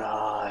my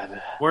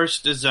god.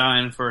 Worst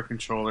design for a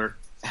controller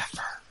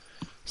ever.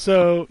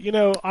 So,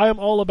 I am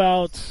all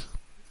about,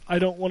 I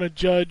don't want to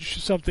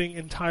judge something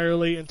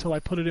entirely until I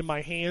put it in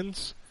my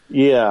hands.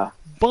 Yeah.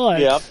 But,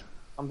 Yep.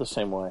 I'm the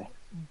same way.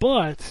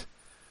 But,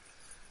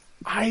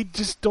 I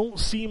just don't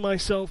see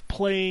myself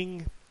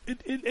playing.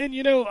 And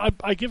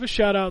I give a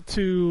shout out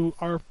to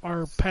our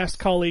past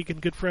colleague and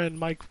good friend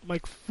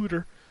Mike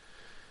Footer,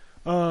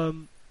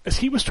 as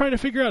he was trying to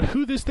figure out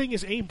who this thing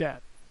is aimed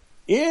at.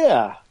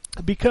 Yeah.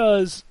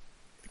 Because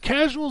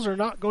casuals are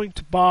not going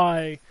to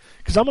buy.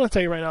 Because I'm going to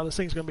tell you right now, this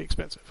thing's going to be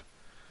expensive.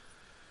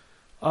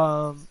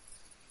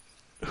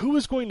 Who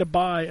is going to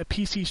buy a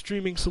PC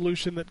streaming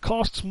solution that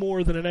costs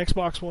more than an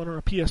Xbox One or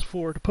a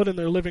PS4 to put in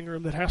their living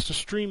room that has to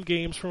stream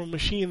games from a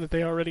machine that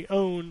they already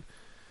own?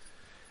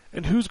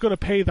 And who's going to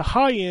pay the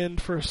high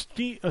end for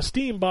a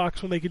Steam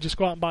box when they could just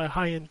go out and buy a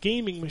high-end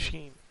gaming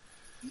machine?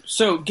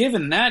 So,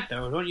 given that,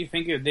 though, don't you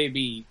think they'd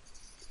be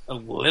a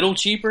little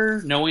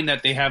cheaper, knowing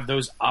that they have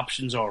those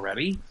options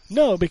already?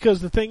 No,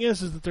 because the thing is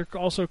that they're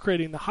also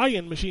creating the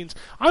high-end machines.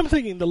 I'm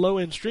thinking the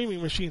low-end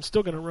streaming machine's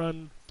still going to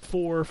run $400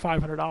 or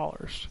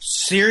 $500.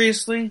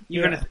 Seriously?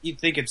 Yeah. You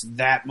think it's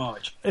that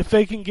much? If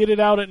they can get it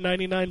out at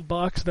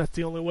 $99, that's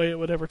the only way it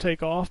would ever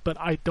take off, but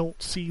I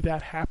don't see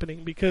that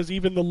happening because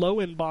even the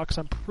low-end box,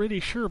 I'm pretty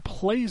sure,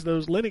 plays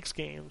those Linux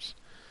games.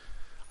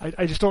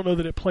 I just don't know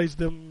that it plays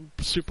them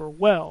super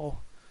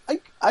well.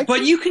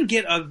 But you can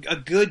get a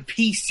good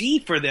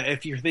PC for that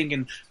if you're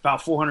thinking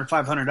about $400,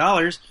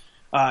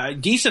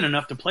 $500. Decent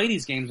enough to play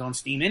these games on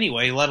Steam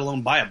anyway, let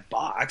alone buy a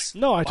box.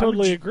 No, I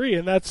totally agree,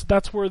 and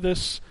that's where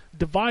this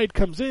divide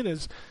comes in.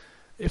 Is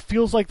it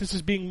feels like this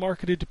is being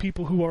marketed to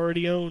people who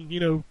already own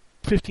 $1,500,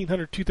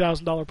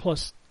 $2,000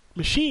 plus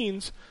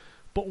machines,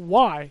 but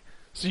why?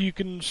 So you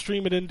can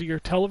stream it into your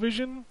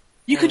television?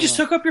 You could just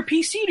hook up your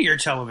PC to your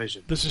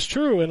television. This is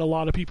true, and a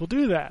lot of people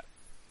do that.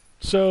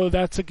 So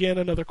that's again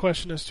another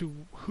question as to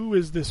who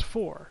is this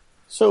for?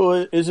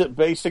 So is it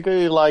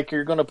basically like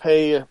you're going to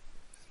pay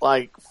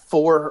like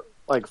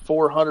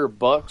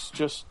 $400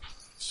 just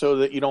so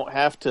that you don't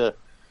have to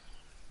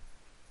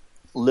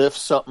lift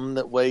something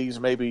that weighs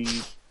maybe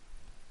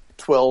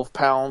 12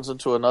 pounds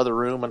into another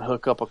room and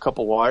hook up a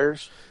couple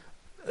wires.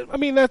 I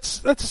mean,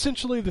 that's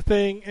essentially the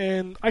thing,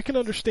 and I can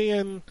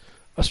understand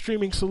a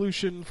streaming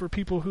solution for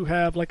people who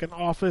have like an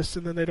office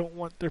and then they don't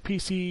want their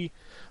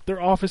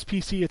office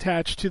PC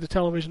attached to the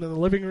television in the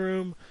living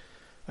room,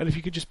 and if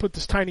you could just put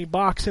this tiny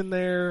box in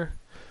there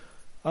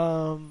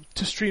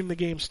to stream the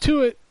games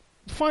to it,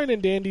 fine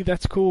and dandy,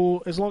 that's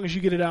cool, as long as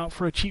you get it out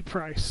for a cheap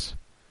price.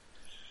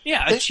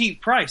 Yeah, a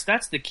cheap price.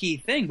 That's the key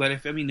thing. But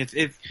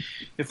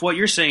if what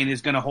you're saying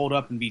is going to hold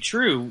up and be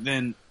true,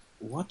 then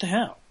what the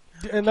hell?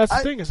 And that's the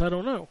thing, is I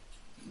don't know.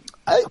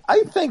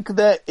 I think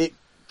that it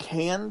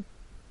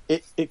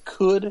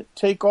could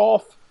take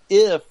off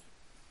if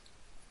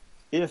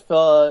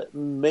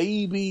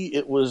maybe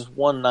it was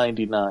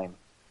 $199.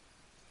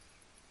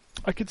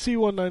 I could see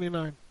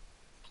 $199.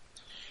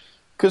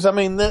 Because I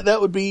mean that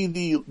would be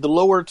the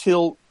lower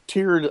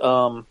tiered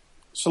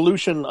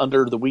solution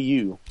under the Wii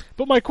U.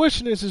 But my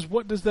question is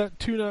what does that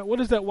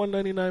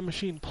 $199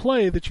 machine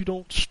play that you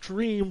don't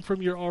stream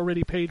from your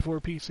already paid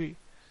for PC?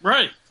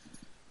 Right.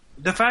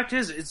 The fact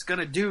is, it's going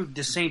to do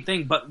the same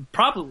thing, but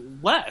probably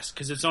less,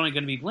 because it's only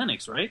going to be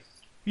Linux, right?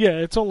 Yeah,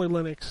 it's only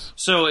Linux.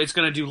 So it's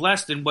going to do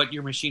less than what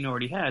your machine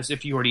already has,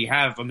 if you already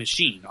have a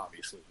machine,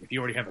 obviously, if you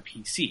already have a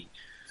PC.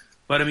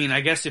 But I mean,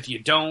 I guess if you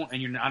don't,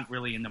 and you're not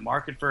really in the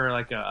market for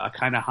like a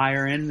kind of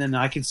higher end, then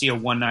I can see a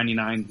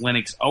 $199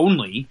 Linux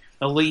only.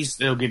 At least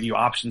they'll give you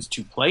options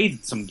to play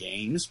some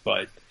games,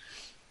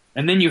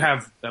 and then you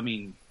have, I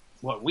mean,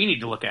 what we need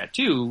to look at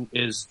too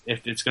is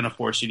if it's going to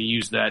force you to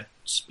use that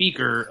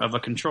speaker of a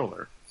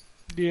controller.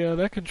 Yeah,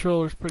 that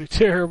controller's pretty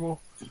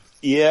terrible.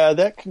 Yeah,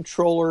 that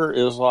controller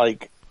is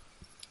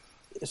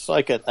it's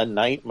like a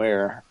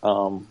nightmare.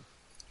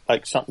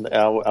 Like something that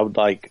I would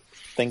like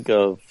think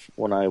of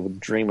when I would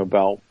dream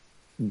about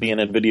being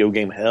in video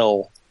game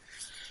hell.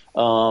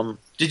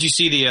 Did you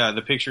see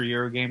the picture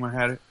Eurogamer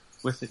had it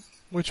with it?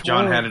 Which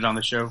John one? had it on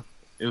the show.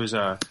 It was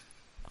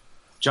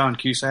John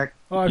Cusack.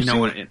 Oh, I've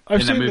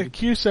seen the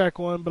Cusack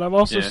one, but I've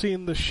also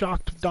seen the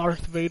shocked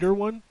Darth Vader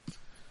one.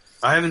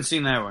 I haven't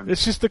seen that one.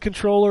 It's just the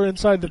controller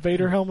inside the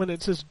Vader helmet.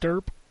 It says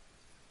derp.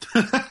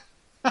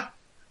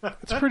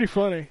 It's pretty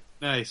funny.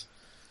 Nice.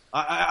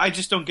 I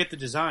just don't get the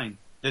design.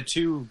 The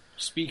two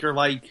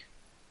speaker-like...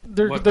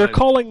 They're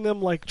calling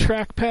them like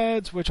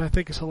trackpads, which I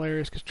think is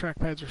hilarious because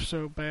trackpads are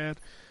so bad.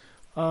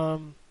 Yeah,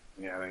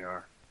 they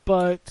are.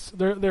 But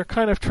they're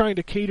kind of trying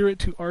to cater it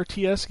to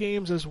RTS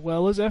games as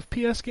well as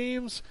FPS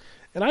games,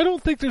 and I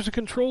don't think there's a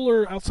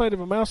controller outside of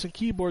a mouse and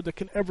keyboard that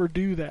can ever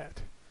do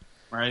that.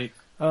 Right.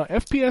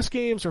 FPS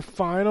games are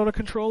fine on a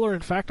controller.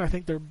 In fact, I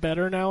think they're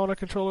better now on a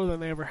controller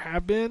than they ever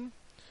have been.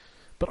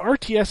 But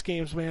RTS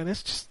games, man,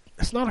 it's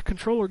not a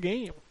controller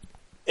game.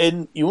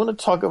 And you want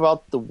to talk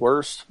about the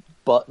worst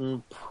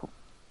button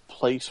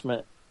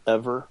placement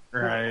ever?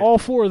 Right. All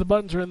four of the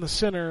buttons are in the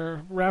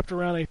center, wrapped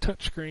around a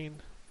touchscreen.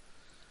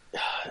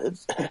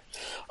 It's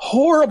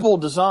horrible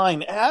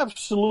design,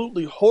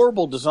 absolutely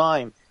horrible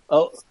design.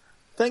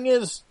 Thing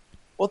is,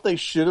 what they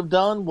should have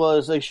done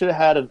was they should have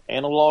had an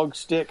analog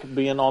stick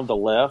being on the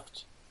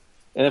left,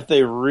 and if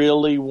they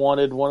really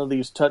wanted one of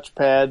these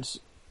touchpads,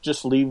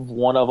 just leave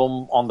one of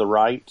them on the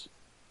right,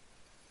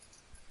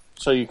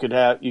 so you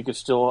could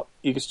still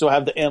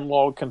have the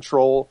analog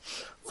control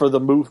for the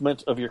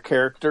movement of your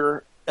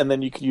character, and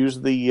then you could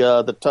use the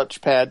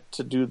touchpad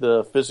to do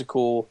the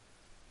physical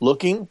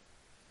looking.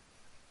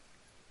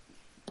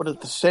 But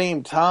at the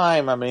same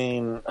time, I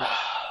mean,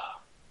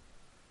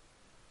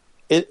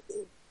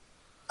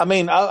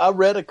 I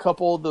read a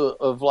couple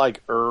of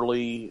like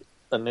early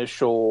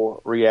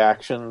initial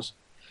reactions,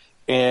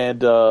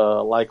 and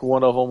like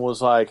one of them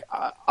was like,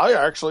 I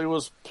actually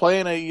was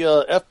playing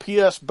a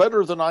FPS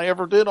better than I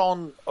ever did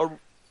on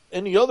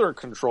any other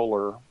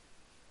controller,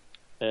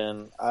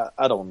 and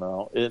I don't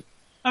know it.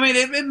 I mean,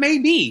 it may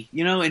be,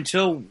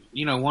 until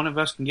one of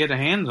us can get a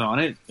hands on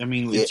it. I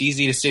mean, it's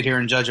easy to sit here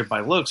and judge it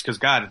by looks because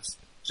God, it's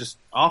just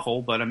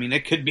awful. But I mean,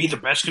 it could be the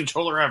best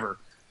controller ever.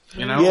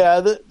 Yeah,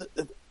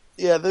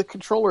 the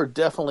controller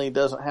definitely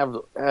doesn't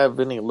have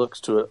any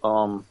looks to it.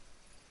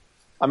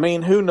 I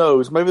mean, who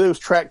knows? Maybe those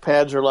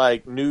trackpads are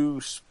like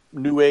new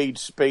age,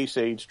 space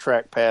age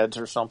trackpads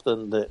or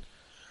something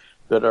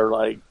that are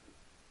like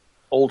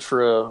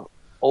ultra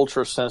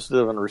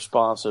sensitive and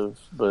responsive.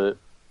 But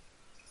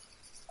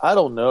I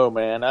don't know,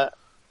 man.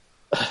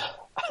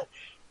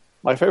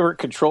 My favorite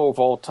controller of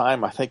all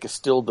time, I think, is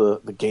still the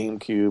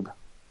GameCube.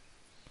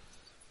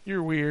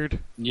 You're weird.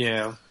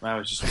 Yeah, that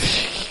was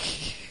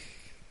just...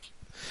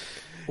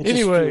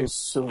 Anyway,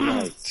 so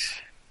right.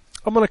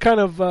 I'm going to kind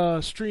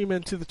of stream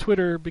into the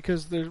Twitter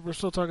because we're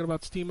still talking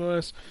about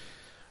SteamOS.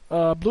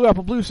 Blue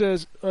Apple Blue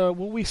says, will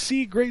we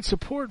see great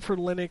support for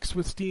Linux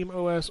with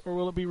SteamOS, or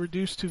will it be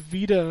reduced to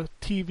Vita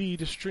TV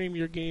to stream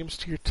your games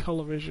to your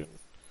television?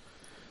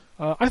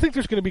 I think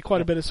there's going to be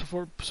quite a bit of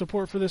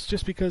support for this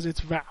just because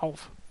it's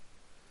Valve.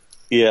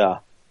 Yeah.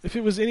 If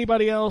it was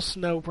anybody else,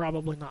 no,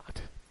 probably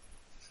not.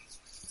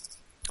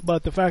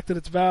 But the fact that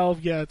it's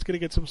Valve, yeah, it's going to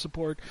get some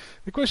support.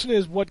 The question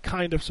is, what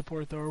kind of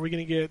support, though? Are we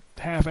going to get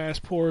half-ass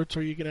ports,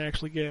 or are you going to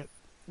actually get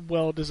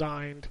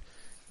well-designed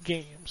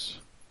games?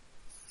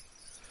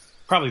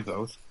 Probably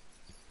both.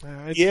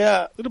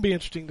 Yeah, It'll be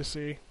interesting to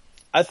see.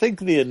 I think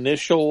the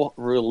initial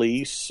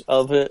release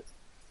of it,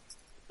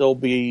 there'll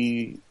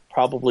be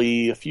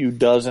probably a few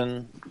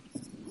dozen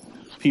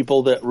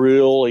people that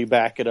really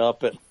back it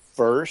up at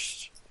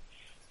first.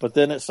 But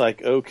then it's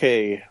like,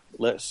 okay,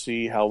 let's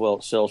see how well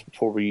it sells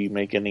before we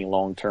make any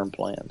long-term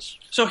plans.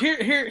 So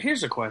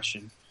here's a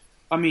question.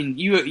 I mean,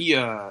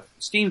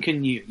 Steam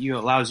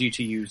allows you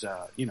to use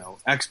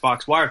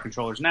Xbox wire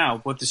controllers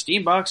now. With the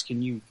Steam box,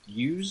 can you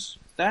use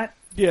that?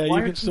 Yeah, you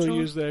wire can still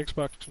controller? use the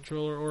Xbox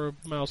controller or a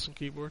mouse and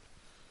keyboard.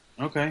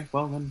 Okay,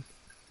 well then.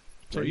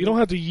 So you don't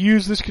have to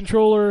use this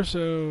controller,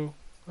 so,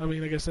 I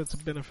mean, I guess that's a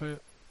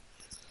benefit.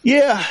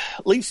 Yeah,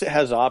 at least it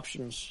has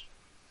options.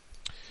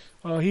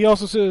 He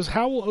also says,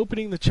 how will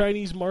opening the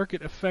Chinese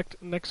market affect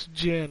next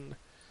gen?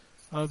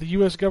 The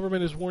U.S.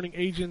 government is warning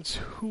agents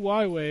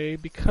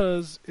Huawei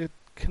because its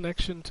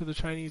connection to the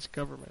Chinese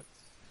government.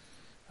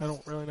 I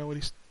don't really know what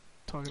he's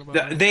talking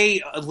about.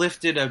 They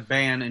lifted a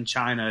ban in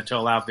China to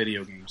allow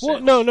video games. Well,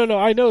 no,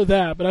 I know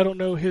that, but I don't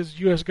know his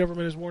U.S.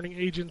 government is warning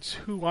agents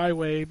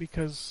Huawei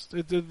because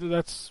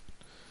that's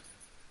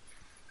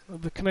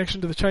the connection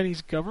to the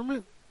Chinese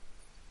government?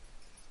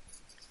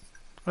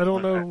 I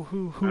don't know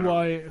who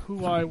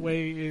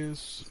Huawei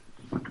is.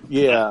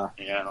 Yeah.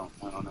 Yeah,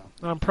 I don't know.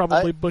 I'm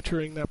probably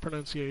butchering that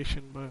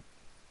pronunciation, but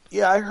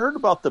Yeah, I heard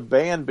about the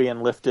ban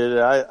being lifted.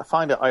 I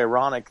find it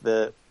ironic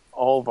that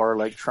all of our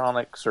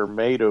electronics are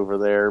made over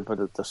there, but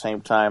at the same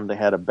time they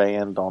had a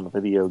ban on the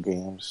video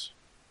games.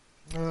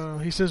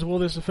 he says, will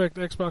this affect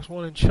Xbox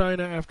One in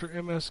China after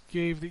MS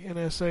gave the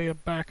NSA a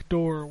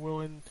backdoor?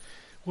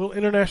 Will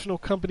international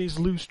companies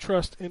lose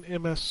trust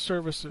in MS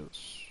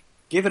services?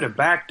 Give it a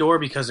back door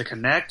because of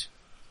Kinect?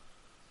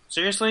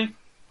 Seriously?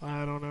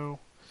 I don't know.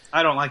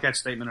 I don't like that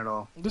statement at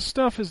all. This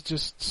stuff is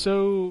just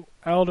so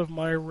out of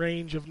my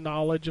range of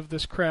knowledge of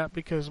this crap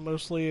because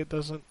mostly it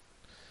doesn't...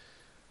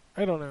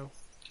 I don't know.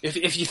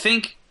 If you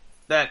think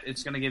that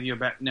it's going to give you a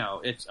back...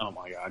 No, it's... Oh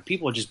my god.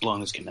 People are just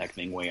blowing this Kinect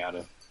thing way out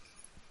of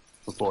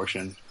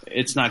proportion.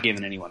 It's not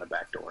giving anyone a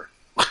back door.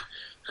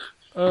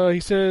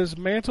 He says,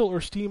 Mantle or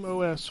Steam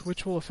OS,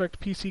 which will affect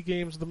PC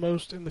games the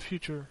most in the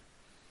future?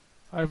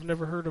 I've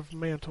never heard of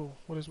Mantle.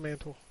 What is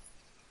Mantle?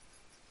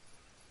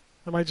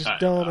 Am I just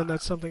dumb and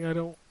that's something I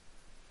don't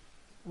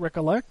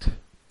recollect?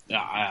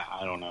 Yeah,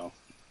 I don't know.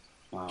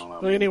 I don't know.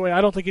 Well, anyway,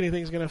 I don't think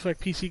anything's going to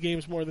affect PC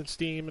games more than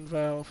Steam and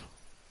Valve.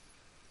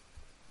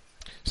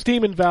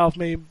 Steam and Valve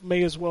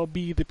may as well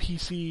be the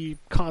PC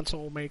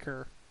console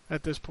maker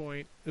at this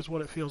point, is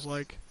what it feels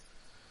like.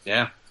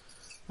 Yeah.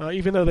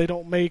 Even though they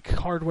don't make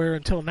hardware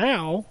until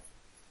now,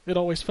 it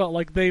always felt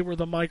like they were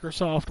the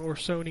Microsoft or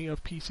Sony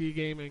of PC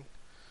gaming.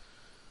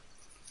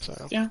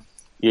 So Yeah.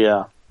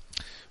 Yeah.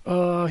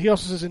 He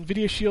also says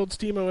NVIDIA Shield,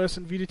 SteamOS,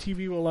 and Vita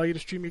TV will allow you to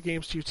stream your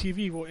games to your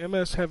TV. Will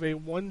MS have a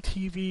One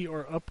TV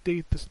or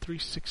update this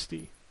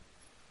 360?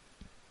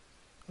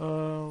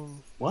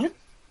 What?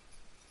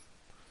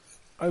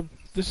 I'm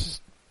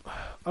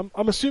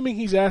assuming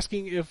he's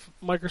asking if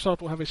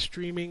Microsoft will have a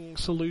streaming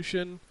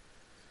solution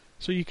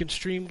so you can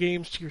stream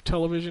games to your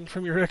television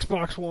from your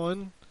Xbox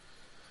One.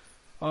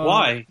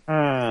 Why?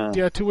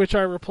 Yeah, to which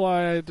I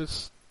reply,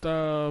 just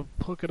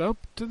hook it up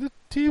to the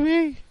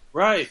TV?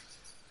 Right.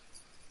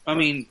 I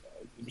mean,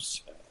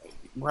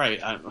 right.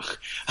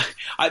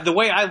 The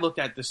way I looked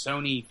at the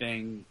Sony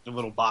thing, the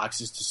little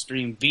box, is to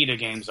stream Vita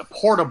games, a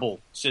portable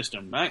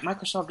system.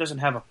 Microsoft doesn't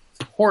have a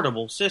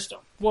portable system.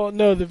 Well,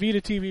 no, the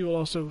Vita TV will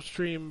also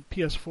stream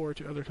PS4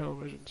 to other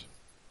televisions.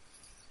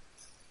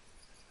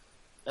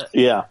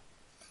 Yeah.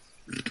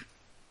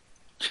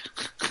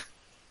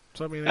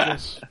 So, I mean, I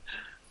guess...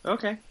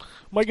 Okay.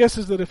 My guess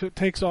is that if it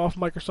takes off,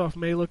 Microsoft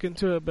may look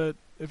into it, but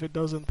if it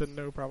doesn't, then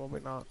no, probably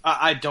not.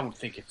 I don't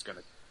think it's going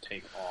to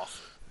take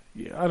off.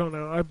 Yeah, I don't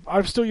know.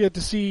 I've still yet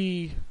to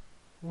see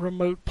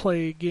remote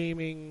play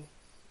gaming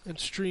and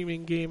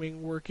streaming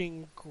gaming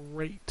working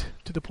great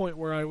to the point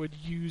where I would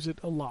use it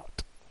a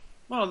lot.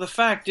 Well, the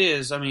fact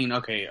is, I mean,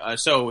 okay,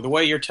 so the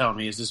way you're telling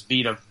me is this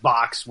Vita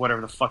box,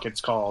 whatever the fuck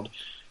it's called,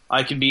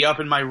 I can be up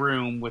in my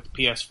room with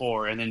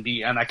PS4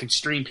 and I can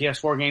stream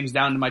PS4 games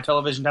down to my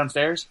television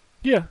downstairs?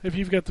 Yeah, if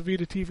you've got the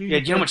Vita TV. Yeah,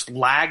 do you know how much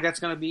lag that's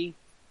going to be?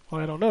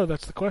 Well, I don't know.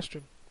 That's the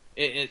question.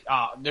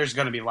 There's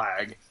going to be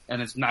lag,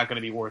 and it's not going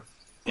to be worth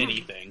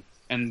anything.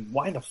 And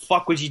why the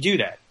fuck would you do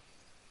that?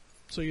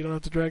 So you don't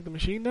have to drag the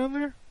machine down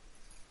there?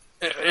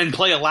 And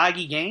play a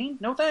laggy game?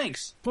 No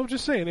thanks. Well, I'm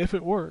just saying, if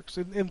it works.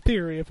 In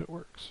theory, if it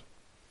works.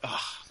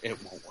 It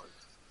won't work.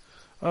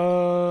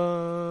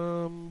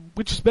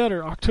 Which is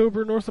better,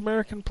 October North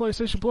American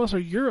PlayStation Plus or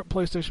Europe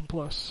PlayStation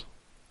Plus?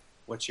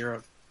 What's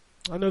Europe?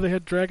 I know they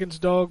had Dragon's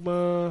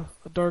Dogma,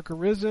 A Dark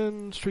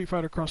Arisen, Street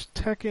Fighter Cross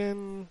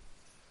Tekken.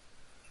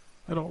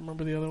 I don't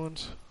remember the other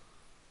ones.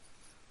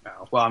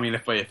 No. Well, I mean,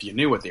 if you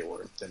knew what they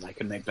were, then I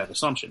could make that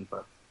assumption.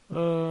 But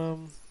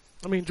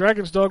I mean,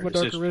 Dragon's Dogma,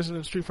 Dark decision. Arisen,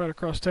 and Street Fighter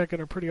Cross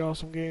Tekken are pretty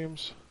awesome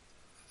games.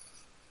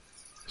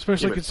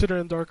 Especially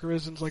considering Dark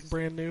Arisen's like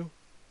brand new.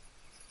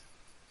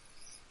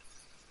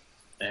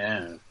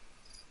 Yeah.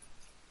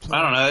 So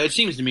I don't know. It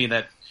seems to me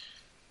that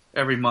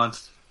every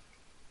month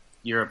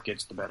Europe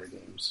gets the better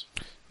games.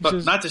 But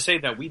says- not to say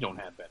that we don't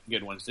have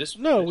good ones.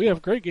 No, we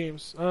have great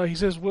games. He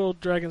says, will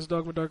Dragon's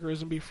Dogma Dark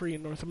Arisen be free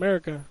in North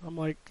America? I'm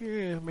like,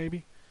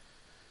 maybe.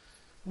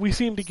 We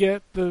seem to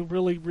get the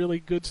really, really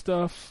good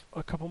stuff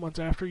a couple months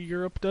after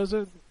Europe does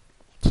it.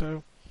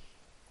 So,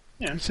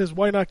 Yeah. He says,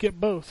 why not get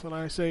both? And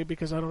I say,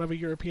 because I don't have a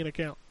European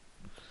account.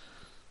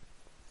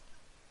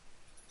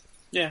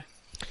 Yeah.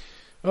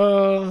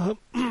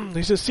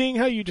 He says, seeing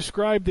how you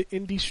describe the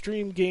indie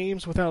stream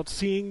games without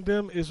seeing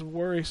them is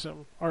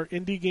worrisome. Are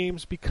indie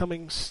games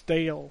becoming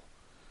stale?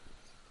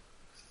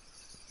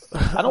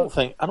 I don't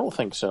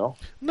think so.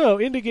 No,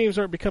 indie games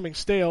aren't becoming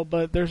stale,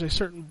 but there's a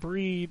certain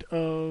breed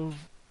of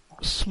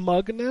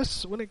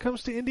smugness when it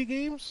comes to indie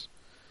games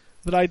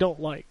that I don't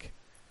like.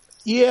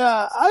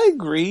 Yeah, I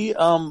agree.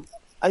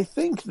 I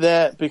think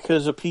that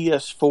because of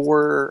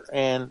PS4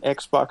 and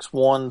Xbox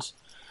One's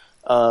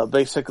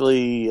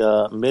basically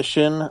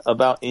mission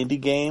about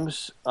indie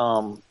games,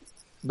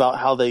 about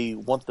how they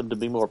want them to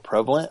be more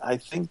prevalent, I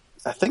think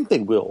they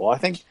will. I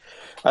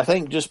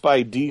think just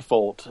by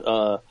default,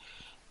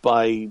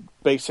 by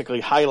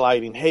basically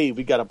highlighting, hey,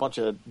 we got a bunch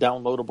of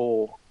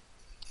downloadable,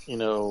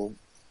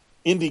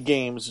 indie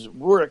games.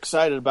 We're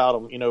excited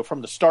about them,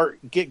 from the start,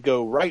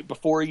 get-go, right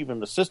before even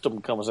the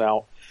system comes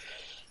out.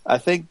 I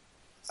think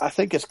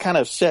it's kind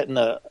of setting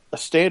a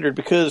standard,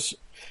 because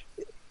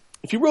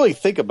if you really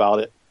think about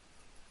it,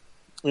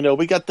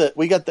 we got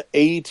the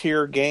A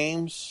tier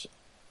games,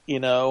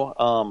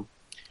 our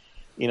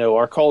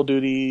Call of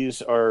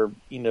Duties, our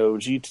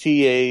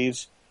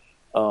GTAs,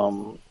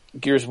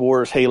 Gears of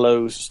Wars,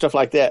 Halos, stuff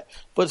like that.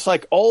 But it's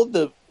like all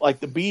the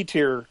B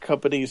tier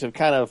companies have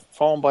kind of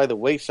fallen by the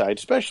wayside,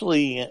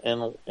 especially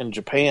in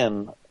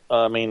Japan.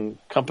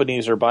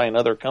 Companies are buying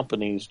other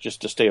companies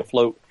just to stay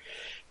afloat.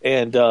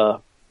 And I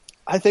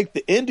think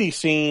the indie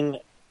scene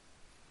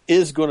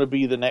is going to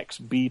be the next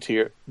B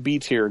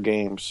tier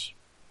games.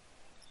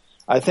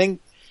 I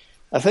think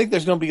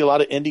there's going to be a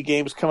lot of indie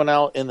games coming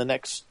out in the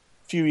next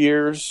few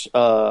years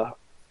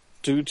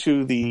due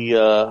to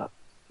the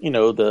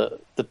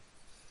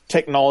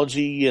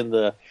technology and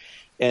the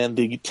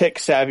tech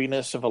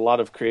savviness of a lot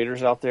of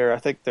creators out there. I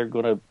think there's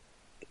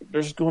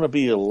going to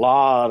be a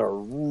lot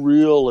of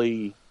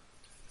really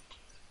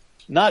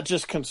not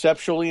just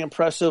conceptually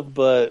impressive,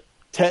 but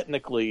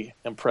technically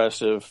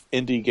impressive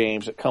indie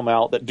games that come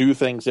out that do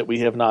things that we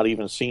have not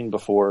even seen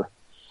before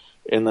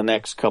in the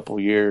next couple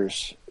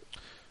years.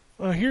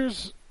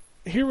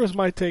 Here was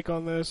my take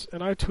on this,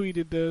 and I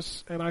tweeted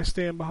this, and I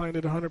stand behind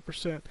it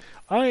 100%.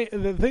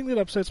 The thing that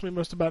upsets me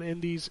most about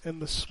indies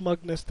and the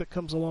smugness that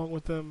comes along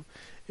with them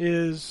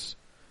is,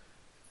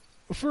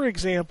 for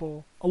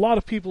example, a lot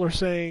of people are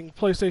saying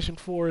PlayStation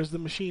 4 is the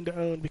machine to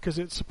own because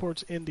it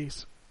supports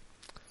indies.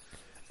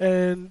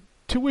 And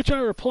to which I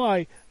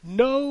reply,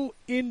 no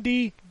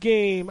indie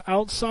game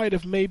outside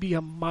of maybe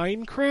a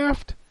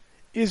Minecraft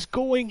is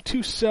going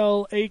to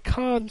sell a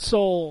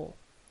console.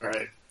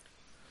 Right.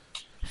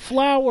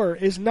 Flower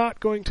is not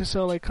going to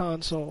sell a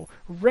console.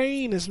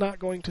 Rain is not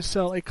going to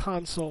sell a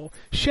console.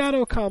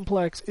 Shadow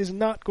Complex is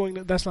not going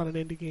to... That's not an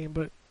indie game,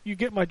 but you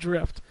get my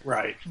drift.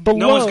 Right. Below,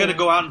 no one's going to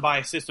go out and buy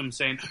a system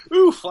saying,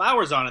 ooh,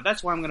 Flower's on it.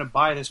 That's why I'm going to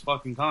buy this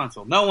fucking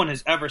console. No one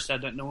has ever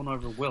said that. No one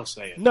ever will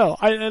say it. No,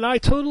 I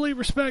totally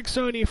respect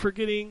Sony for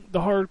getting the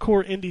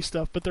hardcore indie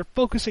stuff, but they're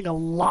focusing a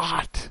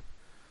lot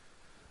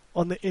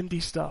on the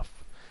indie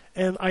stuff.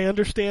 And I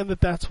understand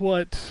that that's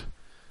what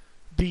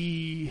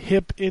the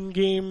hip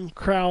in-game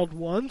crowd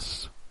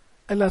wants,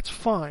 and that's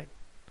fine.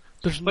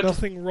 There's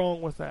nothing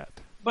wrong with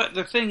that. But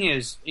the thing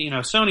is,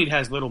 Sony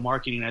has little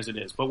marketing as it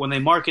is, but when they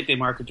market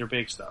their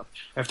big stuff.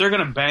 If they're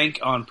going to bank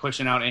on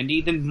pushing out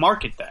indie, then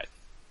market that.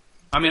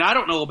 I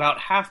don't know about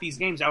half these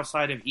games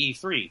outside of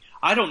E3.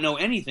 I don't know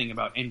anything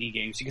about indie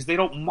games because they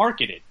don't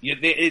market it.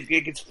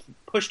 It gets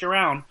pushed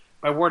around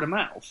by word of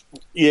mouth.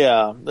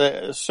 Yeah,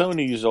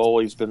 Sony's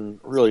always been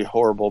really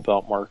horrible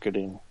about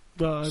marketing.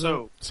 I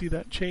don't see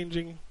that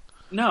changing.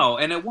 No,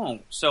 and it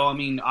won't. So,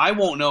 I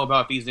won't know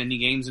about these indie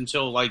games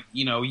until,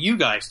 you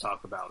guys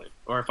talk about it.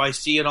 Or if I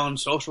see it on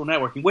social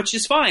networking, which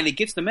is fine. It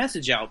gets the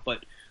message out.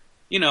 But,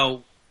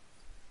 and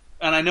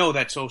I know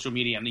that social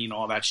media and,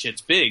 all that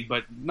shit's big,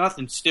 but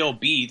nothing still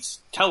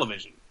beats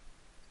television.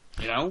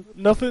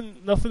 Nothing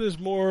is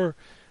more...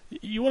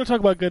 You want to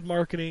talk about good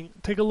marketing,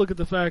 take a look at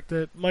the fact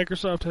that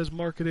Microsoft has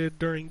marketed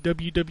during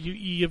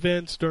WWE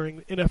events,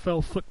 during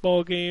NFL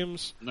football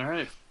games. All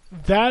right.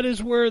 That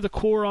is where the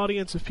core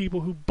audience of people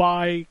who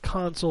buy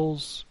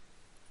consoles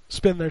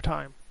spend their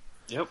time.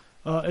 Yep.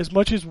 As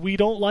much as we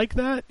don't like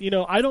that,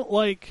 I don't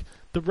like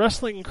the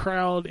wrestling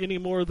crowd any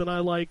more than I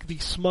like the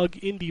smug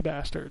indie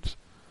bastards.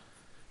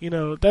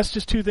 That's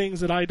just two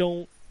things that I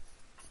don't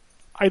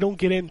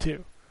get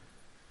into.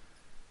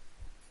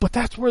 But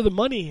that's where the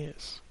money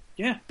is.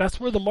 Yeah. That's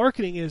where the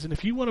marketing is, and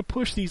if you want to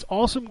push these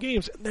awesome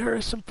games, and there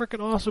are some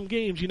freaking awesome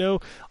games,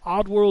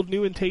 Oddworld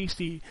New and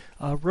Tasty,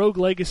 Rogue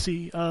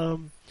Legacy,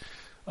 the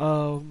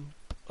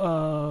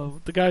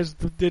guys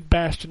that did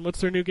Bastion, what's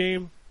their new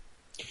game?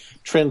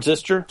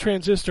 Transistor.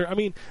 I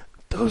mean,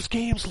 those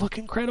games look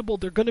incredible.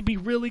 They're going to be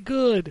really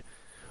good.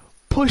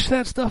 Push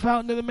that stuff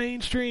out into the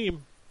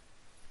mainstream.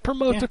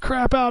 Promote the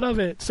crap out of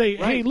it. Say,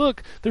 hey,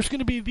 look, there's going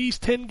to be these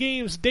 10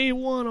 games day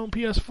one on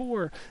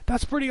PS4.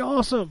 That's pretty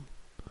awesome.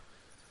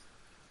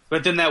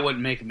 But then that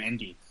wouldn't make them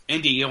indie.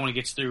 Indie only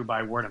gets through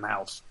by word of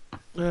mouth.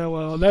 Yeah,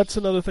 well, that's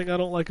another thing I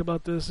don't like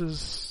about this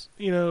is,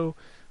 you know,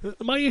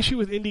 my issue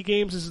with indie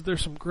games is that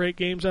there's some great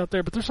games out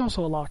there, but there's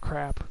also a lot of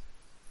crap.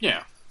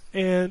 Yeah.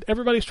 And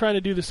everybody's trying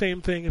to do the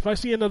same thing. If I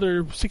see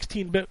another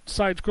 16-bit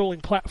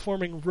side-scrolling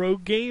platforming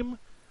rogue game,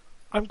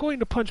 I'm going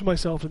to punch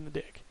myself in the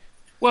dick.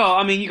 Well,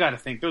 I mean, you got to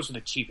think those are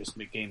the cheapest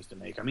games to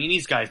make. I mean,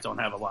 these guys don't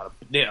have a lot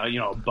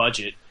of,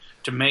 budget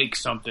to make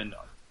something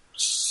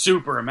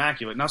super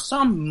immaculate. Now,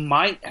 some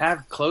might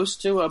have close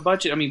to a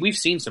budget. I mean, we've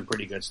seen some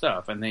pretty good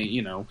stuff, and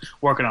they,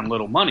 working on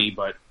little money.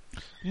 But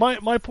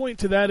my point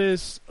to that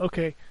is,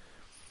 okay,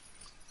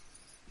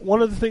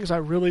 one of the things I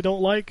really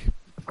don't like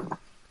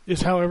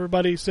is how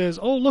everybody says,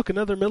 "Oh, look,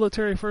 another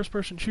military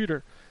first-person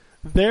shooter."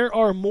 There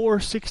are more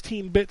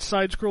 16-bit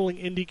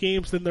side-scrolling indie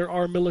games than there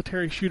are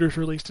military shooters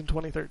released in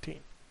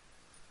 2013.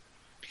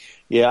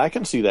 Yeah, I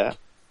can see that.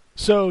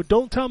 So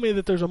don't tell me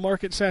that there's a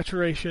market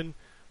saturation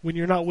when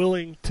you're not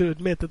willing to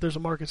admit that there's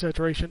a market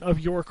saturation of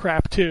your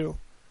crap too.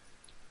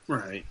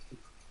 Right.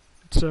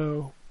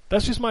 So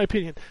that's just my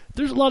opinion.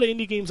 There's a lot of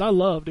indie games I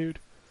love, dude.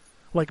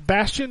 Like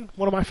Bastion,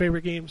 one of my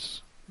favorite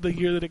games the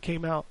year that it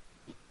came out.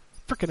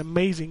 Freaking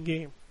amazing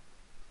game.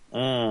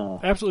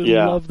 Absolutely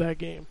love that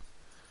game.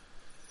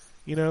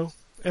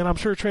 And I'm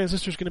sure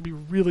Transistor's going to be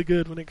really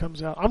good when it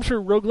comes out. I'm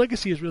sure Rogue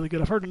Legacy is really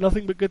good. I've heard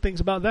nothing but good things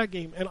about that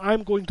game, and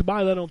I'm going to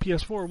buy that on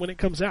PS4 when it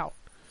comes out.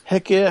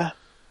 Heck yeah.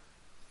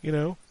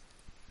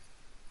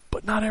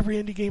 But not every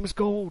indie game is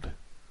gold.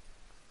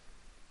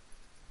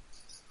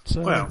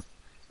 So, well,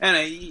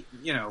 and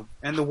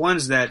and the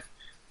ones that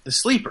the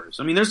sleepers.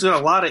 I mean, there's a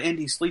lot of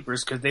indie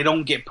sleepers because they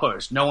don't get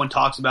pushed. No one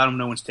talks about them.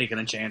 No one's taking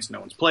a chance. No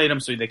one's played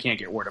them, so they can't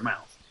get word of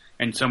mouth.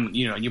 And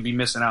you'll be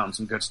missing out on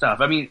some good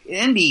stuff. I mean,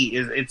 indie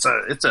is it's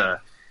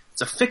a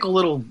fickle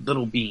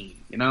little bean,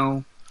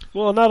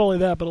 Well, not only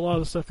that, but a lot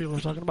of the stuff people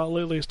are talking about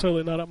lately is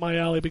totally not up my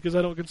alley because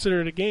I don't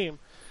consider it a game.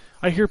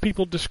 I hear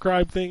people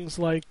describe things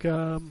like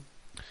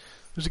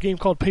there's a game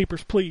called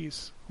Papers,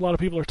 Please. A lot of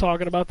people are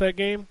talking about that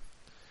game.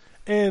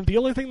 And the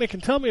only thing they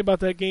can tell me about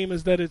that game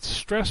is that it's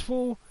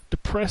stressful,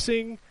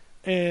 depressing,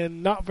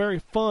 and not very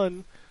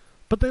fun,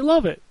 but they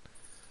love it.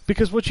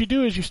 Because what you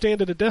do is you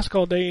stand at a desk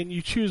all day and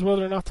you choose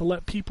whether or not to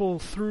let people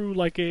through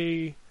like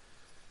a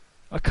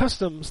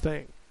customs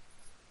thing.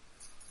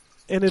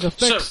 And it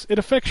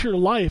affects your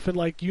life, and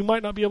like you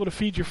might not be able to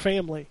feed your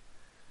family.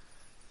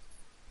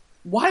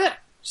 Why?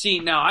 See,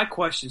 now I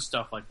question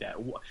stuff like that.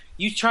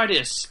 You try to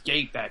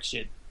escape that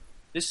shit.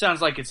 This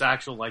sounds like it's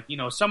actual,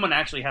 someone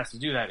actually has to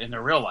do that in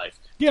their real life.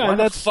 Yeah, why and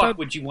the fuck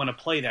would you want to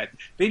play that?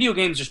 Video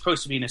games are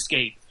supposed to be an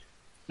escape,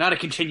 not a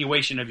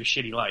continuation of your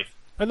shitty life.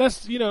 And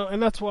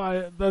that's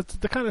why that's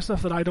the kind of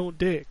stuff that I don't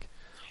dig.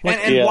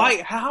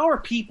 Why? How are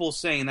people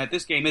saying that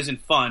this game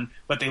isn't fun,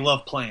 but they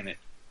love playing it?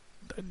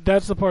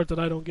 That's the part that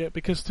I don't get,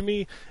 because to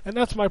me, and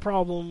that's my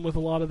problem with a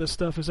lot of this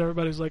stuff, is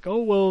everybody's like,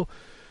 oh, well,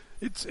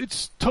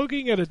 it's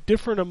tugging at a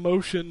different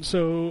emotion,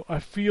 so I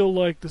feel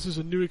like this is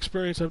a new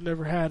experience I've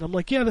never had. I'm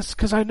like, yeah, that's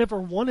because I never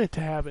wanted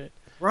to have it.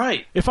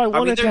 Right. If I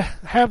wanted to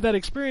have that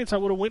experience, I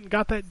would have went and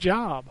got that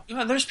job.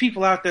 There's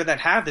people out there that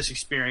have this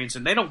experience,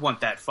 and they don't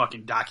want that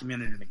fucking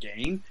documented in a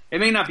game.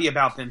 It may not be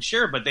about them,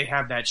 sure, but they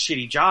have that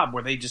shitty job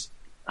where they just...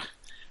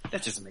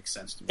 That doesn't make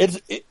sense to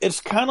me. It's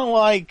kind of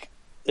like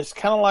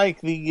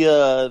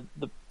the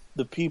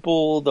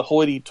people, the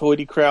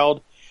hoity-toity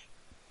crowd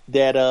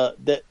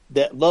that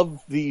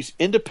love these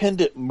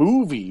independent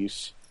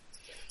movies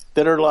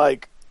that are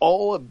like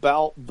all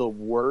about the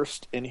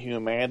worst in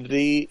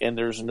humanity, and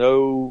there's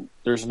no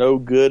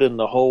good in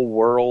the whole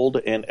world,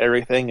 and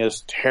everything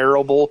is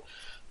terrible.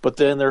 But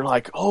then they're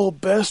like, "Oh,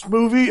 best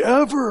movie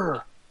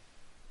ever."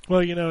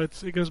 Well,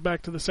 it goes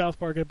back to the South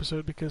Park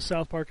episode, because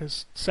South Park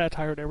has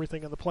satired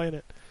everything on the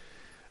planet.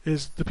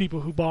 Is the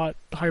people who bought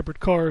hybrid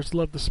cars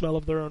love the smell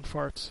of their own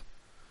farts.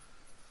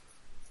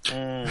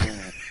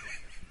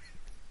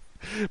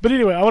 But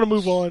anyway, I want to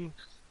move on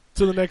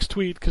to the next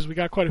tweet, because we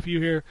got quite a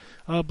few here.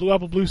 Blue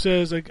Apple Blue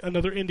says,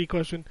 another indie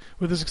question: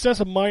 with the success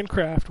of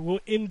Minecraft, will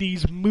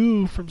indies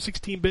move from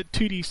 16-bit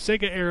 2D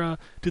Sega era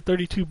to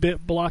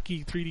 32-bit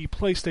blocky 3D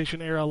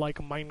PlayStation era like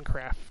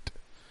Minecraft?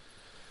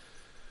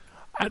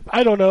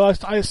 I don't know.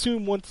 I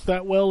assume once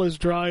that well is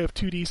dry of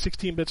 2D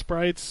 16-bit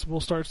sprites,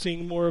 we'll start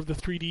seeing more of the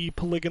 3D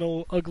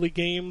polygonal ugly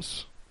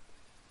games.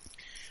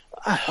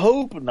 I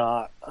hope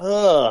not.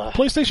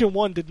 PlayStation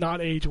 1 did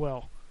not age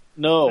well.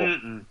 No,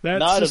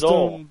 not at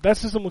all. That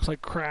system looks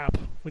like crap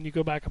when you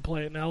go back and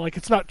play it now. Like,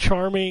 it's not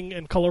charming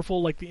and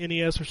colorful like the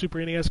NES or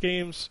Super NES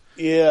games.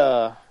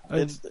 Yeah.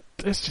 It's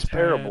just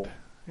terrible. Bad.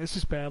 It's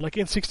just bad. Like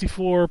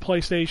N64,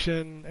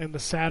 PlayStation, and the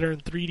Saturn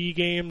 3D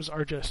games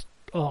are just,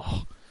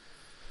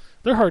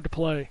 they're hard to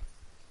play.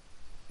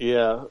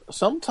 Yeah.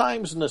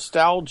 Sometimes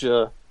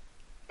nostalgia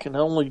can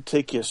only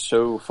take you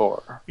so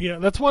far. Yeah,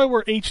 that's why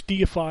we're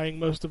HDifying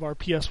most of our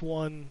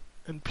PS1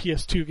 and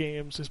PS2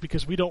 games, is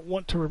because we don't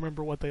want to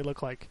remember what they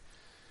look like.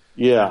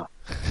 Yeah.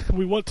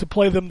 We want to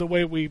play them the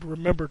way we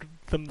remembered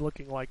them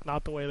looking like,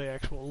 not the way they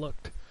actually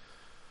looked.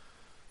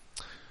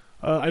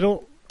 I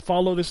don't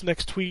follow this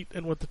next tweet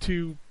and what the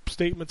two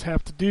statements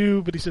have to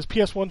do, but he says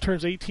PS1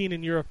 turns 18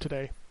 in Europe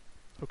today.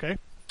 Okay.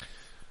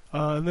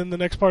 And then the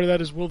next part of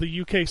that is, will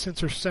the UK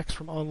censor sex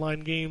from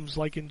online games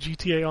like in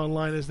GTA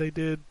Online as they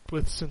did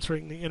with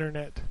censoring the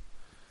internet?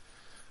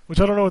 Which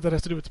I don't know what that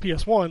has to do with the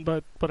PS1,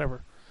 but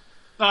whatever.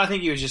 No, I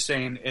think he was just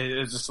saying,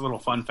 it's just a little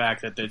fun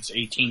fact that it's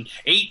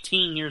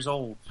 18 years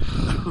old.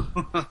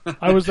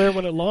 I was there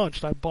when it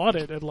launched. I bought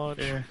it at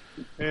launch.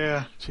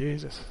 Yeah.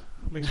 Jesus.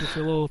 Makes me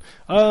feel old.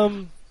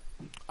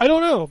 I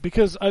don't know,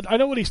 because I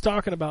know what he's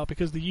talking about,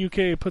 because the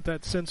UK put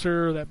that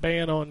censor, that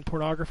ban on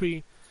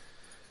pornography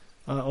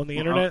on the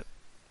internet.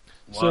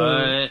 What?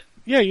 So,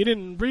 yeah, you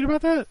didn't read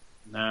about that?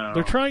 No.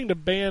 They're trying to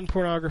ban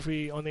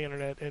pornography on the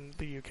internet in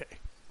the UK.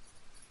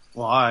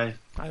 Why?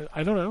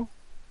 I don't know.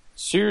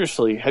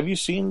 Seriously, have you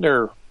seen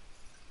their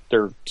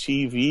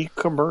TV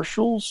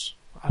commercials?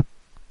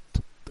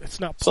 It's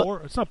not So-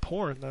 porn. It's not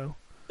porn, though.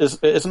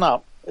 It's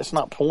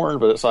not porn,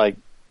 but it's like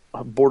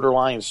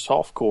borderline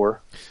softcore.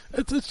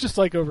 It's just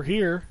like over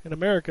here in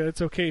America.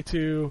 It's okay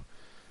to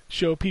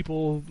show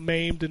people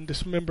maimed and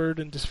dismembered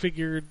and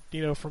disfigured,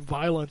 from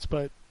violence,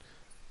 but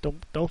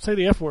don't say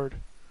the F word.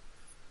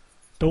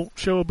 Don't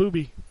show a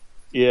boobie.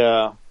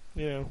 Yeah.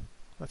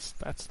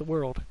 That's the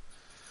world.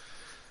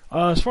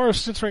 As far as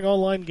censoring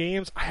online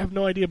games, I have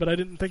no idea, but I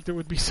didn't think there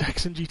would be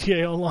sex in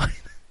GTA Online.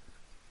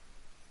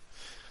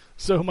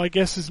 So my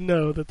guess is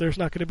no, that there's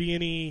not going to be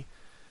any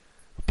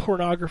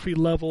pornography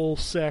level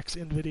sex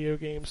in video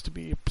games to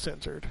be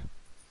censored.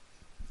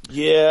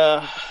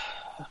 Yeah.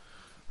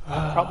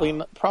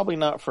 Probably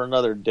not for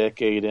another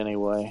decade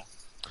anyway.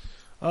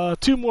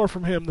 Two more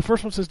from him. The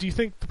first one says, do you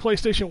think the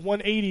PlayStation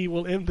 180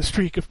 will end the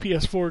streak of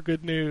PS4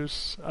 good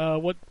news?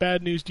 What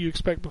bad news do you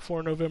expect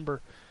before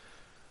November?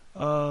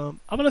 I'm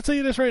going to tell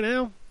you this right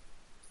now.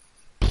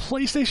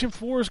 PlayStation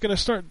 4 is going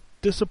to start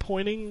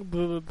disappointing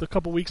the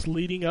couple weeks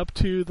leading up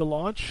to the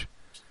launch.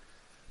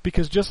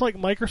 Because just like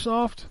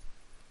Microsoft,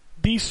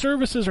 these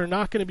services are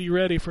not going to be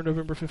ready for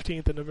November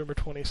 15th and November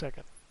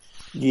 22nd.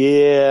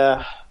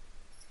 Yeah.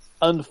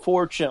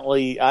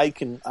 Unfortunately, I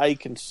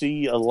can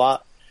see a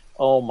lot.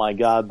 Oh my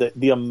God,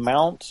 the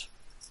amount,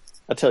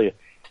 I tell you,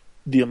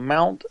 the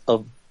amount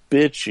of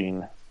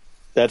bitching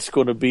that's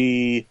going to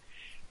be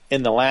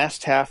in the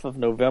last half of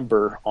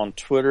November on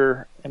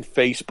Twitter and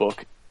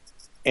Facebook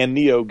and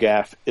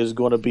NeoGAF is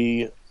going to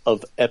be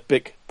of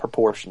epic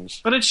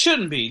proportions. But it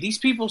shouldn't be. These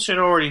people should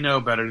already know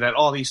better that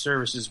all these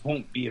services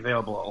won't be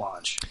available at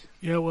launch.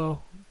 Yeah,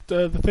 well,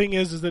 the thing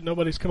is that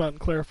nobody's come out and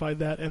clarified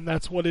that, and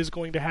that's what is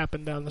going to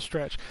happen down the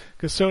stretch.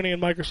 Because Sony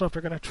and Microsoft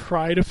are going to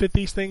try to fit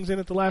these things in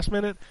at the last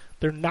minute.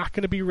 They're not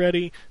going to be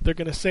ready. They're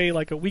going to say,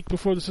 like a week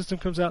before the system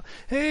comes out,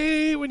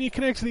 hey, when you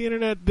connect to the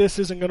internet, this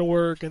isn't going to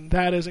work, and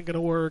that isn't going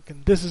to work,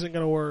 and this isn't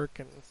going to work.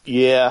 And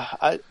Yeah,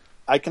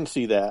 I can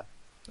see that.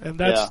 And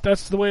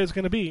that's the way it's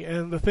going to be.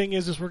 And the thing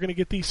is we're going to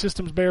get these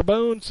systems bare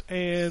bones,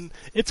 and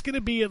it's going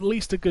to be at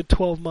least a good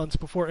 12 months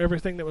before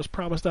everything that was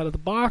promised out of the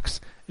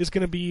box is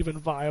going to be even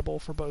viable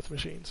for both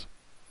machines.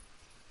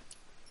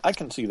 I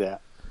can see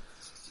that.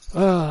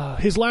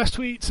 His last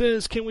tweet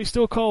says, can we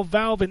still call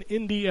Valve an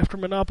indie after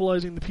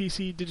monopolizing the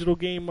PC digital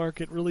game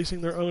market,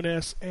 releasing their own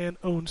S and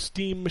own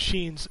Steam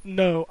machines?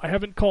 No, I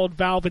haven't called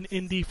Valve an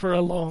indie for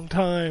a long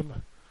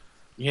time.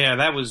 Yeah,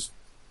 that was...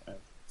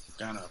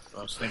 I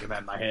was thinking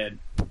that in my head.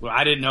 Well,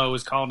 I didn't know it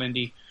was called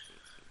indie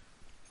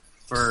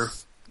for,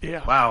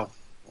 wow.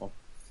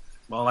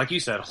 Well, like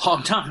you said, a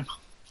long time.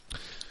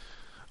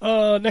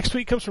 Next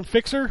tweet comes from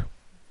Fixer.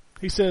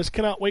 He says,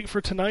 cannot wait for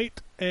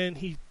tonight, and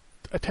he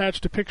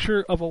attached a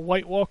picture of a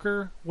White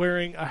Walker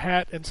wearing a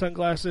hat and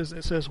sunglasses.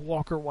 It says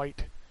Walker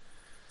White.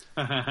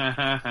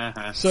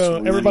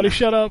 So everybody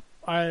shut up.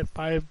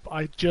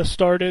 I just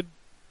started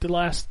the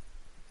last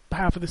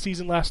half of the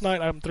season last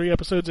night. I'm 3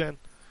 episodes in.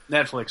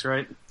 Netflix,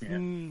 right?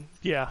 Yeah,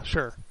 yeah,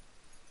 sure.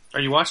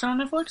 Are you watching on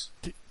Netflix?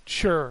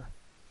 Sure.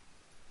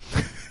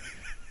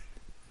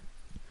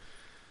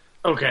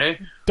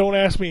 Okay. Don't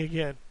ask me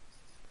again.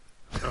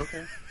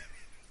 Okay.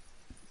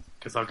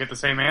 Because I'll get the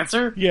same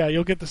answer? Yeah,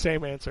 you'll get the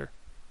same answer.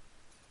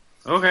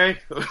 Okay.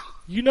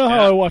 You know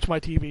how I watch my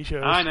TV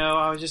shows. I know.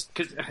 I was just...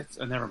 Cause,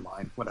 never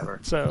mind. Whatever.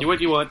 So, Do what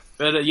you want.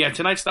 But,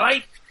 tonight's the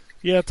night.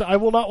 Yeah, I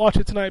will not watch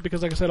it tonight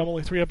because, like I said, I'm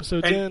only 3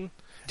 episodes in.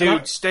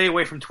 Dude, stay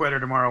away from Twitter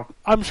tomorrow.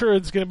 I'm sure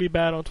it's going to be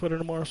bad on Twitter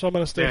tomorrow, so I'm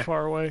going to stay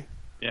far away.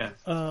 Yeah.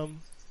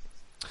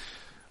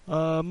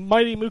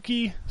 Mighty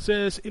Mookie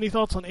says, any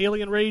thoughts on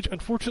Alien Rage?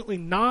 Unfortunately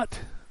not.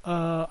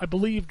 I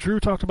believe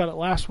Drew talked about it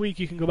last week.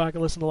 You can go back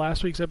and listen to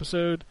last week's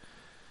episode.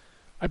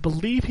 I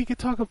believe he could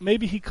talk,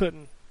 maybe he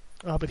couldn't.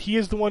 But he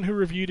is the one who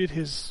reviewed it.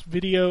 His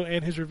video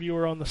and his review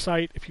are on the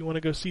site. If you want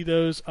to go see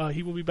those,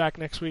 he will be back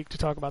next week to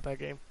talk about that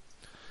game.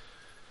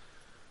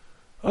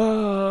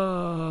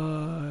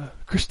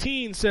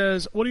 Christine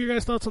says, "What are your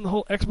guys' thoughts on the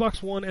whole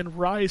Xbox One and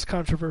Rise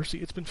controversy?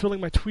 It's been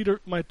filling my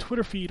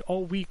Twitter feed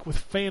all week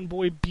with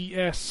fanboy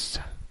BS."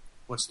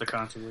 What's the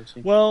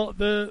controversy? Well,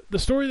 the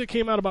story that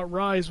came out about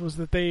Rise was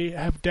that they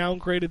have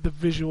downgraded the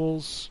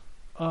visuals.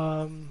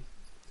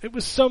 It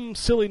was some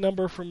silly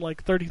number from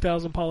like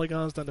 30,000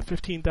 polygons down to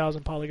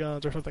 15,000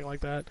 polygons or something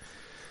like that.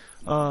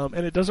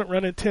 And it doesn't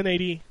run at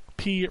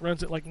 1080p. It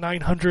runs at like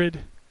 900.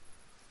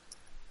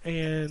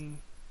 And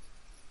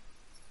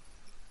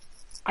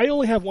I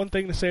only have one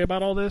thing to say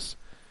about all this.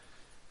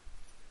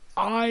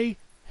 I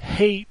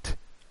hate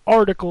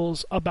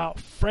articles about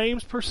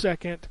frames per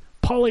second,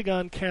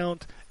 polygon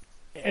count,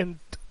 and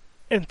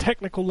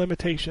technical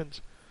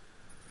limitations.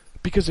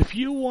 Because if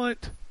you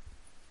want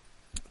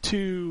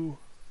to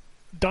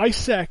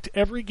dissect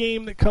every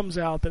game that comes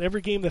out, that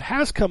every game that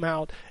has come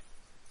out,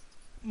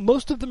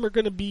 most of them are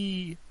going to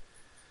be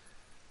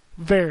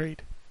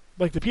varied.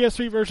 Like the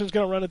PS3 version is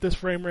going to run at this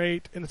frame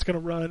rate, and it's going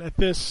to run at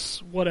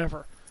this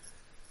whatever.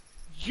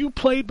 You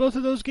played both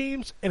of those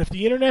games, and if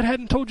the internet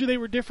hadn't told you they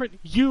were different,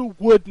 you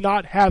would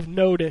not have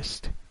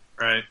noticed.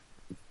 Right.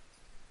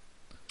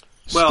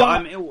 Stop. Well,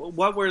 I mean,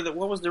 what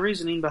was the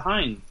reasoning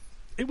behind?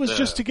 It was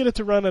just to get it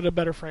to run at a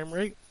better frame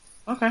rate.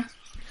 Okay.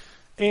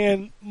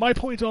 And my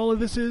point to all of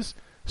this is,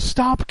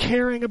 stop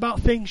caring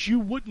about things you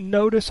wouldn't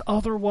notice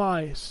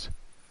otherwise.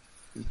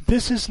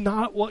 This is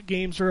not what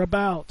games are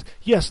about.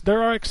 Yes,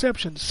 there are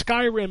exceptions.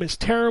 Skyrim is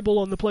terrible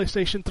on the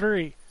PlayStation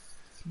 3.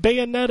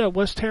 Bayonetta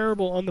was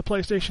terrible on the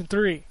PlayStation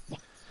 3.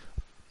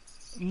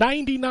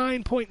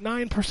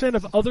 99.9%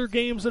 of other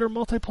games that are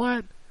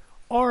multiplat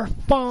are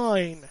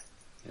fine.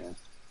 Yeah.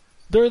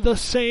 They're the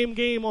same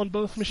game on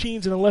both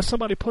machines, and unless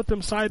somebody put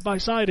them side by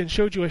side and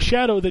showed you a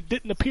shadow that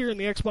didn't appear in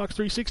the Xbox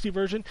 360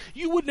 version,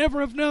 you would never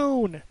have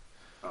known.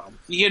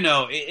 You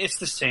know, it's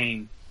the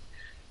same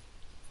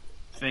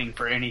thing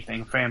for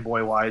anything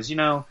fanboy-wise. You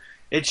know,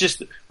 it's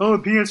just,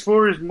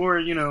 PS4 is more,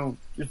 you know,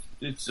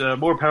 it's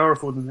more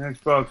powerful than the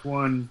Xbox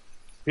One.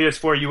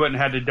 PS4, you wouldn't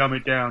have to dumb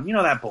it down. You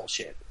know that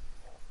bullshit.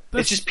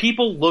 It's just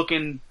people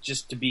looking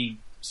just to be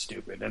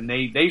stupid, and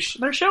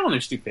they're showing their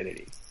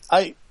stupidity.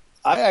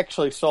 I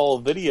actually saw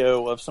a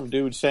video of some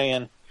dude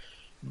saying,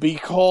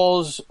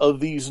 because of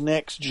these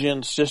next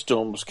gen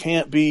systems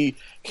can't be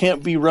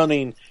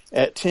running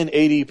at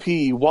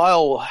 1080p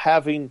while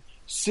having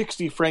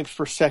 60 frames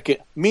per second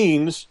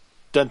means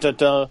dun dun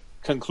dun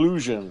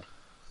conclusion.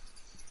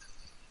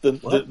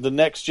 The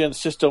next gen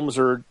systems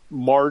are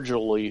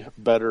marginally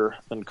better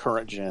than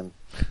current gen,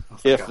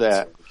 if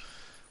that.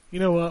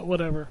 You know what?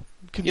 Whatever.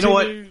 Continue You know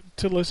what?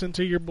 to listen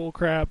to your bull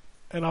crap,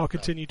 and I'll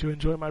continue to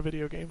enjoy my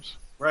video games.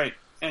 Right.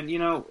 And, you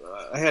know,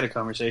 I had a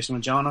conversation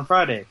with John on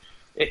Friday.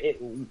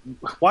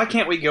 Why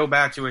can't we go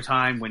back to a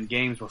time when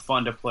games were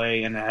fun to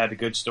play and had a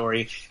good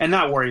story and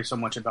not worry so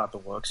much about the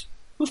looks?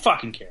 Who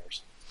fucking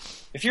cares?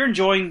 If you're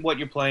enjoying what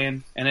you're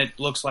playing and it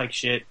looks like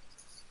shit,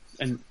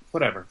 and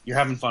whatever, you're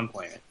having fun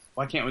playing it.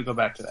 Why can't we go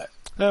back to that?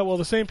 Well,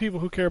 the same people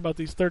who care about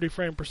these 30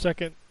 frame per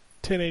second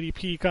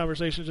 1080p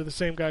conversations are the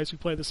same guys who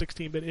play the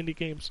 16-bit indie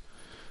games.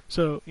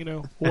 So, you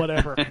know,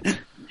 whatever.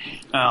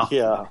 Oh.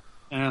 Yeah.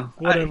 Yeah.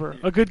 Whatever.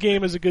 A good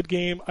game is a good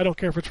game. I don't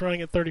care if it's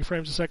running at 30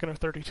 frames a second or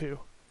 32.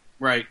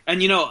 Right.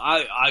 And, you know,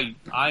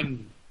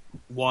 I'm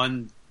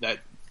one that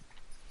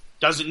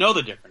doesn't know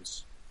the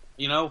difference.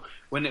 You know,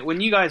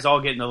 when you guys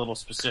all get into little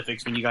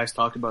specifics, when you guys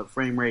talk about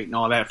frame rate and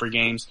all that for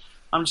games,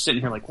 I'm just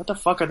sitting here like, what the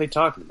fuck are they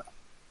talking about?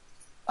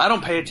 I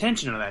don't pay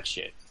attention to that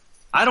shit.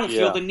 I don't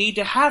feel the need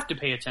to have to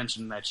pay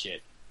attention to that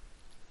shit.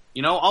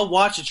 You know, I'll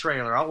watch a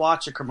trailer, I'll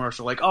watch a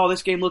commercial, like, oh,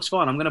 this game looks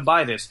fun, I'm gonna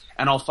buy this,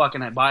 and I'll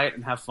fucking buy it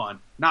and have fun.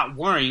 Not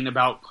worrying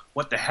about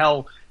what the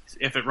hell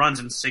if it runs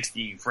in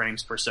 60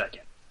 frames per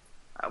second.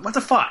 What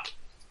the fuck?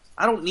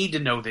 I don't need to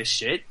know this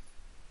shit.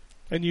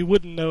 And you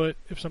wouldn't know it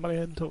if somebody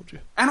hadn't told you.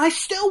 And I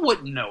still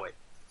wouldn't know it.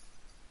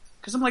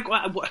 Because I'm like,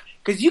 what?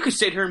 Because you could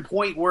sit here and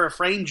point where a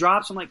frame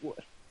drops, I'm like,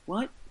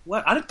 what?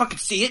 I didn't fucking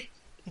see it.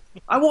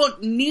 I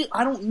don't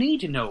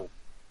need to know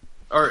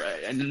or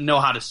know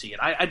how to see it.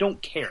 I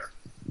don't care.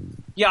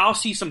 Yeah, I'll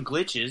see some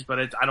glitches, but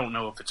I don't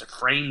know if it's a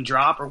frame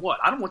drop or what.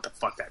 I don't know what the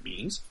fuck that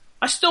means.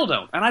 I still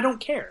don't, and I don't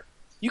care.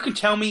 You can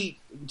tell me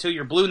until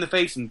you're blue in the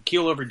face and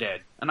keel over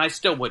dead, and I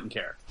still wouldn't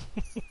care.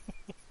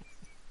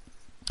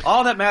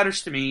 All that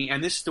matters to me,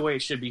 and this is the way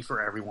it should be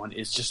for everyone,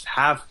 is just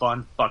have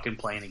fun fucking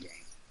playing a game.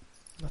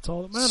 That's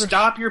all that matters.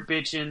 Stop your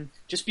bitching.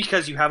 Just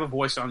because you have a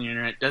voice on the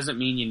internet doesn't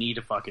mean you need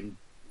to fucking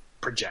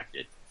project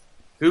it.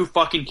 Who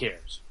fucking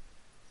cares?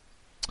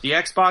 The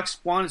Xbox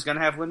One is going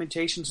to have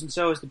limitations, and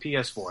so is the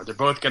PS4. They're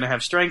both going to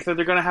have strength, or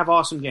they're going to have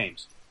awesome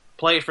games.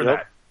 Play it for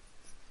that.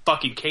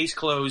 Fucking case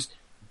closed,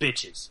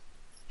 bitches.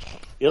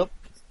 Yep.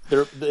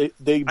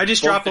 They I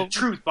just dropped a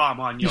truth bomb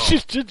on y'all. You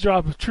just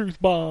drop a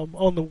truth bomb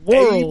on the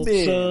world,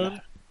 Amen.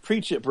 son.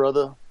 Preach it,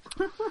 brother.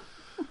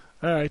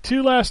 Alright,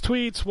 2 last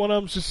tweets. One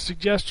of them's just a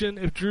suggestion.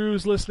 If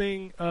Drew's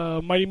listening,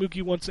 Mighty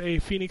Mookie wants a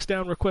Phoenix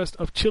Down request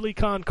of Chili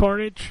Con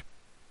Carnage.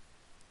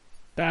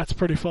 That's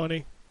pretty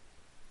funny.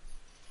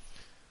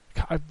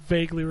 I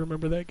vaguely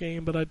remember that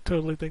game, but I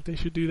totally think they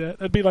should do that.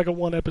 That'd be like a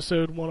one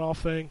episode, one off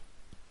thing.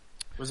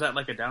 Was that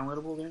like a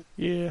downloadable game?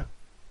 Yeah.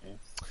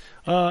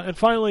 And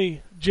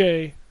finally,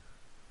 Jay,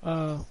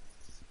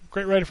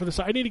 great writer for the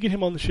site. I need to get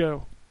him on the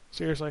show.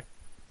 Seriously.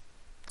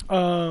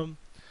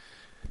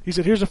 He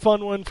said, here's a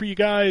fun one for you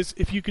guys.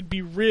 If you could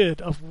be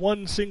rid of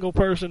one single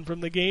person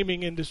from the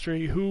gaming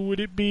industry, who would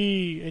it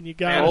be? And you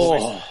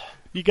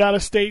gotta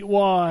state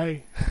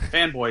why.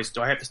 Fanboys.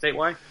 Do I have to state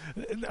why?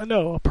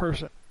 No, a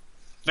person.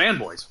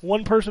 Fanboys.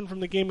 One person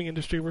from the gaming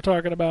industry. We're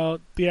talking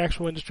about the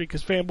actual industry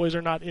because fanboys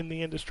are not in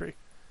the industry.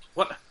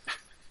 What?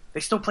 They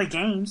still play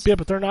games. Yeah,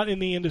 but they're not in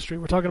the industry.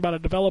 We're talking about a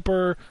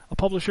developer, a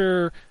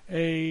publisher,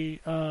 a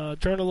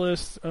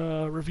journalist,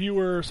 a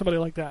reviewer, somebody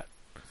like that.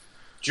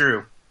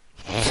 Drew.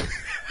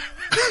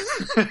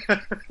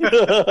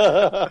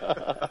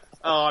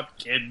 Oh, I'm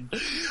kidding.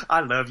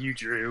 I love you,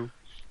 Drew.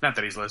 Not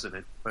that he's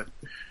listening, but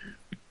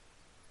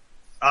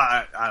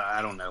I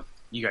don't know.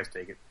 You guys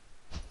take it.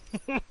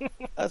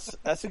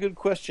 That's a good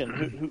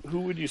question.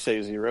 Who would you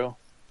say, Zero?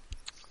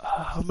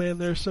 Oh man,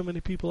 there's so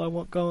many people I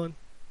want gone.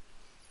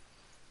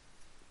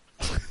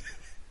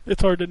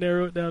 It's hard to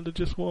narrow it down to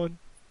just one.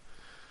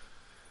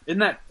 Isn't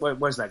that what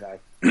was that guy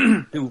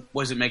who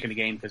wasn't making a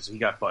game because he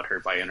got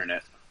butthurt by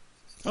internet?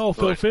 Oh,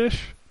 Phil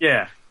Fish?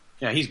 Yeah,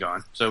 he's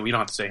gone, so we don't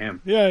have to say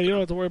him. Yeah, you don't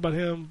have to worry about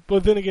him.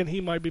 But then again, he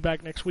might be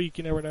back next week.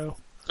 You never know.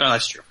 Oh,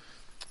 that's true.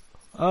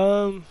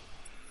 I'm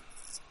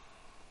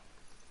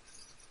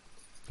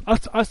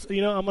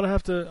gonna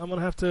have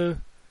to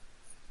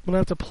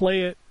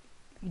play it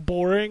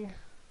boring,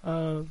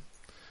 and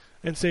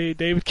say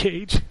David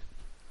Cage.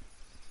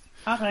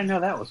 How did I know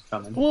that was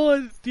coming?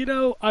 Well,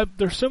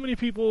 there's so many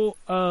people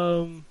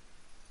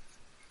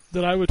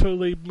that I would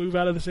totally move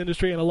out of this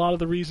industry, and a lot of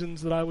the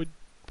reasons that I would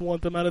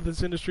want them out of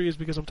this industry is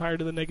because I'm tired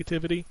of the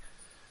negativity.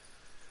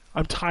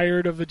 I'm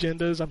tired of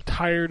agendas. I'm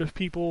tired of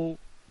people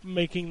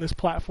making this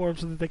platform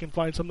so that they can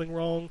find something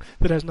wrong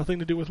that has nothing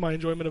to do with my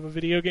enjoyment of a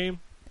video game.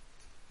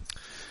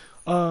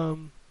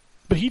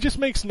 But he just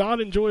makes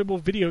not enjoyable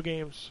video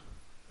games.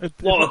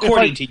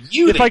 According to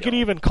you, if I could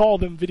even call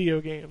them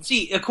video games.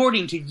 See,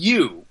 according to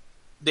you,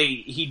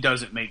 he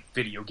doesn't make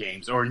video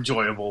games or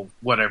enjoyable,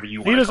 whatever you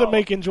want. He doesn't call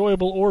make them.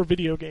 enjoyable or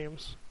video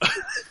games.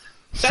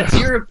 That's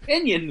your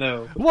opinion,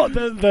 though. Well,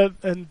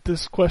 and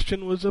this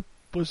question was a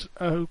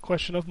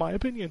question of my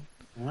opinion.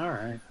 All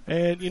right.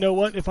 And you know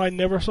what? If I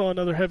never saw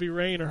another Heavy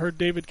Rain or heard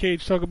David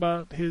Cage talk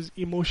about his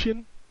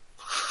emotion,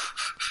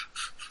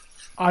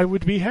 I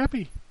would be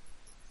happy.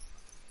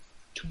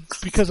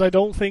 Because I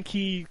don't think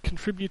he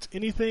contributes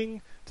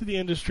anything to the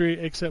industry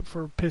except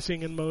for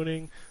pissing and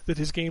moaning that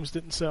his games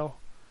didn't sell.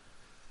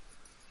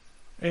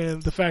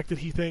 And the fact that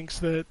he thinks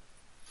that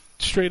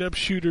straight up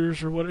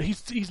shooters or whatever,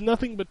 he's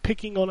nothing but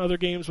picking on other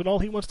games when all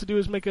he wants to do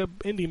is make an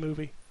indie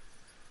movie.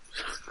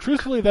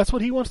 Truthfully, that's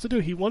what he wants to do.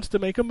 He wants to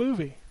make a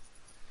movie.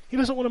 He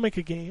doesn't want to make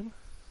a game.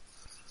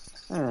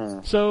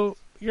 So,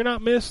 you're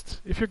not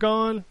missed. If you're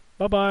gone,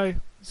 bye-bye.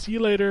 See you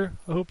later.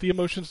 I hope the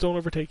emotions don't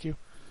overtake you.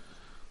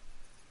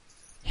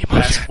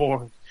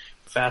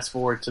 Fast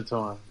forward to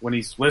Tom when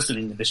he's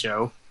listening to the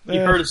show. He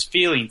hurt his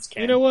feelings,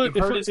 Ken. You know what? He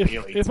hurt his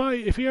feelings.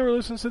 If he ever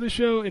listens to the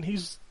show and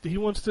he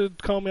wants to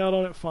call me out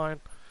on it, fine.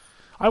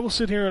 I will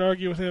sit here and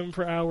argue with him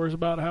for hours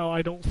about how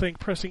I don't think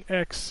pressing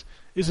X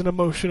is an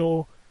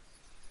emotional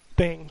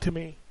thing to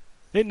me.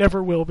 It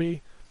never will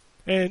be.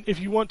 And if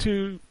you want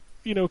to,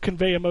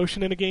 convey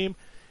emotion in a game,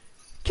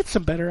 get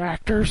some better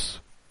actors.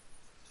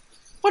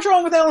 What's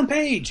wrong with Ellen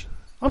Page?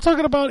 I'm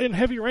talking about in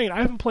Heavy Rain.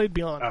 I haven't played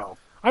Beyond. Oh.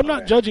 I'm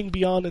not judging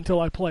Beyond until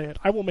I play it.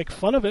 I will make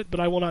fun of it, but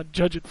I will not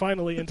judge it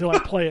finally until I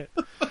play it.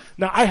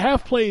 Now, I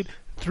have played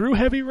through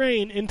Heavy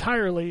Rain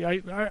entirely.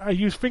 I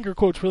use finger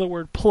quotes for the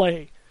word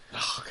play.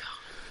 Oh, God.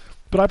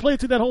 But I played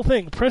through that whole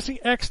thing. Pressing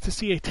X to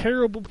see a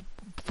terrible,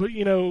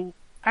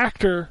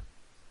 actor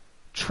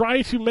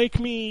try to make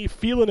me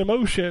feel an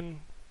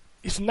emotion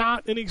is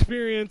not an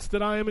experience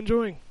that I am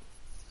enjoying.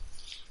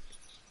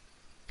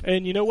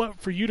 And you know what?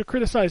 For you to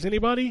criticize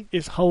anybody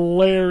is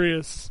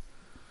hilarious.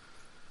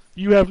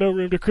 You have no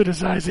room to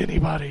criticize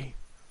anybody.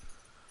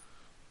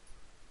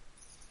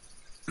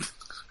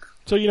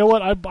 So you know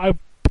what? I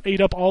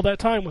ate up all that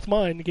time with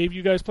mine and gave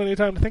you guys plenty of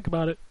time to think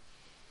about it.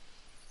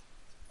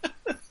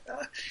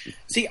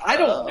 See, I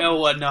don't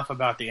know enough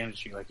about the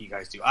industry like you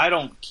guys do. I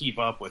don't keep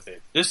up with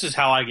it. This is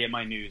how I get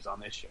my news on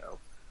this show.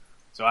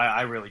 So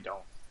I really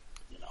don't.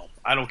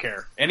 I don't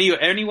care.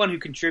 Anyone who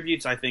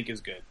contributes, I think,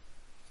 is good.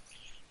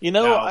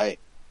 The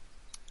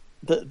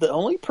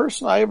only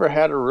person I ever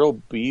had a real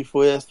beef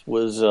with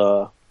was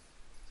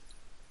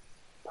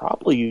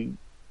probably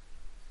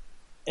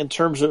in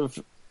terms of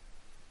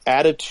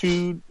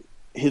attitude.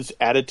 His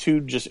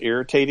attitude just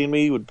irritating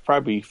me would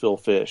probably be Phil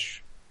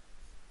Fish.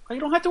 You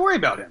don't have to worry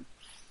about him.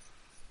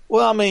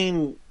 Well, I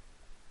mean,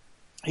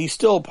 he's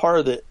still part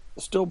of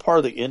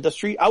the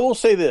industry. I will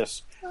say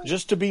this,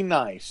 just to be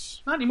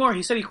nice. Not anymore.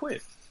 He said he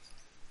quit.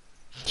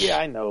 Yeah,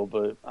 I know,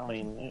 but I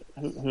mean,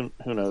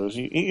 who knows?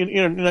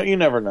 You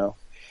never know.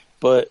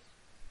 But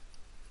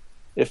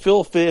if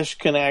Phil Fish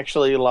can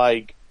actually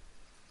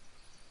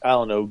I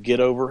don't know, get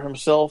over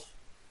himself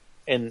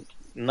and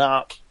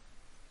not,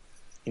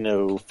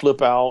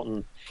 flip out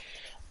and,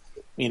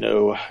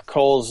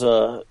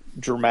 cause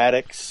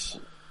dramatics.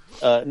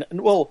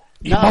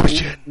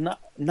 Emotion.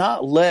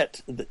 Not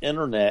let the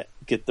internet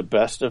get the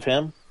best of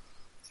him.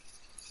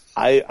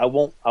 I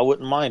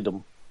wouldn't mind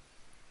him.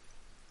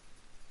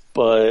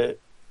 But,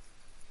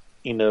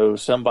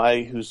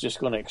 somebody who's just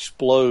going to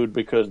explode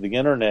because the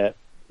internet,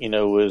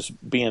 is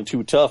being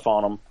too tough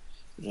on him,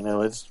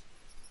 it's...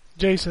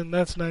 Jason,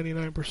 that's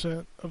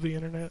 99% of the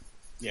internet.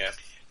 Yeah.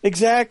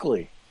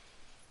 Exactly.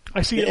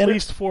 I see at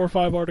least 4 or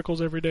 5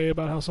 articles every day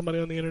about how somebody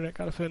on the internet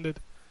got offended.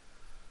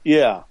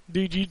 Yeah.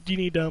 Dude, you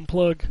need to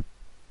unplug.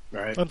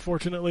 Right.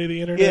 Unfortunately,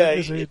 the internet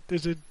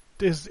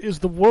is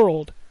the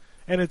world,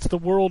 and it's the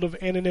world of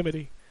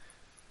anonymity.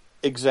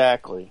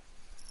 Exactly.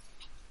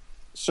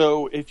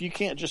 So if you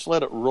can't just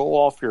let it roll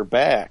off your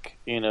back,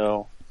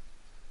 you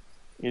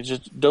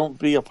just don't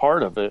be a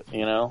part of it,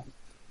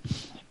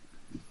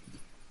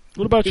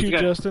 What about Who's you, the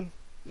guy? Justin?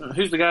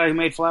 Who's the guy who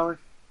made Flower?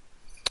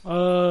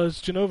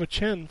 It's Genova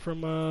Chen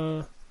from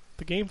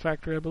the Game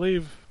Factory, I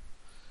believe.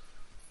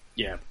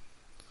 Yeah.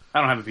 I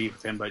don't have a beef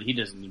with him, but he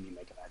doesn't need me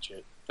making that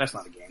shit. That's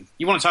not a game.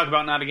 You want to talk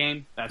about not a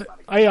game? That's not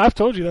a game. I've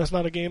told you that's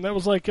not a game. That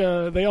was like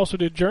they also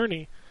did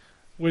Journey,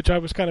 which I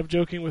was kind of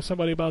joking with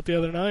somebody about the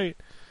other night.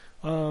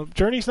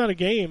 Journey's not a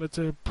game; it's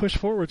a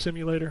push-forward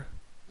simulator,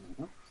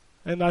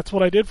 and that's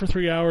what I did for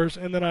 3 hours,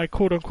 and then I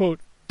quote-unquote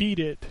beat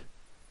it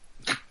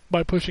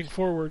by pushing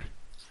forward.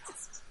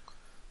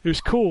 It was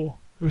cool.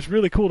 It was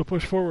really cool to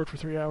push forward for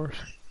 3 hours.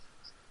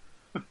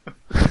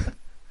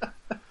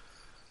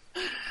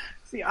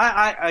 See,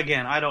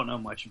 I don't know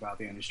much about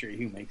the industry,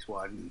 who makes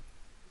what,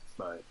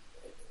 but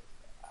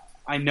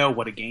I know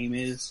what a game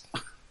is.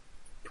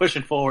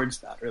 Pushing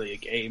forward's not really a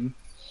game.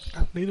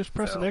 Neither's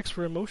pressing X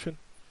for emotion.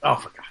 Oh,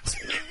 for God's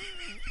sake.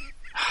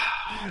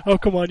 Oh,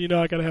 come on,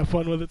 I gotta have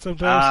fun with it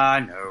sometimes. I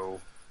know.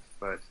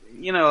 But,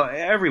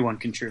 everyone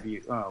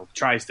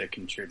tries to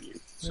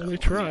contribute. So, Yeah, they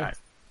try.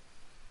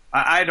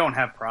 I don't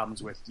have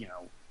problems with,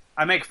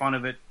 I make fun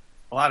of it.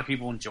 A lot of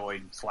people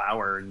enjoyed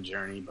Flower and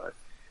Journey, but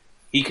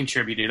he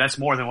contributed. That's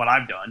more than what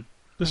I've done.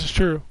 This is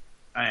true.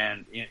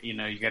 And,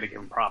 you got to give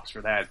him props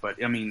for that.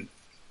 But, I mean,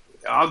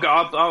 I'll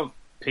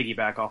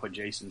piggyback off of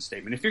Jason's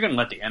statement. If you're going to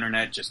let the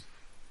internet just,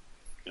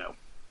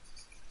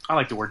 I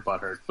like the word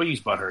butthurt. We'll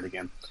use butthurt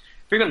again.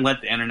 If you're going to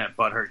let the internet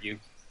butthurt you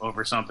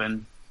over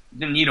something,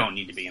 then you don't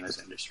need to be in this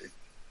industry.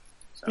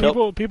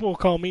 So, People will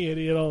call me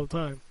idiot all the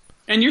time.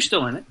 and you're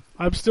still in it.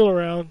 I'm still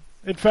around.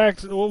 In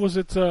fact, what was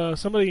it?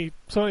 Somebody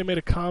made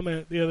a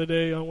comment the other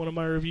day on one of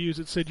my reviews.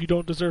 It said, "You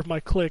don't deserve my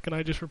click," and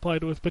I just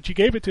replied with, "But you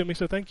gave it to me,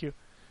 so thank you."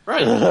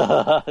 Right.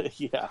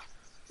 Yeah.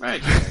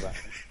 Right.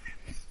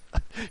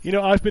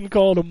 I've been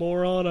called a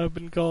moron. I've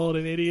been called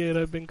an idiot.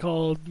 I've been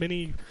called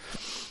many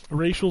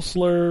racial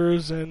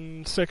slurs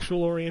and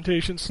sexual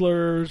orientation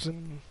slurs,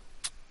 and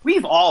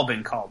We've all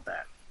been called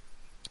that.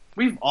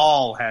 We've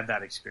all had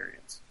that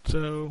experience.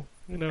 so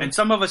And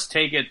some of us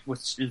take it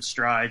in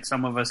stride.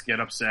 Some of us get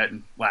upset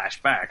and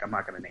lash back. I'm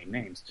not going to name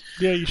names.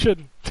 yeah, you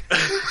shouldn't.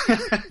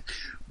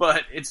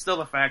 But it's still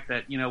the fact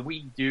that,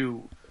 we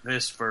do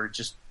this for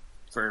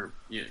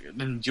the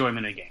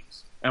enjoyment of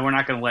games. And we're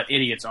not going to let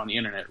idiots on the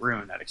internet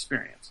ruin that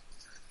experience.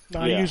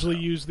 I Yeah. usually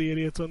use the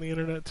idiots on the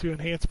internet to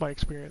enhance my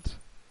experience.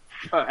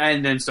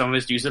 And then some of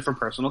us use it for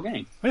personal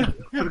gain. Yeah.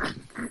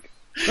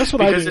 That's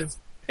what I Because do.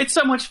 it's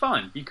so much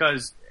fun.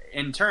 Because,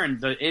 in turn,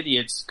 the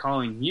idiots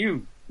calling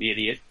you the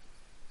idiot,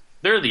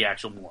 they're the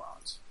actual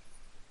morons.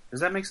 Does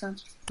that make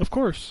sense? Of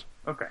course.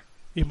 Okay.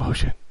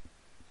 Emotion.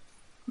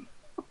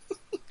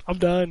 I'm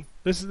done.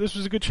 This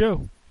was a good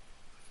show.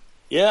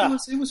 Yeah.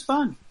 It was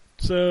fun.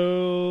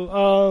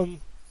 So,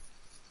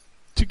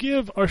 to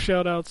give our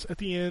shout outs at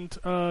the end,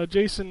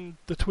 Jason,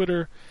 the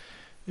Twitter,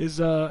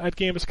 is at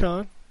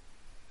GambusCon.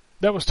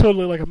 That was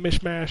totally like a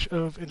mishmash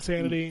of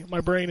insanity. My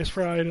brain is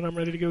fried and I'm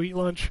ready to go eat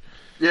lunch.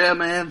 Yeah,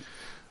 man.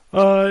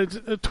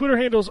 Twitter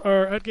handles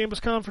are at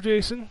GambusCon for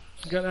Jason,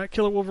 got at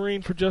Killer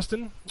Wolverine for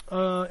Justin,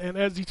 and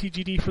at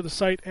ZTGD for the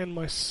site and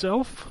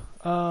myself.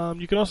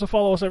 You can also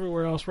follow us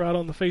everywhere else. We're out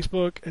on the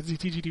Facebook at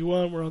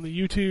ZTGD1. We're on the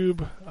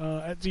YouTube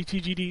at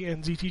ZTGD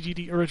and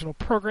ZTGD Original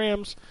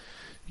Programs.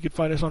 You can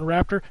find us on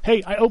Raptor.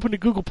 Hey, I opened a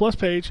Google Plus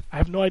page. I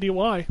have no idea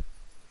why.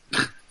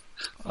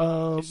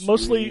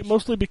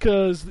 Mostly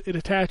because it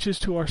attaches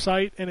to our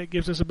site and it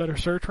gives us a better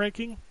search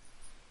ranking.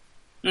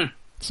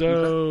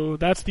 So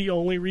that's the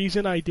only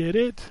reason I did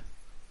it.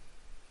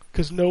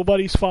 Because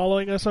nobody's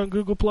following us on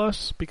Google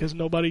Plus because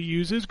nobody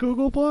uses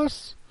Google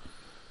Plus.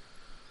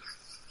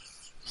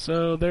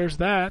 So there's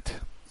that.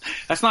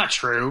 That's not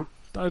true.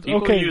 People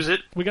Okay, use it.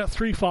 we got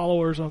 3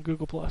 followers on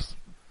Google Plus.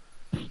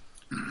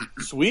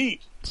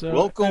 Sweet. So,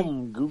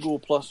 Welcome, Google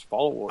Plus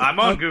followers. I'm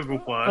on Google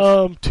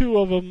Plus. 2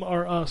 of them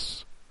are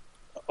us.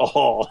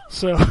 Oh,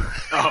 So,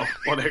 Oh,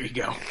 well, there you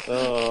go.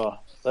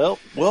 well,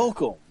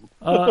 welcome.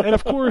 and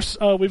of course,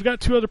 we've got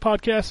 2 other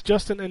podcasts.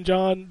 Justin and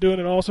John doing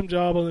an awesome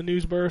job on the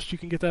News Burst. You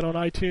can get that on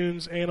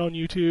iTunes and on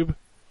YouTube.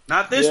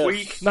 Not this Yes.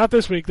 week. Not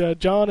this week.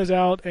 John is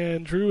out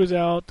and Drew is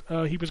out.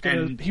 He was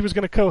And-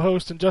 gonna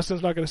co-host, and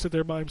Justin's not gonna sit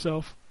there by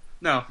himself.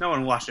 No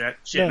one will watch that.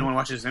 Shit, No. no one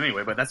watches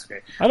anyway, but that's okay.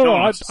 I don't No know.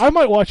 one I, watches- I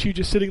might watch you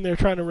just sitting there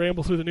trying to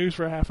ramble through the news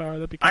for a half hour.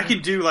 That'd be. I Kinda...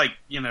 can do like,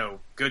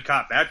 good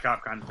cop, bad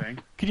cop kind of thing.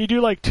 Can you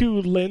do like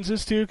 2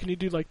 lenses too? Can you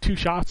do like 2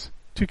 shots,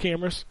 2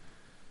 cameras?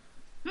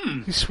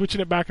 Hmm. He's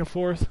switching it back and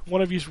forth.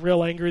 One of you's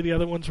real angry, the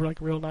other one's like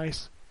real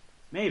nice.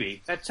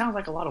 Maybe. That sounds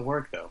like a lot of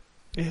work, though.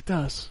 It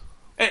does.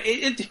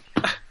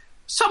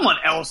 Someone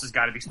else has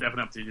got to be stepping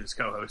up to do this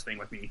co-host thing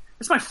with me.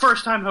 It's my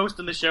first time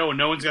hosting the show, and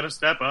no one's got to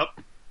step up.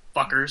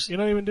 Fuckers. You're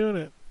not even doing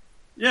it.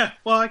 Yeah,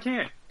 well, I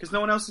can't, because no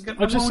one else is going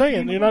to... I'm just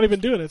saying, you're not even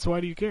doing it, so why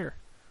do you care?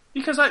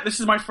 Because this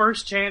is my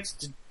first chance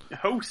to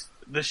host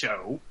the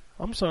show,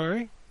 I'm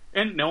sorry.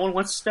 and no one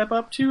wants to step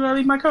up to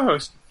be my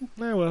co-host.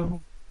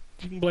 Well,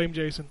 you can blame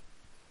Jason.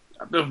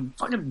 I'm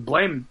fucking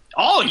blame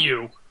all of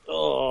you.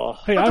 Oh,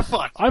 Hey, What the I've,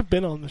 fuck? I've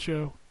been on the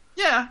show.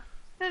 Yeah,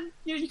 and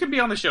you could be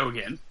on the show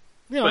again.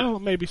 Yeah, But- well,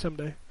 maybe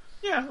someday.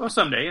 Yeah, well,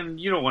 someday, and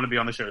you don't want to be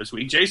on the show this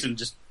week. Jason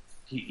just...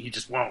 He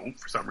just won't,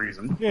 for some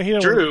reason. Yeah, he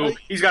don't Drew,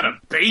 he's got a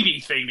baby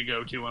thing to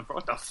go to. And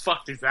what the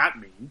fuck does that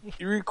mean?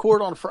 you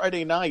record on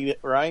Friday night,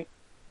 right?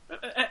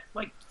 At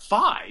like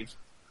 5.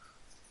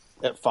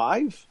 At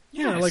 5?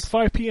 Yeah, Yes. like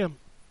 5 p.m.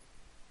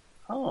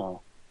 Oh.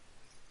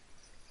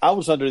 I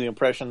was under the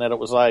impression that it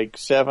was like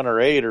 7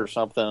 or 8 or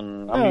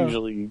something. I'm No.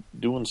 usually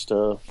doing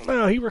stuff.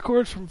 No, he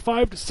records from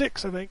 5 to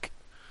 6, I think.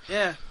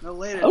 Yeah, no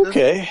later. It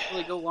Okay. doesn't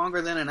really go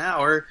longer than an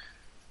hour.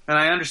 And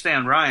I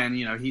understand Ryan.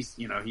 He's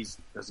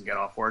doesn't get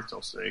off work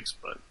till 6,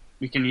 but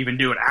we can even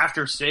do it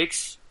after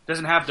 6.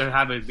 Doesn't have to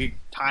have a big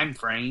time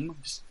frame.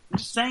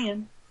 Just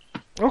saying,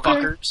 Okay.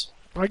 fuckers.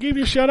 I gave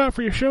you a shout out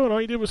for your show, and all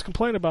you did was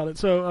complain about it.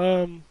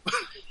 So,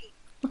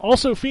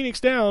 also, Phoenix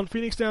Down.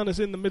 Phoenix Down is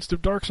in the midst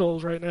of Dark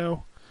Souls right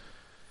now.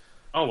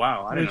 Oh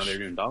wow, I didn't know Which- they were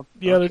doing dog.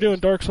 Yeah, they're doing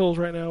Dark Souls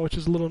right now, which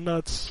is a little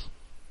nuts.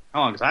 How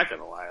long is that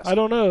gonna last? I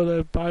don't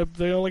know.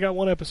 They only got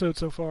 1 episode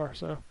so far,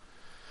 so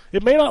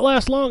it may not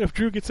last long. If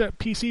Drew gets that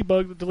PC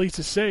bug that deletes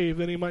his save,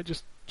 then he might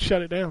just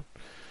shut it down.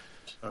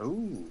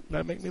 Oh,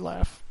 That'd make me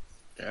laugh.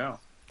 yeah.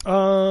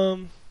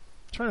 Trying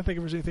to think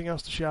if there's anything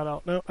else to shout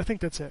out. No, I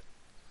think that's it.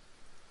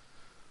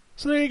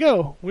 So there you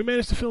go. We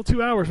managed to fill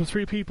 2 hours with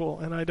 3 people,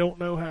 and I don't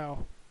know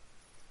how.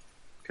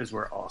 Because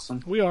we're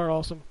awesome. We are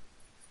awesome.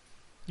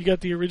 You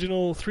got the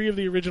original 3 of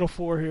the original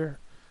 4 here.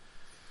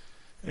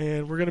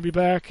 And we're going to be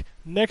back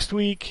next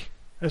week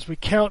as we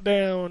count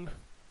down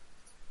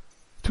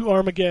to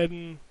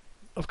Armageddon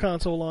of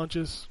console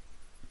launches.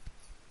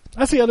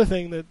 That's the other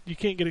thing that you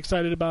can't get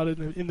excited about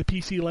in the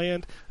PC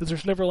land, is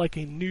there's never like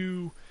a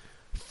new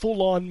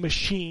full-on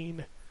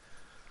machine.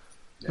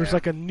 There's Yeah.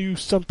 like a new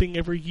something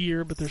every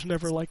year, but there's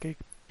never like a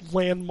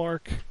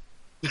landmark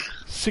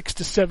 6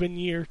 to 7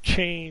 year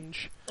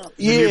change. The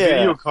new Yeah.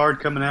 video card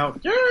coming out.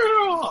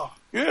 Yeah,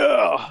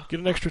 Yeah. Get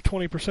an extra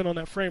 20% on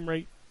that frame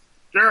rate.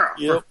 yeah.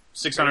 Yep. For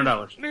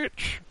 $600.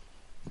 Niche.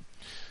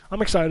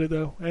 I'm excited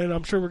though, and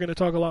I'm sure we're going to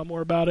talk a lot more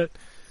about it.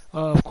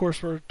 Of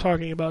course, we're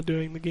talking about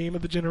doing the Game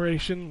of the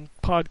Generation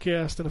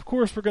podcast, and of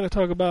course, we're going to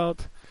talk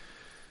about.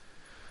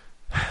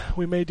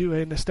 We may do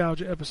a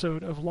nostalgia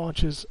episode of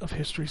launches of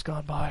History's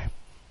Gone By.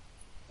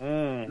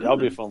 That'll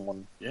be a fun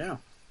one. Yeah.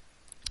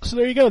 So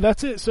there you go.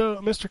 That's it. So,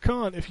 Mr.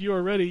 Khan, if you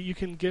are ready, you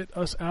can get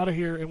us out of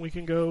here, and we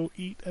can go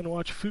eat and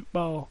watch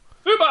football.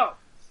 Fubo!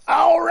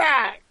 All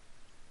right.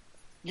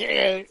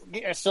 Yeah,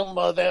 get some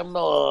of them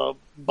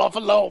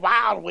Buffalo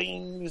Wild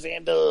Wings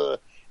and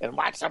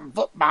watch some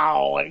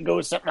football and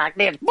go something like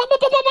this.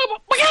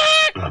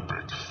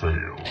 Epic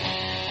fail.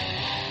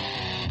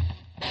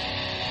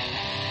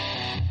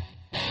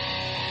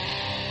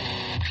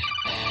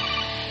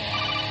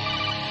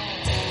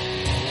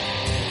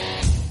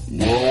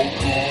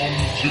 Welcome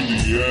to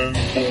the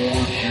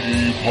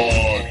N4G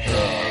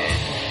podcast.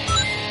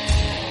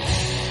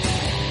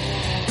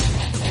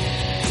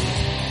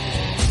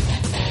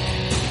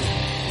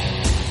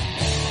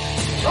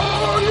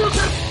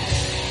 $0.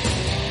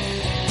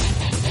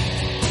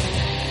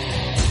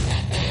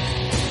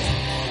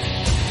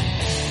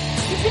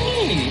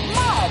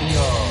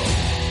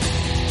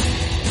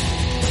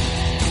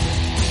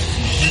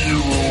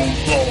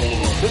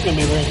 This is going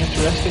to be a very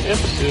interesting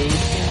episode.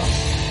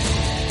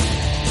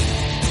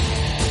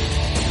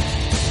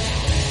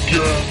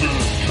 Gather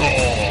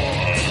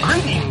time.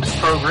 Greetings,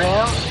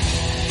 programs.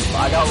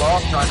 I got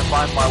lost trying to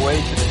find my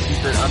way to the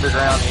secret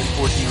underground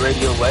N4G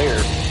radio lair.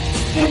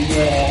 The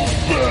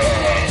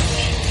Wombat.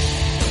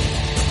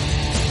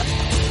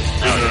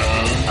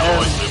 And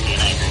always live being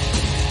angry.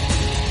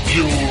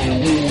 Killer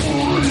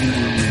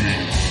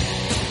Wolverine.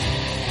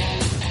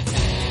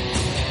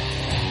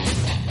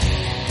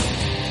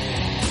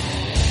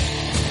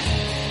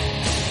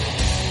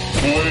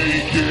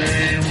 Play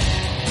games,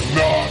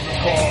 not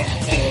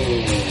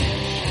consoles.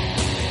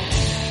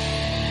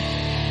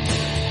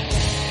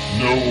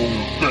 No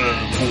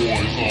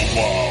fanboys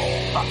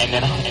allowed. And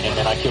then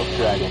I killed the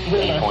dragon.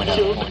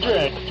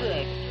 8.0.